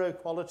 0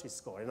 quality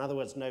score, in other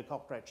words, no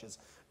cockroaches,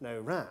 no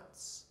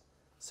rats,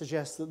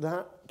 suggests that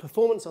that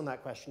performance on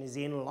that question is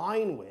in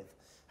line with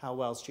how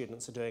well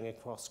students are doing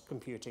across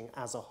computing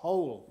as a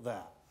whole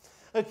there.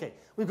 Okay,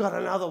 we've got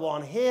another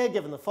one here.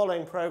 Given the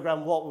following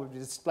program, what would be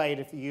displayed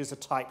if the user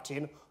typed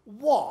in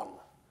 1?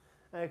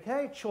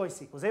 Okay,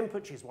 choice equals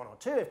input, choose 1 or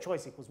 2. If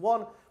choice equals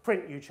 1,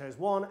 print you chose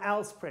 1,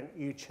 else print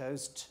you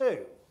chose 2.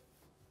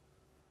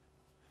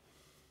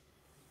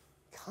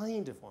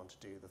 Kind of want to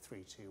do the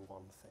 3, 2,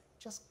 1 thing.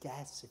 Just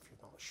guess if you're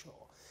not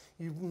sure.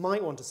 You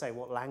might want to say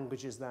what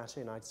language is that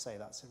in. I'd say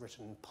that's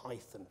written in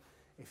Python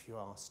if you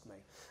asked me.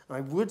 And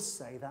I would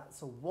say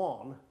that's a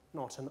 1,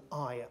 not an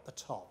I at the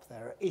top. There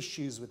are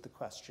issues with the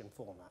question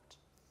format.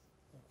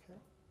 Okay.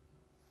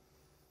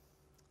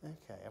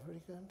 Okay,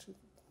 everybody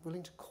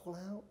willing to call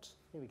out?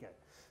 Here we go.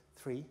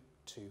 3,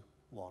 2,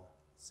 1,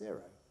 0.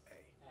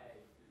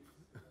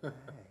 A. A.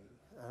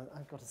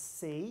 I've got a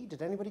C.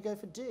 Did anybody go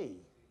for D?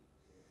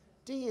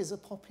 D is a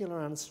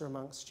popular answer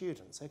amongst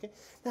students. Okay.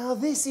 Now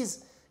this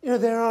is,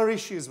 there are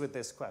issues with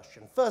this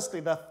question. Firstly,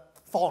 the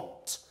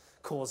font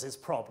causes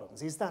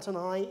problems. Is that an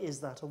I? Is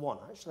that a 1?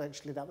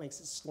 Actually, that makes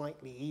it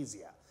slightly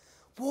easier.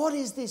 What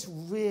is this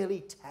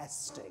really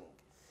testing?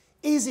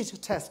 Is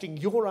it testing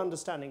your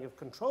understanding of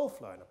control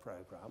flow in a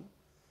program?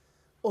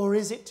 Or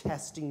is it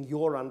testing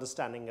your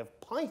understanding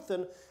of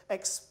Python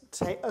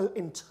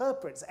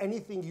interprets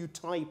anything you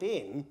type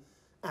in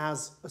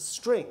as a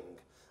string?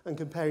 And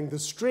comparing the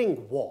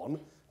string 1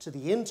 to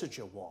the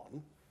integer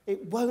 1,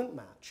 it won't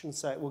match. And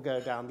so it will go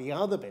down the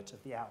other bit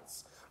of the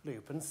else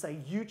loop and say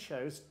you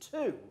chose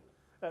 2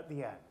 at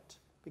the end,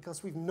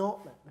 because we've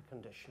not met the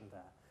condition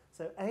there.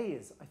 So A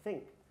is, I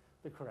think,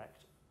 the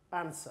correct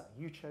answer.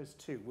 You chose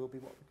 2 will be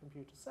what the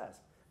computer says.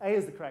 A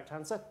is the correct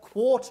answer.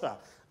 Quarter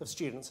of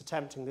students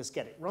attempting this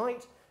get it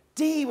right.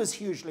 D was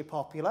hugely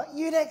popular.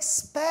 You'd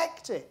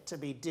expect it to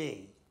be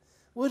D,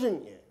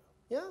 wouldn't you?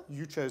 Yeah?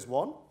 You chose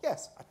 1?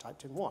 Yes, I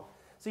typed in 1.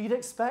 So you'd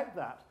expect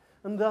that.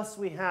 And thus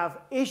we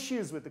have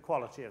issues with the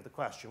quality of the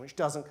question, which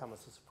doesn't come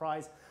as a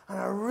surprise, and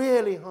a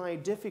really high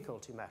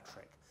difficulty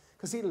metric,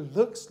 because it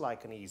looks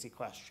like an easy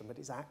question, but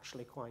it's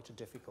actually quite a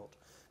difficult,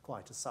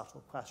 quite a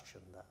subtle question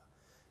there.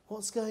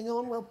 What's going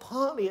on? Well,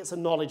 partly it's a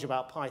knowledge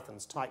about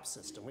Python's type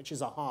system, which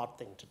is a hard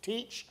thing to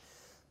teach.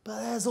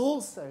 But there's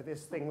also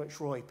this thing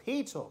which Roy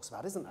P. talks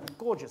about, isn't that? A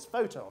gorgeous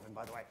photo of him,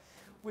 by the way,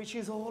 which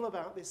is all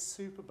about this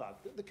superbug,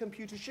 that the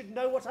computer should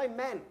know what I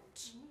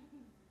meant,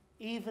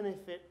 even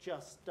if it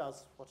just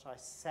does what I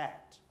said.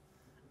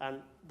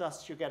 And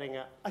thus you're getting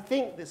I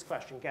think this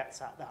question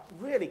gets at that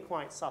really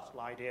quite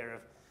subtle idea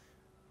of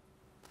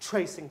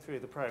tracing through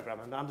the program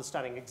and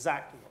understanding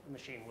exactly what the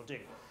machine will do.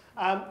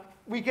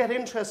 We get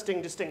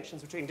interesting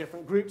distinctions between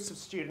different groups of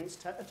students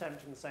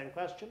attempting the same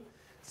question.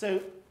 So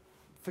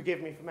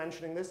forgive me for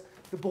mentioning this.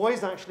 The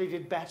boys actually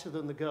did better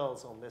than the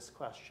girls on this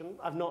question.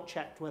 I've not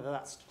checked whether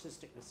that's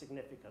statistically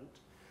significant.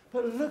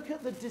 But look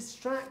at the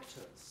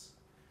distractors.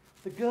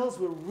 The girls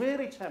were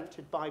really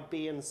tempted by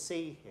B and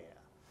C here.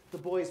 The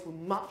boys were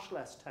much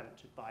less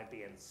tempted by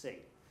B and C.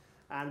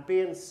 And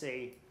B and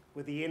C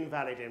were the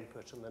invalid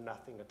input and the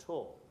nothing at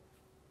all.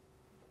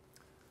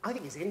 I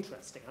think it's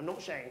interesting. I'm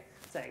not saying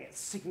it's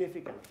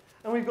significant.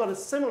 And we've got a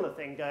similar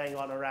thing going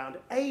on around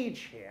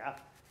age here.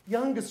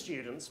 Younger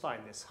students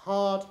find this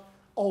hard.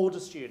 Older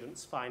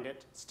students find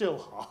it still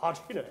hard.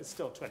 It's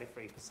still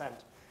 23%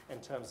 in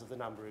terms of the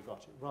number who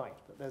got it right.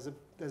 But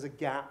there's a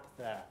gap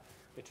there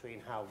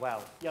between how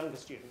well younger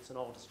students and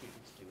older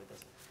students do with this.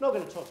 I'm not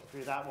going to talk you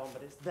through that one,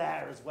 but it's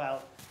there as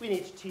well. We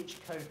need to teach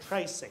code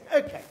tracing.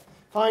 Okay,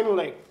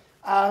 finally,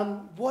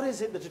 what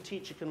is it that a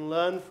teacher can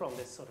learn from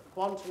this sort of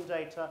quantum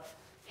data?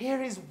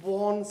 Here is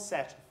one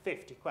set of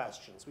 50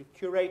 questions. We've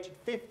curated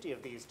 50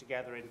 of these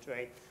together into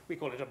we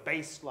call it a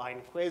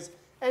baseline quiz,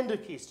 end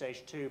of Key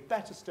Stage 2,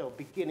 better still,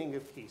 beginning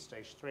of Key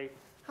Stage 3.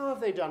 How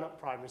have they done at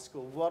primary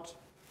school?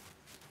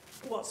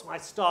 What's my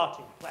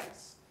starting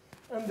place?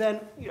 And then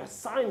you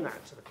assign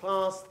that to the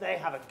class. They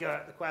have a go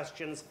at the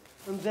questions.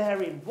 And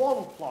there in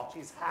one plot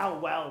is how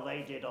well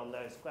they did on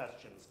those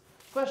questions.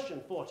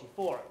 Question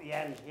 44 at the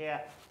end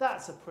here,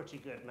 that's a pretty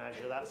good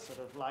measure. That's sort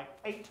of like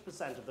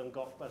 8% of them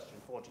got question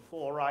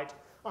 44 right.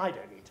 I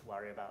don't need to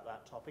worry about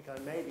that topic. I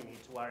maybe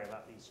need to worry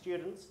about these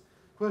students.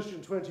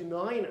 Question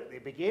 29 at the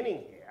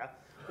beginning here,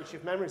 which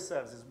if memory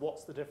serves is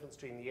what's the difference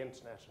between the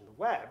internet and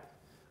the web,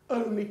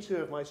 only 2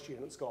 of my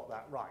students got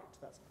that right.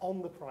 That's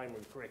on the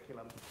primary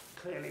curriculum,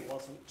 clearly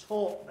wasn't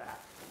taught there.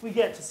 We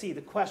get to see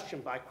the question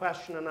by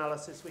question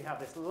analysis. We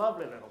have this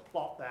lovely little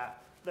plot there.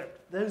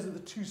 Look, those are the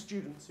 2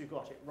 students who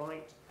got it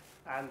right,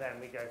 and then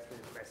we go through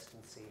the list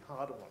and see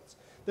harder ones.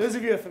 Those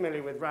of you who are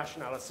familiar with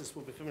rationalisis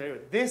will be familiar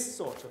with this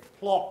sort of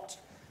plot,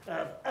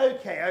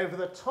 Okay, over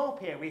the top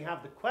here we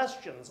have the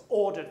questions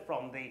ordered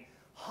from the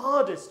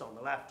hardest on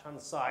the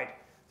left-hand side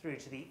through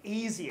to the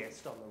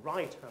easiest on the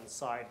right-hand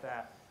side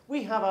there.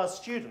 We have our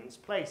students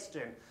placed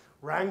in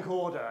rank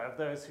order of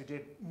those who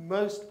did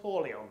most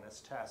poorly on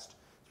this test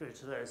through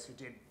to those who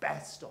did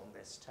best on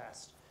this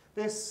test.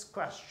 This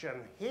question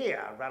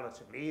here, a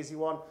relatively easy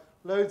one,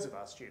 loads of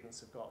our students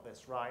have got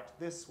this right.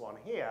 This one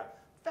here,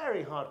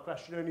 very hard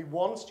question, only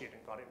one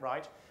student got it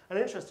right. And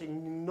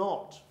interestingly,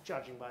 not,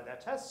 judging by their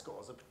test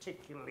scores, a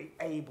particularly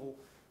able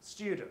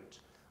student.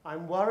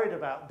 I'm worried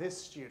about this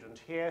student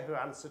here who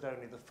answered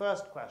only the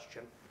first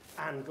question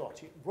and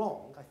got it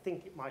wrong. I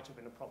think it might have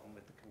been a problem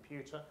with the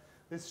computer.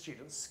 This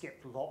student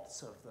skipped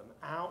lots of them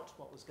out.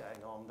 What was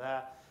going on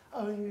there?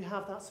 Oh, and you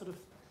have that sort of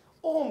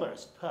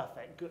almost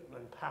perfect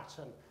Gutmann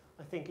pattern.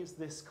 I think it's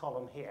this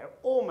column here.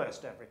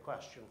 Almost every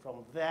question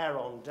from there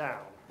on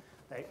down.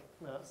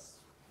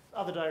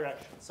 Other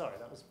direction. Sorry,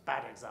 that was a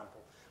bad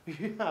example.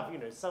 You have,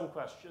 some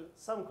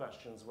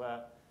questions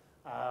where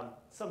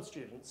some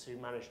students who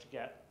managed to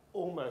get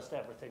almost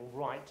everything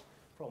right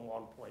from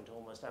one point,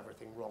 almost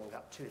everything wrong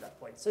up to that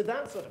point. So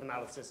that sort of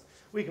analysis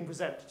we can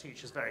present to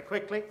teachers very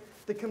quickly.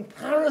 The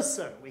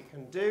comparison we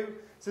can do.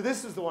 So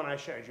this was the one I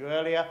showed you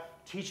earlier.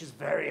 Teachers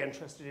very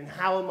interested in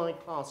how are my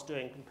class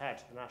doing compared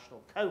to the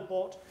national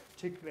cohort,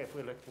 particularly if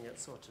we're looking at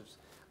sort of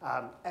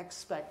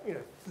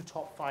the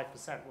top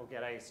 5% will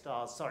get A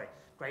stars,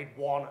 grade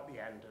 1 at the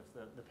end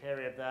of the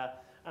period there,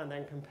 and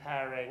then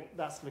comparing,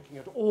 that's looking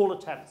at all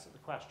attempts at the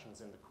questions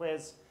in the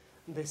quiz.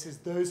 And this is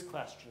those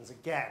questions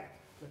again,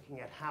 looking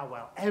at how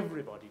well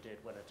everybody did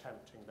when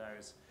attempting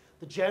those.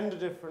 The gender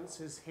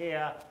differences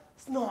here,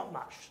 it's not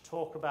much to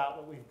talk about,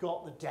 but we've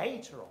got the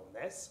data on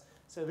this.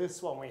 So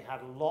this one we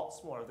had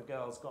lots more of the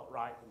girls got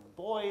right than the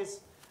boys,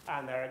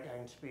 and there are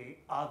going to be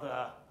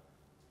other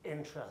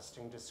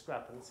interesting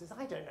discrepancies.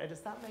 I don't know,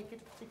 does that make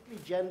it a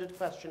particularly gendered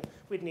question?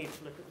 We'd need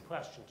to look at the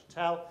question to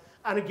tell.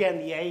 And again,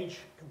 the age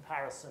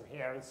comparison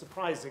here, and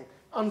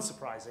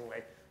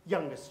unsurprisingly,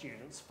 younger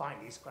students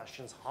find these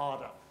questions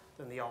harder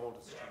than the older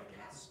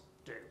students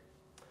do.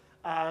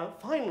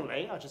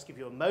 Finally, I'll just give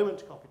you a moment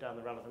to copy down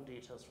the relevant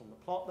details from the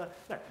plot there.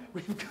 No,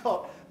 we've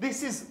got,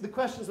 this is the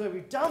questions where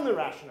we've done the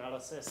rash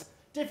analysis,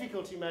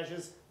 difficulty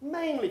measures,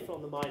 mainly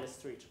from the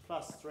 -3 to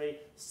 +3,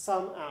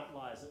 some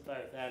outliers at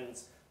both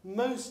ends.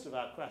 Most of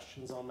our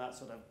questions on that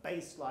sort of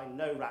baseline,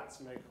 no rats,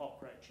 no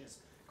cockroaches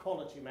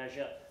quality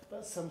measure,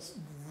 but some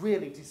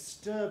really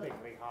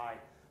disturbingly high,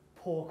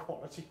 poor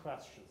quality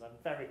questions. I'm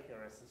very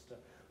curious as to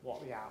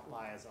what the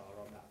outliers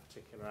are on that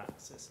particular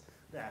axis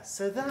there.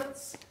 So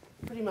that's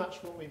pretty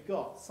much what we've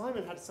got.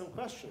 Simon had some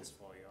questions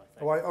for you, I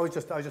think. Oh, I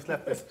just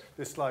left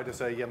this slide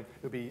as a, it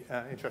would be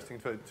interesting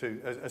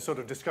as sort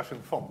of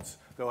discussion prompts,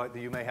 though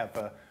you may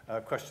have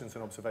questions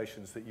and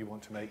observations that you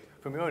want to make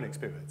from your own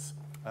experience.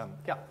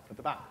 Yeah, at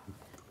the back.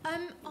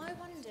 I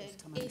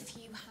wondered if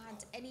you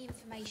had any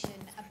information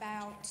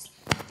about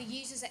the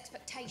user's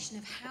expectation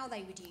of how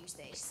they would use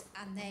this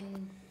and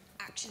then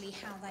actually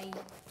how they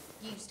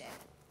used it.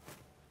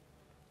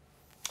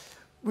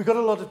 We've got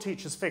a lot of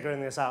teachers figuring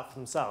this out for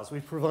themselves.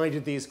 We've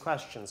provided these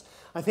questions.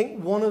 I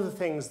think one of the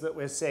things that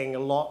we're seeing a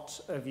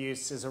lot of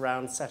use is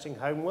around setting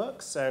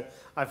homework. So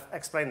I've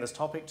explained this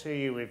topic to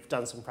you. We've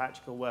done some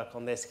practical work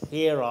on this.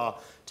 Here are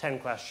 10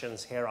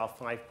 questions. Here are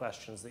 5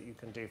 questions that you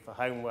can do for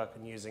homework,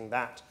 and using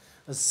that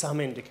as some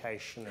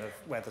indication of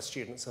whether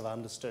students have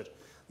understood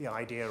the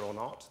idea or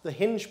not. The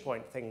hinge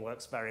point thing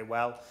works very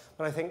well,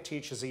 but I think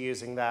teachers are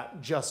using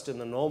that just in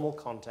the normal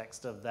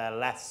context of their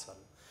lesson.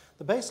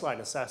 The baseline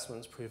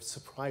assessments proved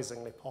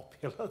surprisingly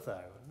popular,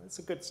 though, and it's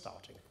a good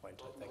starting point,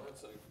 I think. I'd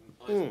say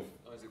from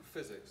Isaac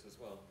Physics as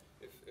well.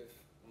 If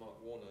Mark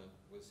Warner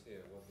was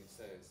here, what he'd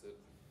say is that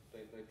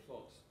they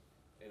plot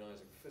in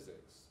Isaac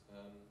Physics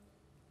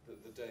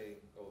the day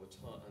or the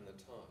time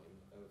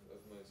of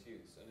most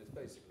use, and it's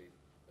basically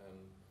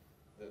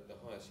the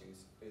highest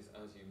use is,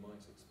 as you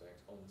might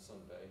expect, on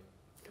Sunday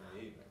in the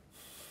evening,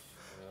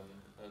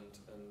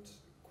 and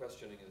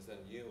questioning has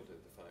then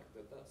yielded the fact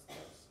that that's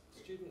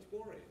students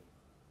worrying.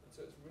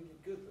 So it's really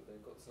good that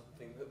they've got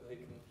something that they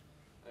can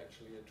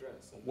actually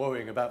address. And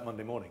worrying about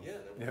Monday morning. Yeah,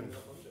 they're worrying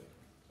about Monday.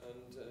 And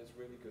it's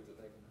really good that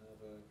they can have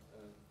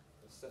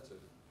a set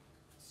of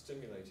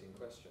stimulating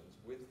questions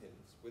with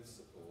hints, with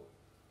support,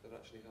 that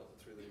actually help them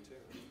through the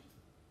material.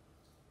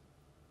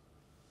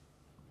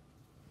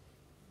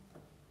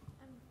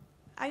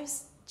 I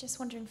was just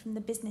wondering from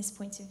the business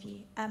point of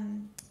view,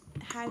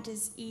 how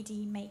does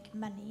ED make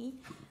money,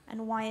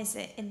 and why is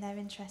it in their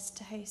interest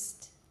to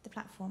host the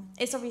platform?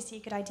 It's obviously a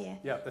good idea,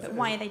 but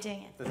why are they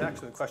doing it? There's an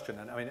excellent question,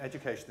 and I mean,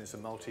 education is a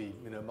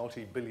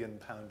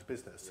multi-billion-pound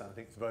business, and I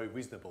think it's very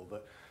reasonable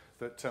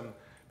that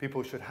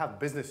people should have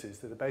businesses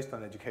that are based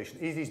on education.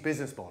 ED's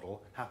business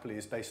model, happily,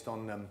 is based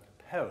on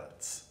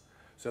parents,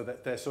 so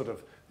that their sort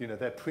of,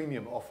 their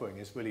premium offering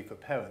is really for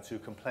parents who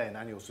can pay an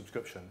annual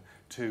subscription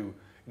to,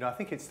 I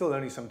think it's still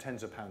only some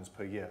tens of pounds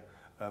per year,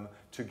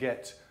 to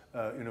get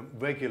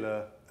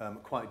regular,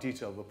 quite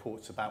detailed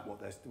reports about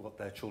what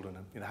their children,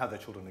 how their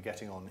children are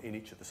getting on in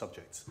each of the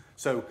subjects.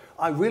 So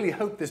I really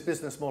hope this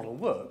business model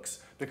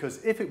works,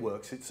 because if it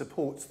works, it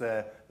supports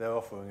their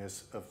offering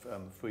as of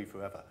free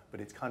forever.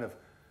 But it's kind of,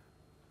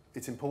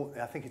 it's important.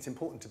 I think it's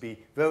important to be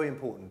very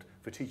important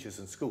for teachers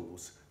and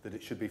schools that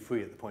it should be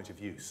free at the point of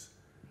use.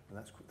 And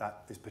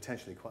that is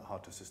potentially quite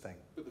hard to sustain.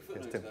 But the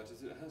footnote to that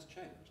is it has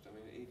changed. I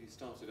mean, ED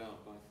started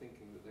out by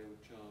thinking that they would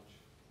charge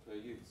per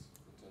use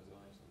in terms of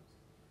items.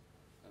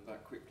 And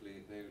that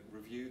quickly, they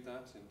reviewed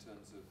that in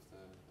terms of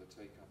the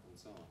take-up and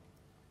so on.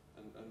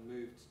 And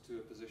moved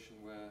to a position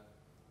where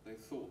they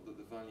thought that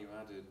the value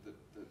added that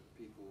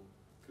people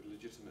could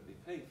legitimately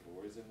pay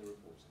for is in the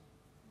reporting.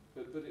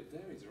 But it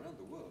varies around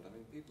the world. I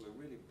mean, people are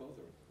really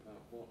bothered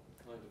about what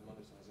kind of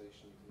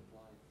monetization you can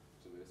apply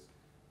to this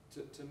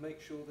to make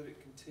sure that it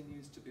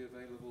continues to be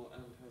available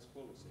and has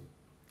quality.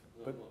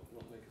 Not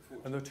make a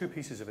fortune. And there are two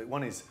pieces of it.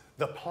 One is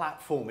the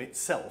platform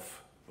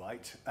itself,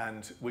 right?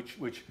 And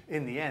which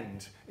in the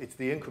end, it's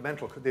the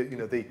incremental,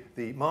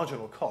 the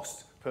marginal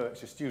cost per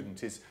extra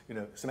student is,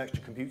 some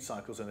extra compute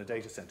cycles and a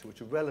data center,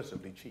 which are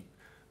relatively cheap.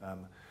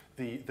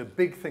 The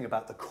big thing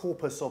about the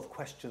corpus of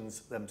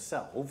questions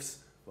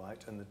themselves,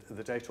 right, and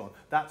the data on,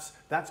 that's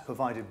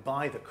provided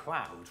by the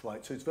crowd,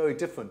 right? So it's very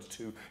different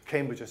to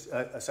Cambridge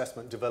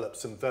Assessment developed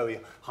some very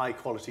high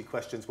quality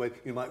questions where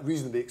you might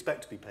reasonably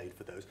expect to be paid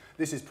for those.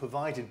 This is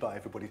provided by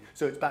everybody,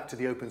 so it's back to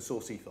the open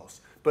source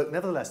ethos. But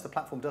nevertheless, the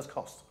platform does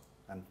cost,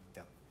 and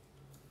yeah.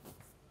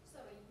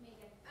 Sorry, me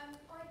again. I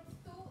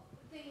thought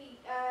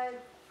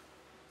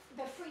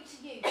the free to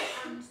use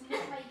and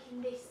not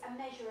making this a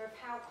measure of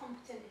how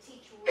competent a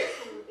teacher or a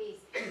school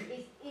is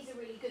a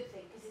really good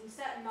thing, because in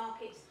certain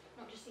markets,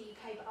 not just the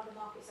UK, but other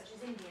markets such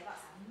as India,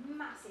 that's a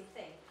massive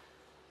thing.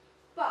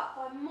 But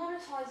by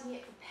monetising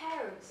it for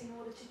parents in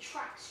order to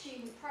track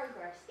student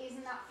progress,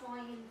 isn't that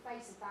flying in the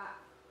face of that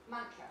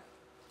mantra?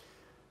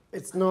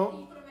 It's not.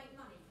 You've got to make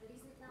money, but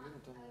isn't that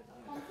a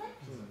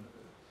conflict?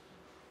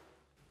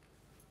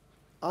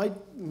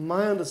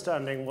 My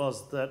understanding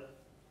was that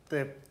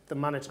the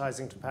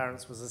monetising to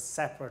parents was a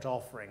separate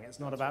offering. It's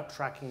not about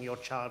tracking your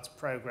child's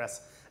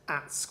progress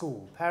at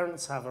school.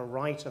 Parents have a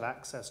right of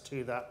access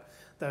to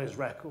those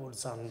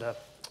records under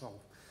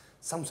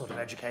some sort of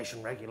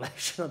education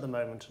regulation at the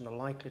moment, and are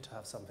likely to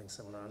have something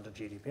similar under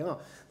GDPR.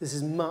 This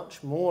is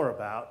much more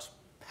about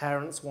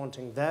parents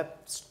wanting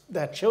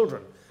their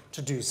children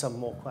to do some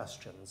more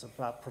questions,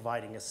 about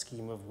providing a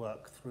scheme of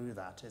work through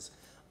that is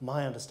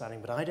my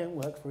understanding, but I don't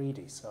work for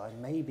ED, so I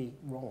may be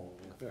wrong.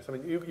 Yes, I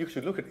mean, you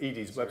should look at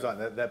ED's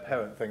website, their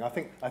parent thing. I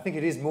think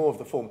it is more of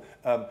the form,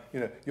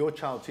 your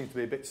child seems to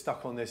be a bit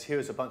stuck on this,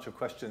 here's a bunch of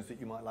questions that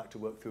you might like to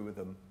work through with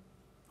them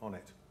on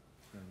it.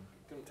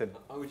 Tim.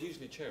 I would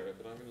usually chair it,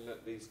 but I'm going to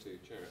let these two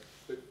chair it.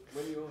 But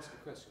when you ask a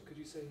question, could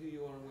you say who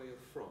you are and where you're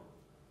from?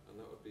 And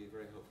that would be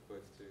very helpful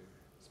both to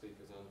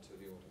speakers and to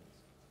the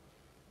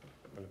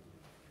audience.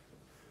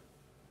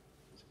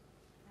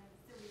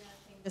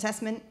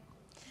 Assessment.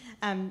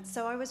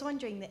 So I was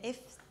wondering that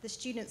if the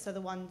students are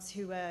the ones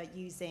who are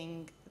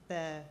using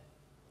the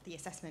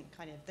assessment,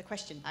 kind of the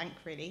question bank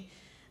really,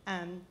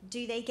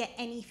 do they get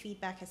any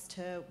feedback as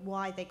to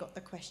why they got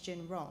the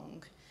question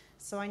wrong?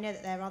 So I know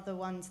that there are other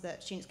ones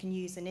that students can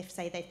use, and if,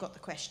 say, they've got the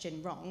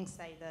question wrong,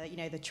 say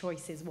the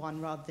choice is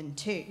 1 rather than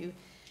 2,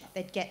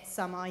 they'd get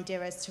some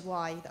idea as to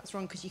why that's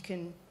wrong, because you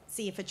can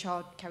see if a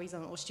child carries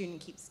on or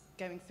student keeps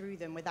going through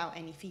them without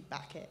any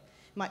feedback. It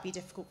might be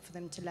difficult for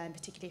them to learn,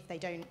 particularly if they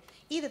don't,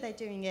 either they're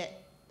doing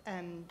it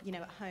at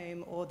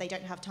home, or they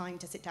don't have time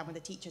to sit down with a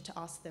teacher to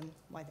ask them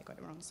why they got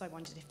it wrong. So I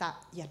wondered if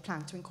you had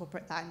planned to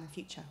incorporate that in the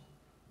future.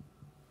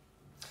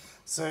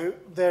 So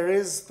there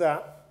is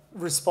that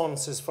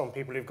responses from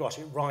people who've got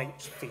it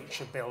right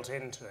feature built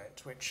into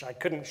it, which I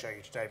couldn't show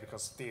you today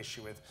because of the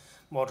issue with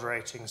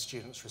moderating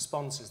students'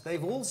 responses.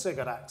 They've also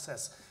got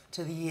access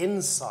to the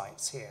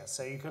insights here,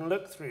 so you can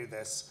look through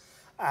this,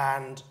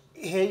 and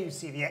here you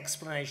see the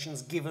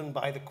explanations given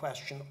by the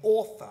question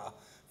author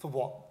for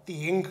what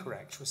the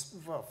incorrect,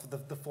 for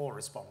the 4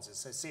 responses.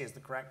 So C is the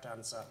correct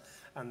answer,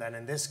 and then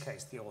in this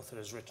case the author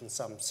has written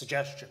some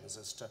suggestions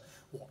as to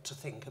what to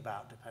think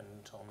about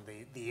dependent on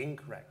the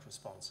incorrect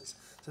responses.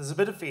 So there's a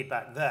bit of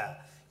feedback there.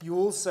 You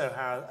also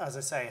have, as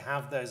I say,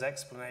 have those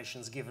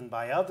explanations given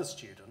by other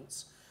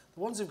students.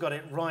 The ones who've got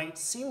it right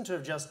seem to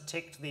have just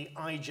ticked the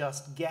I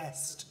just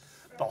guessed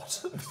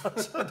button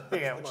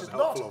here, which is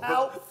not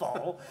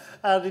helpful,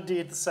 and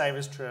indeed the same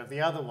is true of the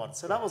other one.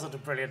 So that wasn't a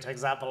brilliant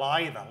example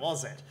either,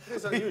 was it?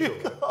 It's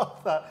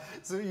unusual.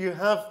 So you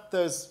have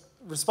those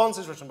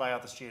responses written by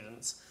other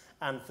students,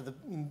 and for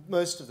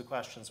most of the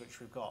questions which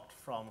we've got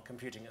from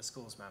Computing at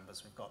Schools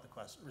members, we've got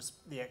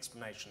the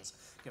explanations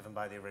given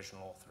by the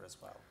original author as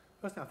well.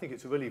 Personally, I think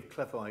it's a really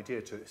clever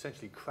idea to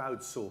essentially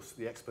crowdsource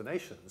the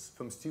explanations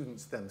from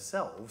students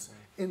themselves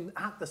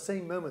at the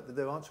same moment that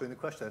they're answering the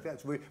question. I think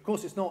that's really, of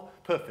course, it's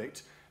not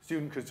perfect. A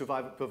student could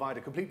provide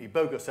a completely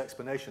bogus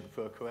explanation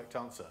for a correct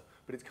answer,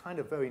 but it's kind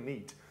of very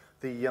neat.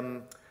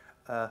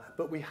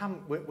 But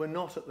we're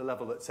not at the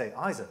level that, say,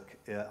 Isaac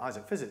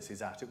Physics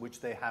is at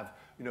which they have,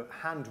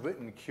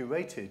 handwritten,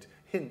 curated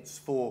hints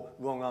for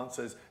wrong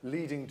answers,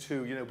 leading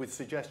to, with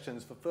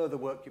suggestions for further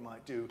work you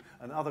might do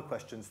and other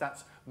questions.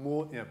 That's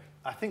more,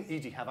 I think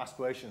ED have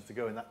aspirations to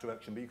go in that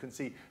direction, but you can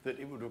see that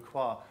it would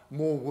require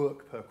more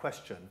work per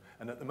question.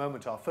 And at the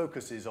moment, our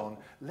focus is on,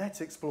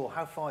 let's explore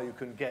how far you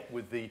can get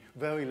with the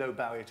very low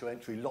barrier to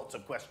entry, lots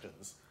of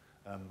questions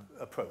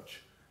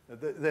approach.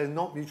 They're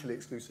not mutually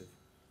exclusive.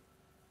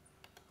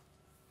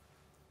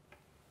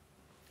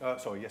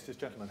 Sorry, yes, this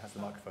gentleman has the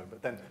microphone,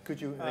 but then could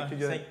you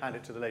hand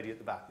it to the lady at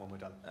the back when we're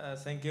done?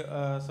 Thank you.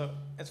 So,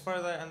 as far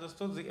as I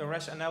understood, the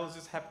rash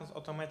analysis happens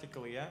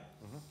automatically, yeah?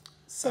 Mm-hmm.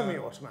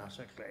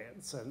 Semi-automatically.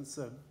 It's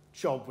a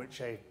job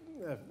which an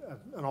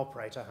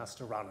operator has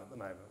to run at the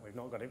moment. We've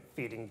not got it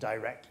feeding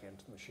directly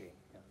into the machine.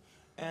 Yeah.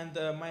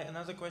 And my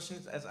another question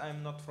is, as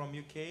I'm not from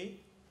UK,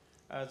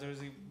 there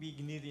is a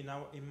big need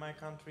in my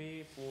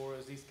country for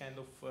this kind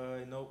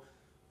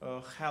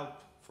of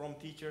help from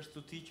teachers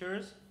to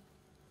teachers.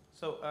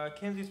 So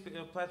can this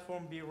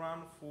platform be run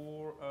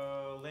for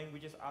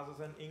languages other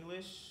than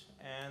English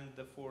and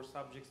for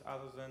subjects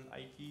other than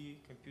IT,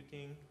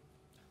 computing?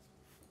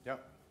 Yeah,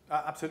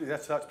 absolutely.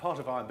 That's part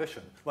of our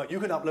ambition. Right, you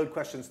can upload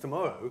questions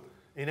tomorrow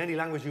in any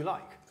language you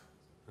like.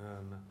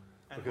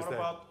 And what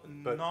about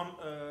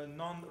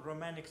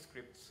non-Romanic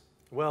scripts?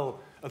 Well,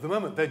 at the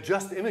moment, they're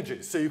just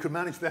images, so you can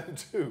manage them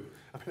too.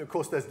 I mean, of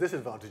course, there's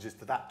disadvantages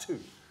to that too.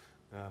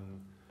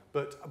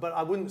 But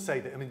I wouldn't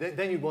say that. I mean,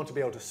 then you want to be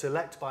able to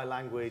select by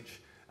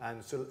language,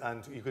 and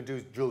you can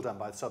do drill down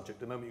by the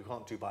subject. At the moment,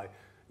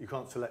 you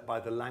can't select by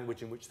the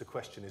language in which the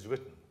question is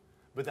written.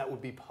 But that would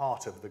be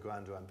part of the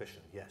grander ambition.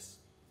 Yes,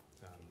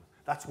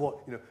 that's what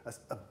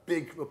a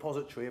big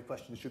repository of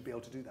questions should be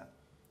able to do that.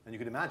 And you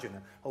can imagine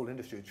a whole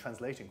industry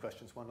translating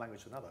questions from one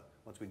language to another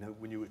once we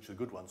knew which the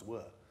good ones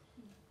were.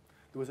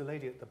 There was a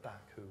lady at the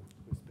back who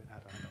was a bit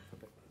had her hand up for a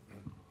bit.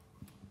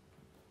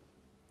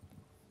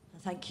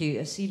 Thank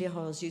you. Celia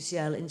Hoyles,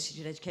 UCL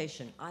Institute of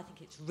Education. I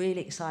think it's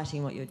really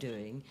exciting what you're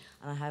doing,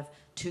 and I have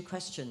two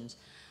questions.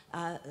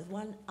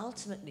 One,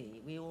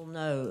 ultimately, we all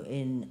know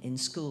in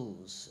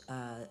schools,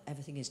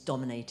 everything is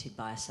dominated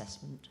by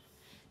assessment.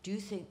 Do you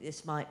think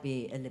this might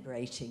be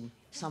liberating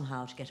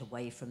somehow to get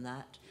away from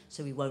that,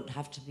 so we won't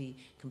have to be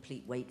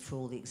complete wait for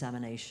all the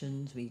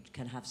examinations? We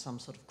can have some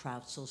sort of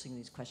crowdsourcing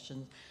these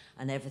questions,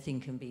 and everything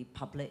can be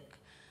public.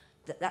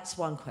 That's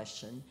one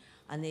question.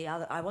 And the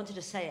other, I wanted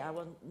to say,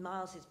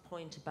 Miles's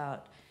point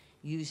about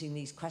using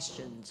these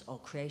questions or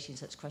creating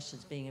such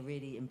questions being a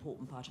really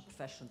important part of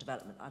professional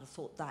development. I'd have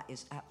thought that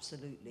is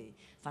absolutely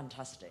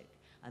fantastic,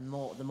 and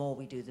the more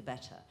we do, the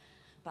better.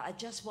 But I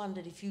just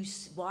wondered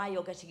why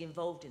you're getting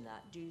involved in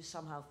that. Do you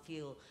somehow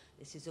feel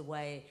this is a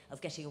way of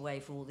getting away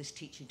from all this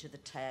teaching to the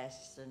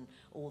test and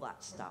all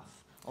that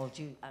stuff? Or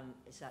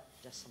is that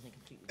just something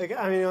completely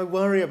different? I mean, I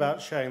worry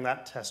about showing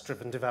that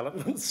test-driven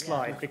development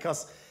slide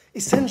because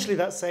essentially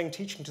that's saying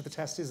teaching to the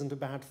test isn't a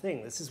bad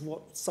thing. This is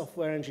what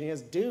software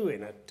engineers do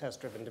in a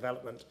test-driven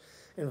development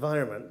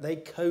environment. They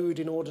code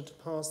in order to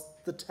pass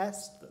the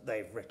test that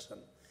they've written.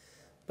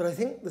 But I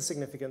think the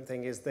significant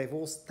thing is they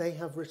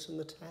have written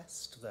the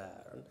test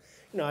there.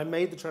 And, I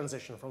made the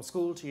transition from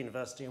school to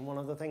university, and one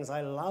of the things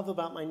I love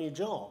about my new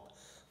job,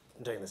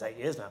 I'm doing this 8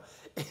 years now,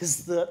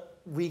 is that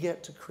we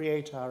get to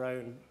create our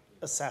own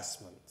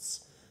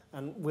assessments.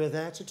 And we're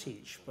there to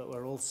teach, but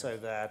we're also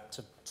there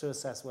to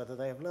assess whether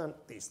they have learnt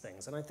these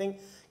things. And I think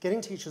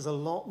getting teachers a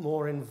lot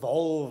more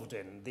involved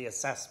in the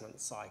assessment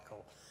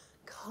cycle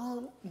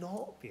can't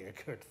not be a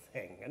good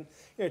thing.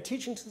 And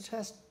teaching to the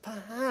test,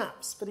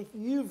 perhaps, but if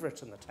you've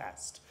written the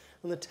test,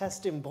 and the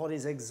test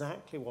embodies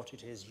exactly what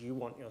it is you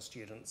want your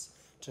students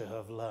to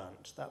have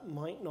learnt, that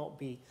might not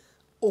be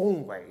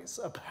always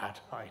a bad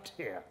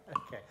idea.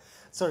 Okay.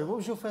 Sorry, what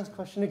was your first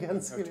question again,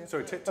 Celia?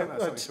 Sorry, Tim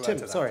has something to add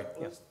to that. Sorry.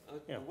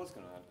 I was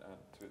going to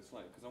add to it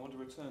slightly, because I want to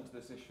return to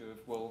this issue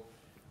of, well,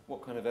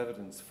 what kind of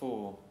evidence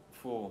for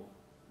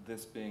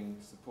this being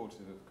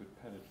supportive of good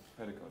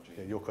pedagogy?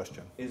 Yeah, your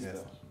question. Is yes.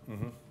 there?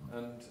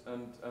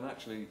 Mm-hmm. And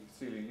actually,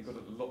 Celia, you've got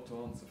a lot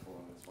to answer for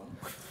on this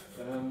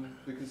one,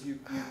 because you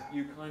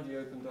kindly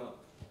opened up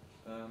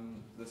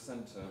the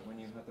centre when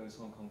you had those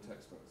Hong Kong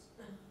textbooks,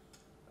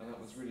 and that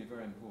was really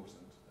very important.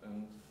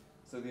 And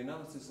so the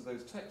analysis of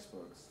those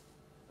textbooks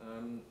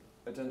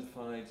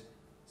identified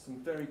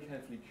some very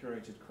carefully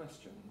curated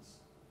questions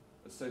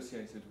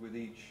associated with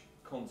each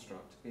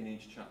construct in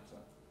each chapter.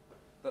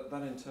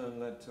 That in turn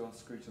led to us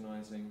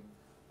scrutinising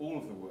all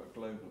of the work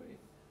globally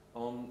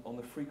on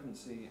the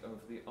frequency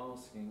of the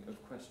asking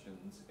of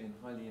questions in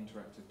highly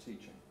interactive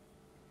teaching,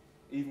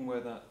 even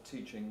where that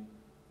teaching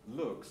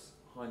looks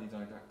highly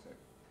didactic.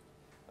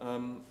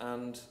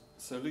 And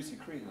so Lucy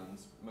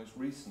Creehan's most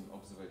recent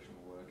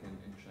observational work in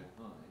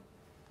Shanghai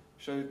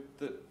showed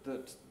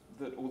that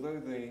although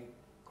the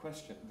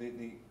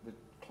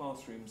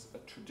classrooms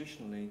are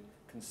traditionally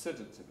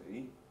considered to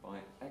be, by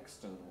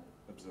external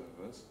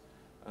observers,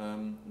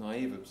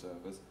 naive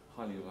observers,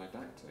 highly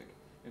didactic,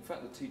 in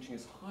fact the teaching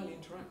is highly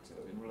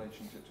interactive in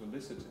relation to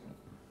eliciting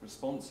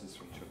responses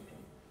from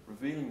children,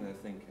 revealing their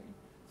thinking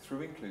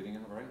through including a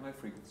very high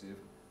frequency of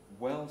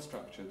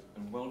well-structured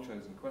and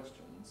well-chosen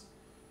questions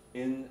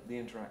in the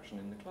interaction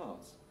in the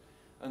class.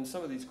 And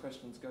some of these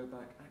questions go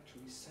back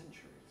actually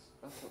centuries.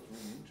 That's what's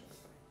really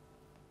interesting.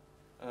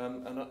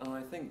 And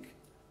I think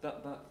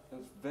that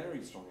there's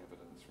very strong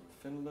evidence from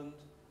Finland,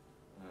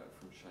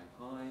 from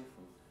Shanghai,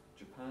 from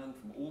Japan,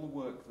 from all the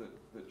work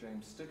that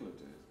James Stigler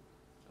did,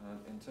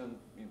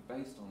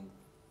 based on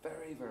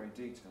very, very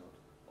detailed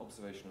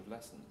observation of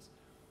lessons,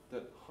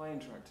 that high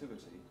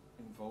interactivity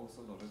involves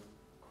a lot of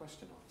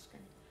question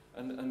asking.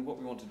 And what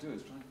we want to do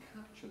is try and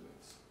capture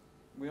this.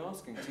 We're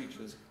asking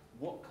teachers,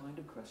 what kind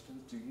of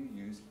questions do you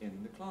use in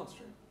the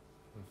classroom?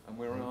 And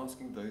we're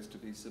asking those to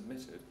be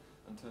submitted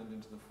and turned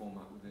into the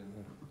format within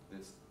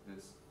this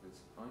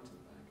item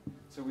bank.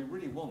 So we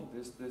really want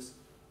this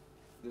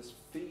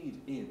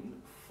feed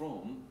in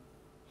from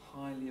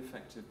highly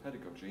effective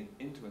pedagogy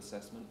into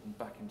assessment and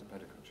back into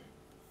pedagogy.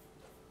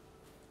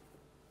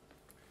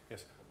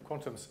 Yes,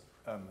 Quantum's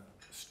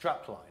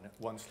strapline at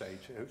one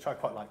stage, which I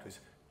quite liked, was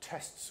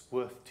tests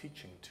worth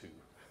teaching to.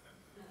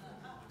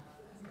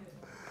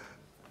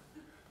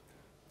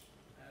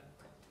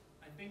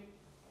 I think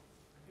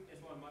this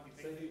one might be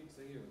picked.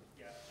 So you.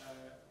 Yeah,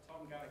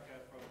 Tom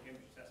Gallagher from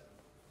Cambridge Assessment.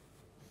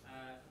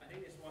 I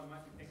think this one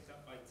might be picked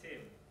up by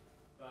Tim,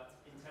 but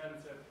in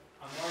terms of,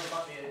 I'm worried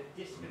about the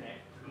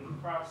disconnect between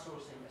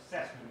crowdsourcing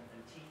assessment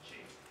and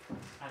teaching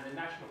and the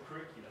national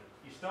curriculum.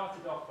 You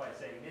started off by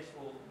saying this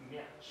will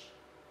match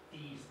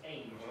these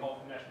aims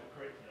of the national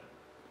curriculum.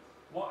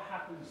 What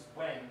happens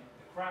when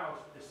the crowd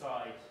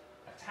decide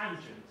a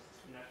tangent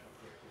to the national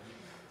curriculum,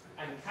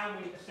 and can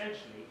we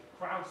essentially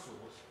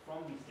crowdsource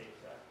from these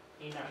data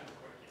in national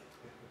curriculum?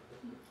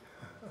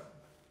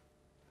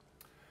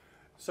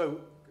 So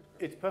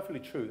it's perfectly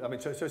true. I mean,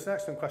 so it's an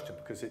excellent question,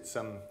 because it's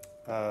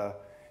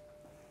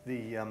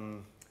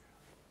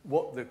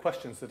what the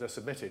questions that are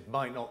submitted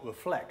might not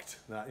reflect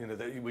that. You know,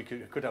 that we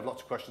could have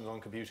lots of questions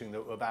on computing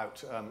that were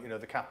about you know,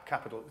 the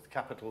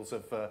capitals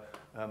of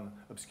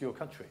obscure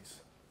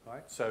countries,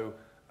 right? So,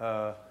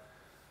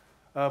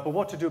 but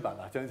what to do about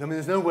that? I mean,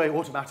 there's no way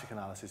automatic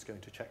analysis is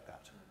going to check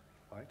that,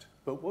 right?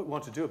 But what we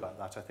want to do about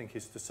that, I think,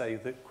 is to say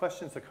that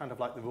questions are kind of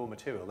like the raw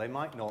material. They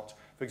might not,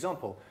 for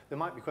example, there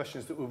might be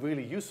questions that were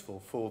really useful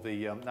for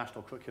the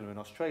national curriculum in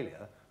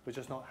Australia, but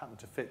just not happen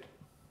to fit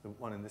the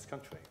one in this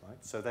country,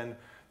 right? So then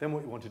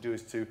what you want to do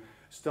is to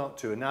start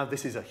to, and now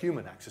this is a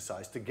human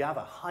exercise, to gather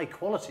high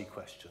quality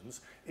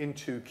questions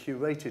into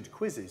curated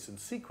quizzes and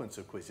sequence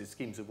of quizzes,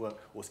 schemes of work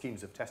or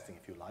schemes of testing,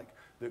 if you like,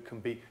 that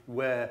can be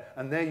where,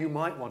 and there you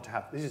might want to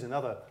have, this is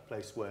another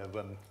place where,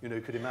 you know,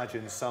 you could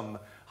imagine some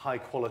high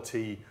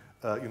quality,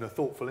 you know,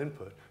 thoughtful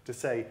input to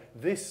say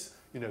this,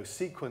 you know,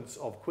 sequence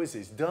of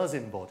quizzes does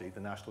embody the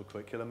national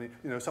curriculum.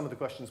 You know, some of the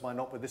questions might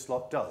not, but this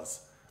lot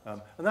does. And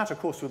that, of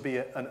course, would be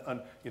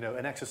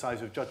an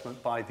exercise of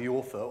judgment by the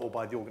author or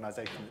by the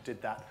organisation that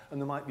did that,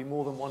 and there might be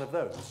more than one of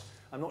those.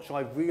 I'm not sure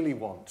I really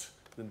want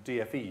the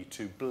DFE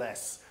to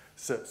bless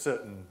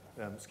certain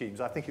schemes.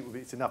 I think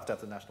it's enough to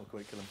have the national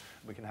curriculum.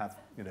 We can have,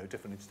 you know,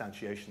 different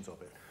instantiations of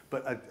it.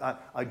 But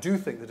I do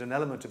think that an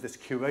element of this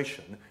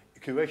curation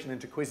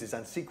into quizzes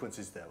and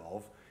sequences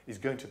thereof is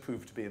going to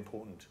prove to be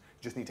important.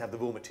 You just need to have the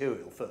raw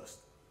material first.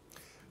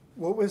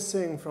 What we're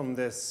seeing from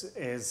this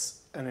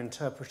is an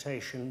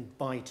interpretation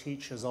by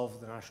teachers of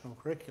the national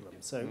curriculum.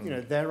 So, you know,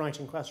 they're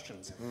writing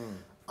questions.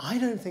 I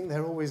don't think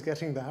they're always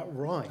getting that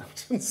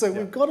right. And so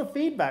we've got a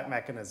feedback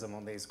mechanism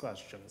on these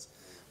questions.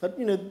 But,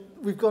 you know,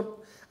 we've got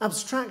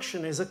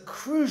abstraction is a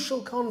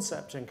crucial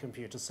concept in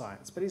computer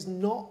science, but it's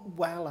not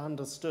well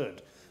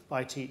understood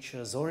by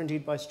teachers or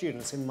indeed by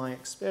students, in my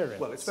experience.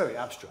 Well, it's very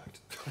abstract.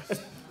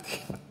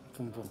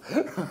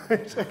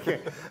 Right,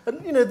 okay.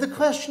 And, you know, the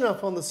question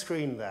up on the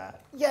screen there,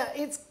 yeah,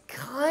 it's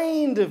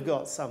kind of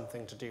got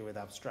something to do with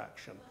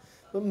abstraction.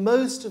 But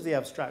most of the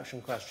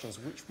abstraction questions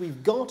which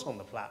we've got on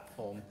the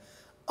platform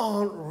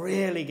aren't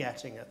really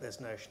getting at this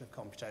notion of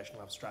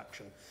computational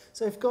abstraction.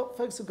 So if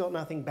folks have got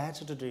nothing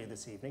better to do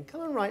this evening,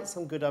 come and write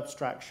some good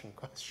abstraction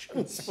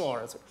questions for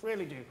us, which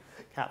really do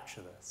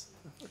capture this.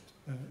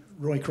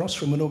 Roy Cross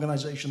from an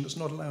organisation that's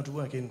not allowed to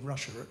work in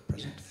Russia at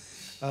present.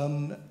 Yes.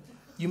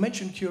 You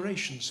mentioned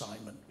curation,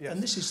 Simon,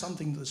 and this is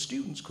something that the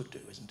students could do,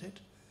 isn't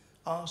it?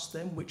 Ask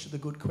them which are the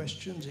good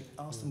questions,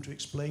 ask them to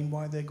explain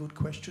why they're good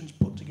questions,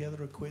 put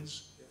together a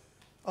quiz.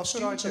 Are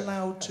students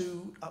allowed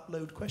to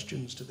upload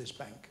questions to this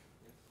bank?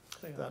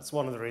 That's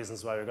one of the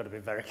reasons why we've got to be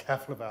very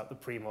careful about the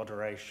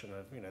pre-moderation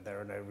of, you know, there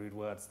are no rude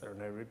words, there are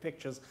no rude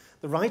pictures.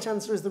 The right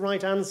answer is the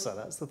right answer.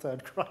 That's the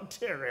third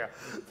criteria.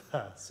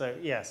 So,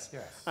 yes.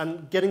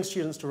 And getting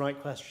students to write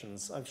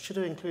questions. I should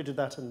have included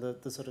that in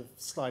the sort of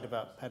slide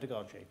about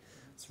pedagogy.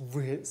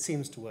 It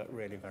seems to work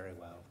really very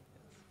well.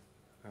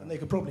 And they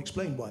could probably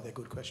explain why they're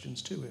good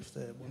questions too, if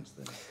they're once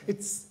they're...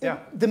 It's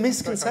the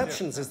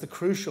misconceptions is the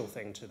crucial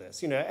thing to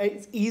this. You know,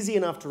 it's easy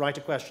enough to write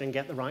a question and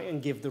get the right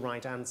and give the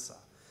right answer.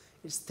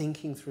 It's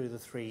thinking through the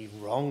three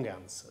wrong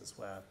answers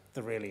where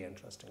the really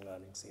interesting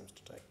learning seems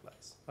to take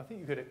place. I think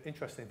you get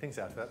interesting things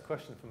out of that. The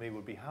question for me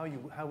would be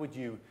how would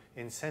you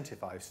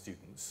incentivize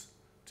students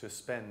to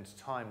spend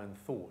time and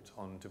thought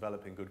on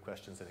developing good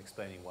questions and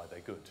explaining why they're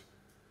good.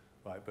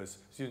 Right, but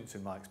students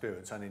in my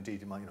experience, and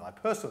indeed in my, my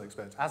personal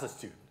experience as a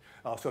student,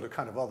 are sort of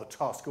kind of rather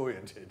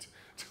task-oriented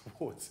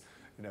towards,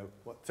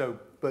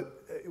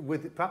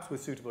 perhaps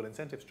with suitable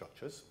incentive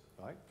structures,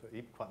 right,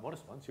 even quite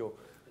modest ones,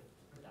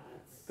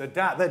 the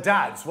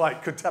dads,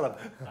 right, could tell them.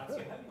 That's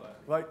your homework.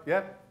 Right,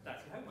 yeah.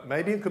 That's your homework.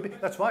 Maybe it could be,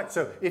 that's right.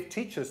 So if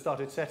teachers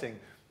started setting,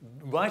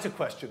 write a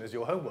question as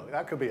your homework,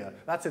 that could be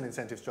that's an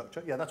incentive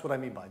structure. Yeah, that's what I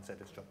mean by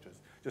incentive structures.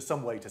 Just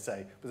some way to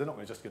say, but they're not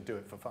just going to do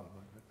it for fun.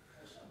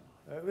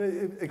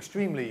 Right?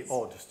 Extremely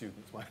odd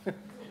students.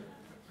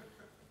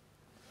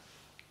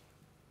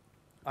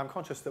 I'm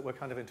conscious that we're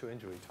kind of into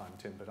injury time,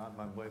 Tim, but I'm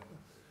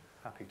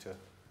happy to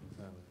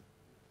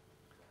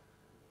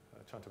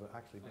try to,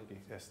 actually, maybe,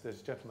 yes,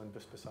 there's a gentleman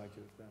just beside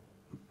you there.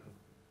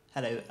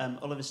 Hello,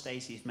 Oliver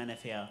Stacey from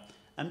NFER.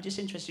 I'm just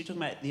interested, you're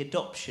talking about the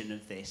adoption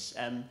of this.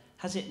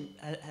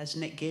 Has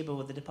Nick Gibb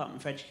or the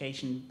Department for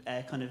Education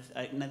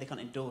no, they can't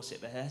endorse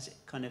it, but has it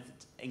kind of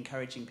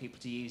encouraging people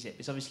to use it?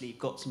 Because obviously you've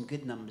got some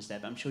good numbers there,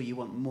 but I'm sure you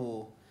want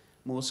more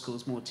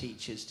schools, more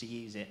teachers to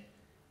use it.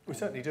 We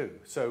certainly do.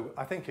 So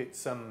I think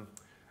it's,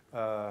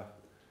 as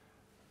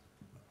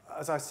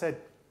I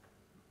said,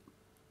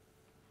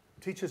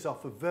 teachers are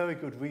for very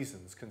good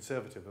reasons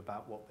conservative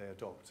about what they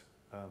adopt.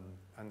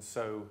 And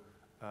so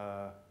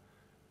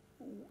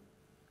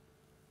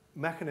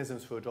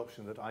mechanisms for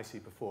adoption that I see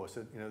before,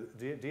 so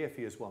DFE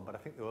is one, but I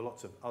think there are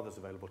lots of others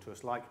available to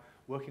us, like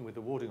working with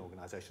awarding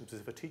organisations,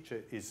 because if a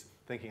teacher is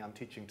thinking I'm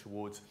teaching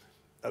towards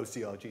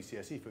OCR,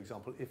 GCSE, for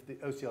example, if the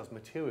OCR's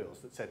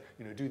materials that said,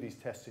 do these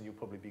tests and you'll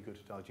probably be good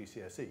at our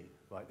GCSE,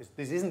 right?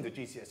 This isn't a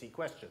GCSE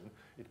question.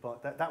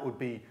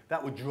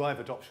 That would drive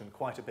adoption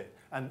quite a bit,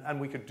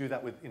 and we could do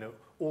that with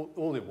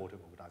all the awarding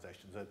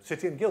organisations,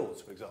 City and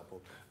Guilds, for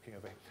example.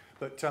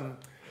 But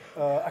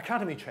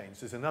academy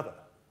chains is another.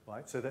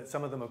 Right, so that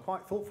some of them are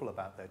quite thoughtful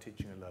about their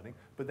teaching and learning,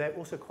 but they're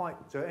also quite,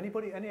 so any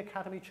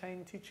academy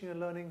chain teaching and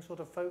learning sort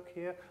of folk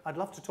here? I'd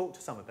love to talk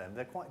to some of them.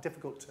 They're quite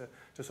difficult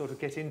to sort of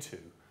get into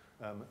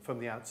from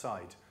the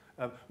outside.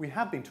 We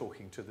have been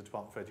talking to the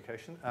Department for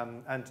Education,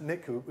 and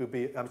Nick would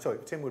be,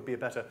 Tim would be a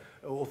better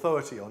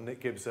authority on Nick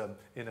Gibbs'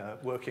 inner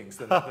workings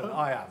than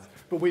I am.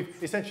 But we've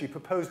essentially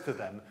proposed to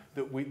them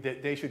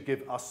that they should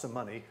give us some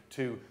money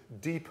to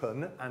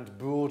deepen and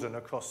broaden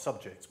across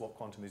subjects what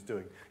quantum is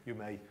doing. You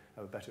may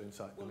have a better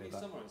insight than me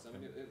about that. Well, he summarised.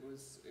 I mean, it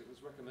was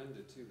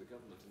recommended to the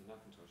government in the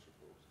Macintosh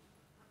report,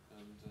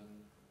 and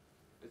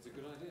it's a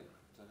good idea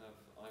to have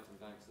item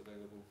banks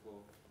available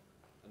for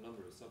a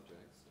number of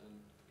subjects, and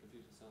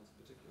computer science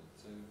in particular.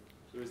 So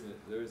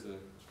there is a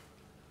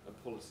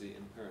policy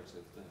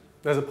imperative there.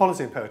 There's a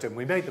policy imperative, and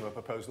we made them a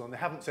proposal, and they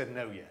haven't said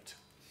no yet.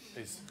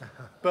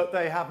 But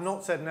they have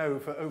not said no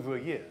for over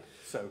a year.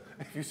 So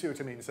if you see what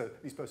I mean, so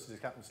these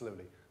processes happen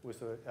slowly. Was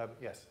there,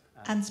 yes?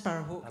 Anne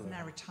Sparrowhawk,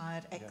 now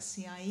retired,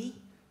 ex-CIE.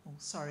 Oh,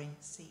 sorry,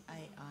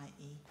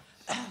 CAIE.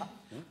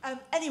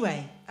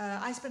 Anyway,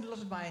 I spent a lot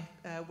of my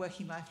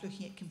working life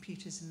looking at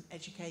computers and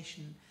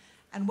education.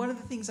 And one of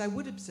the things I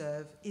would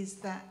observe is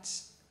that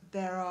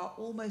there are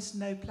almost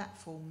no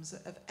platforms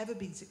that have ever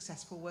been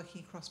successful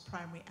working across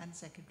primary and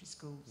secondary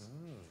schools.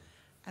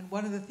 And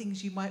one of the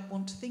things you might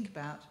want to think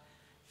about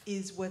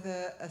is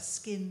whether a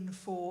skin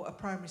for a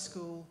primary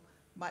school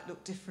might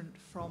look different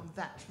from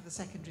that for the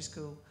secondary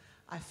school.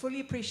 I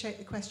fully appreciate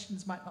the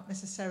questions might not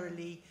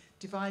necessarily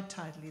divide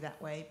tidily that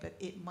way, but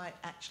it might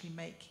actually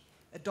make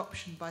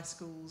adoption by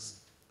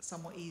schools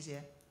somewhat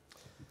easier.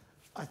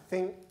 I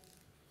think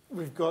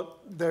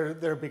there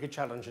are bigger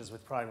challenges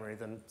with primary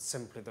than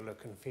simply the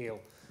look and feel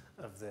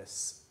of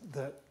this.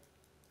 That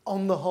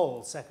on the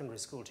whole, secondary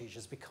school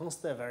teachers, because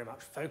they're very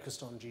much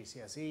focused on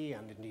GCSE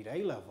and indeed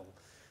A-level,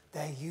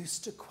 they're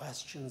used to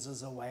questions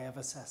as a way of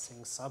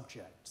assessing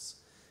subjects.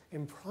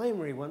 In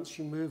primary, once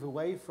you move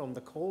away from the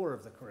core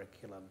of the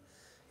curriculum,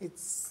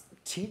 it's the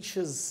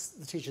teachers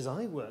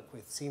I work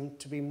with seem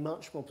to be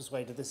much more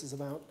persuaded this is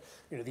about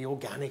the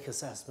organic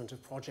assessment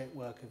of project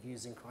work, of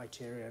using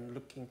criteria and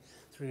looking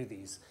through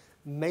these.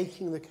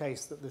 Making the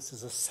case that this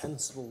is a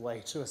sensible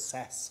way to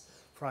assess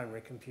primary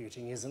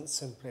computing isn't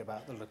simply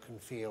about the look and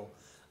feel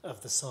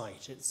of the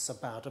site, it's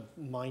about a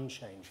mind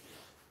change.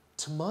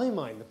 To my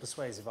mind, the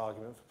persuasive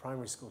argument for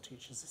primary school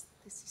teachers is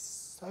this is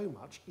so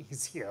much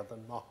easier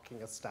than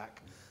marking a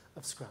stack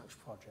of Scratch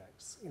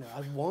projects.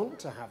 I want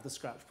to have the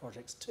Scratch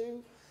projects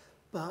too,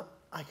 but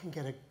I can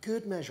get a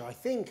good measure, I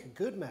think a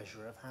good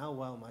measure of how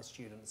well my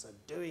students are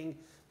doing,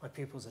 my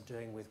pupils are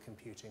doing with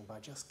computing by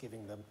just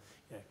giving them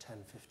 10,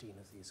 15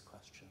 of these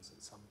questions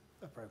at some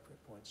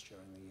appropriate points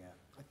during the year,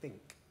 I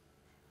think.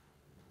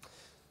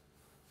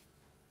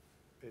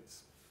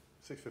 It's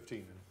 6:15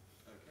 and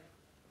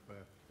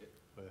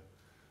we're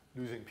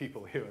losing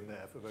people here and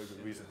there for very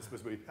good reasons,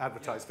 because we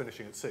advertised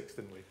finishing at 6,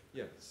 didn't we?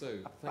 Yeah, so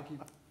thank you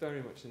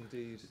very much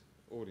indeed,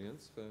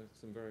 audience, for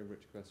some very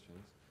rich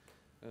questions.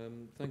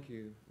 Thank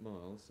you,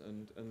 Miles,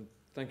 and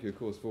thank you, of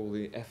course, for all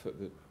the effort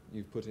that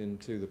you've put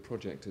into the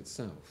project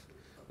itself,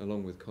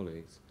 along with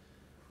colleagues.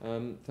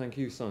 Thank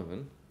you,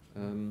 Simon.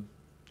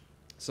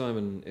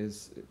 Simon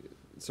is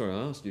sorry, I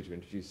asked you to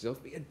introduce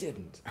yourself, but you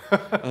didn't.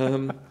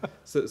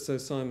 So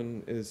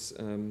Simon is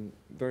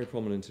very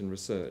prominent in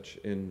research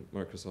in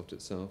Microsoft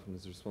itself and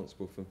is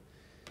responsible for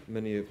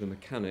many of the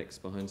mechanics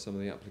behind some of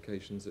the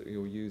applications that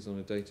you'll use on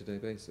a day-to-day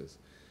basis.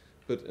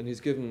 And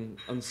he's given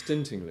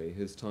unstintingly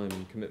his time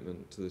and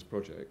commitment to this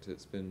project.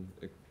 It's been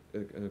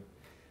an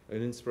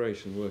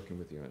inspiration working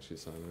with you, actually,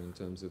 Simon, in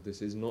terms of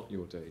this is not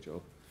your day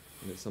job,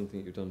 and it's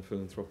something you've done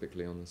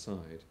philanthropically on the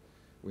side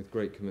with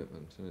great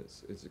commitment, and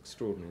it's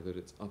extraordinary that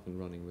it's up and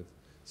running with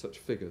such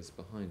figures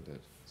behind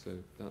it. So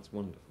that's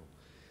wonderful.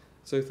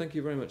 So thank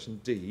you very much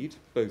indeed,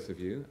 both of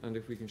you, and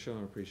if we can show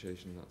our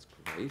appreciation, that's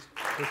great.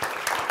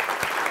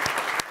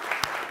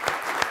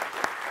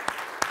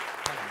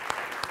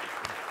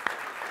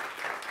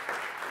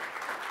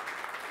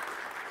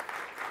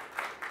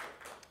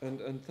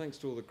 And thanks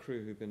to all the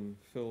crew who've been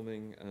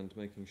filming and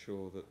making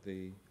sure that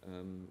the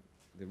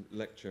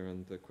lecture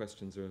and the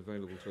questions are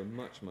available to a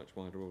much, much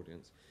wider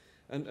audience.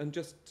 And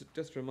just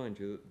to remind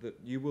you that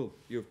you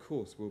of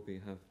course will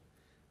have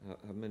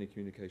many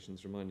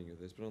communications reminding you of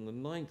this, but on the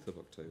 9th of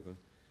October,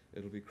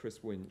 it'll be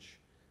Chris Winch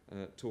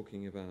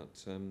talking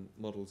about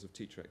models of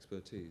teacher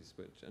expertise,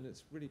 and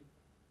it's really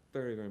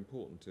very, very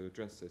important to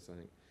address this, I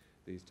think,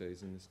 these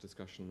days in this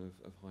discussion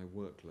of high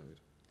workload.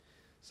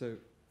 So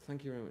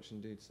thank you very much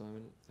indeed,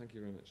 Simon. Thank you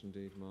very much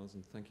indeed, Mars,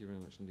 and thank you very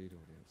much indeed,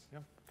 audience.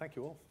 Yeah, thank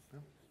you all.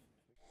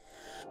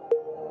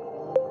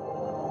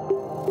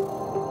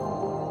 Yeah.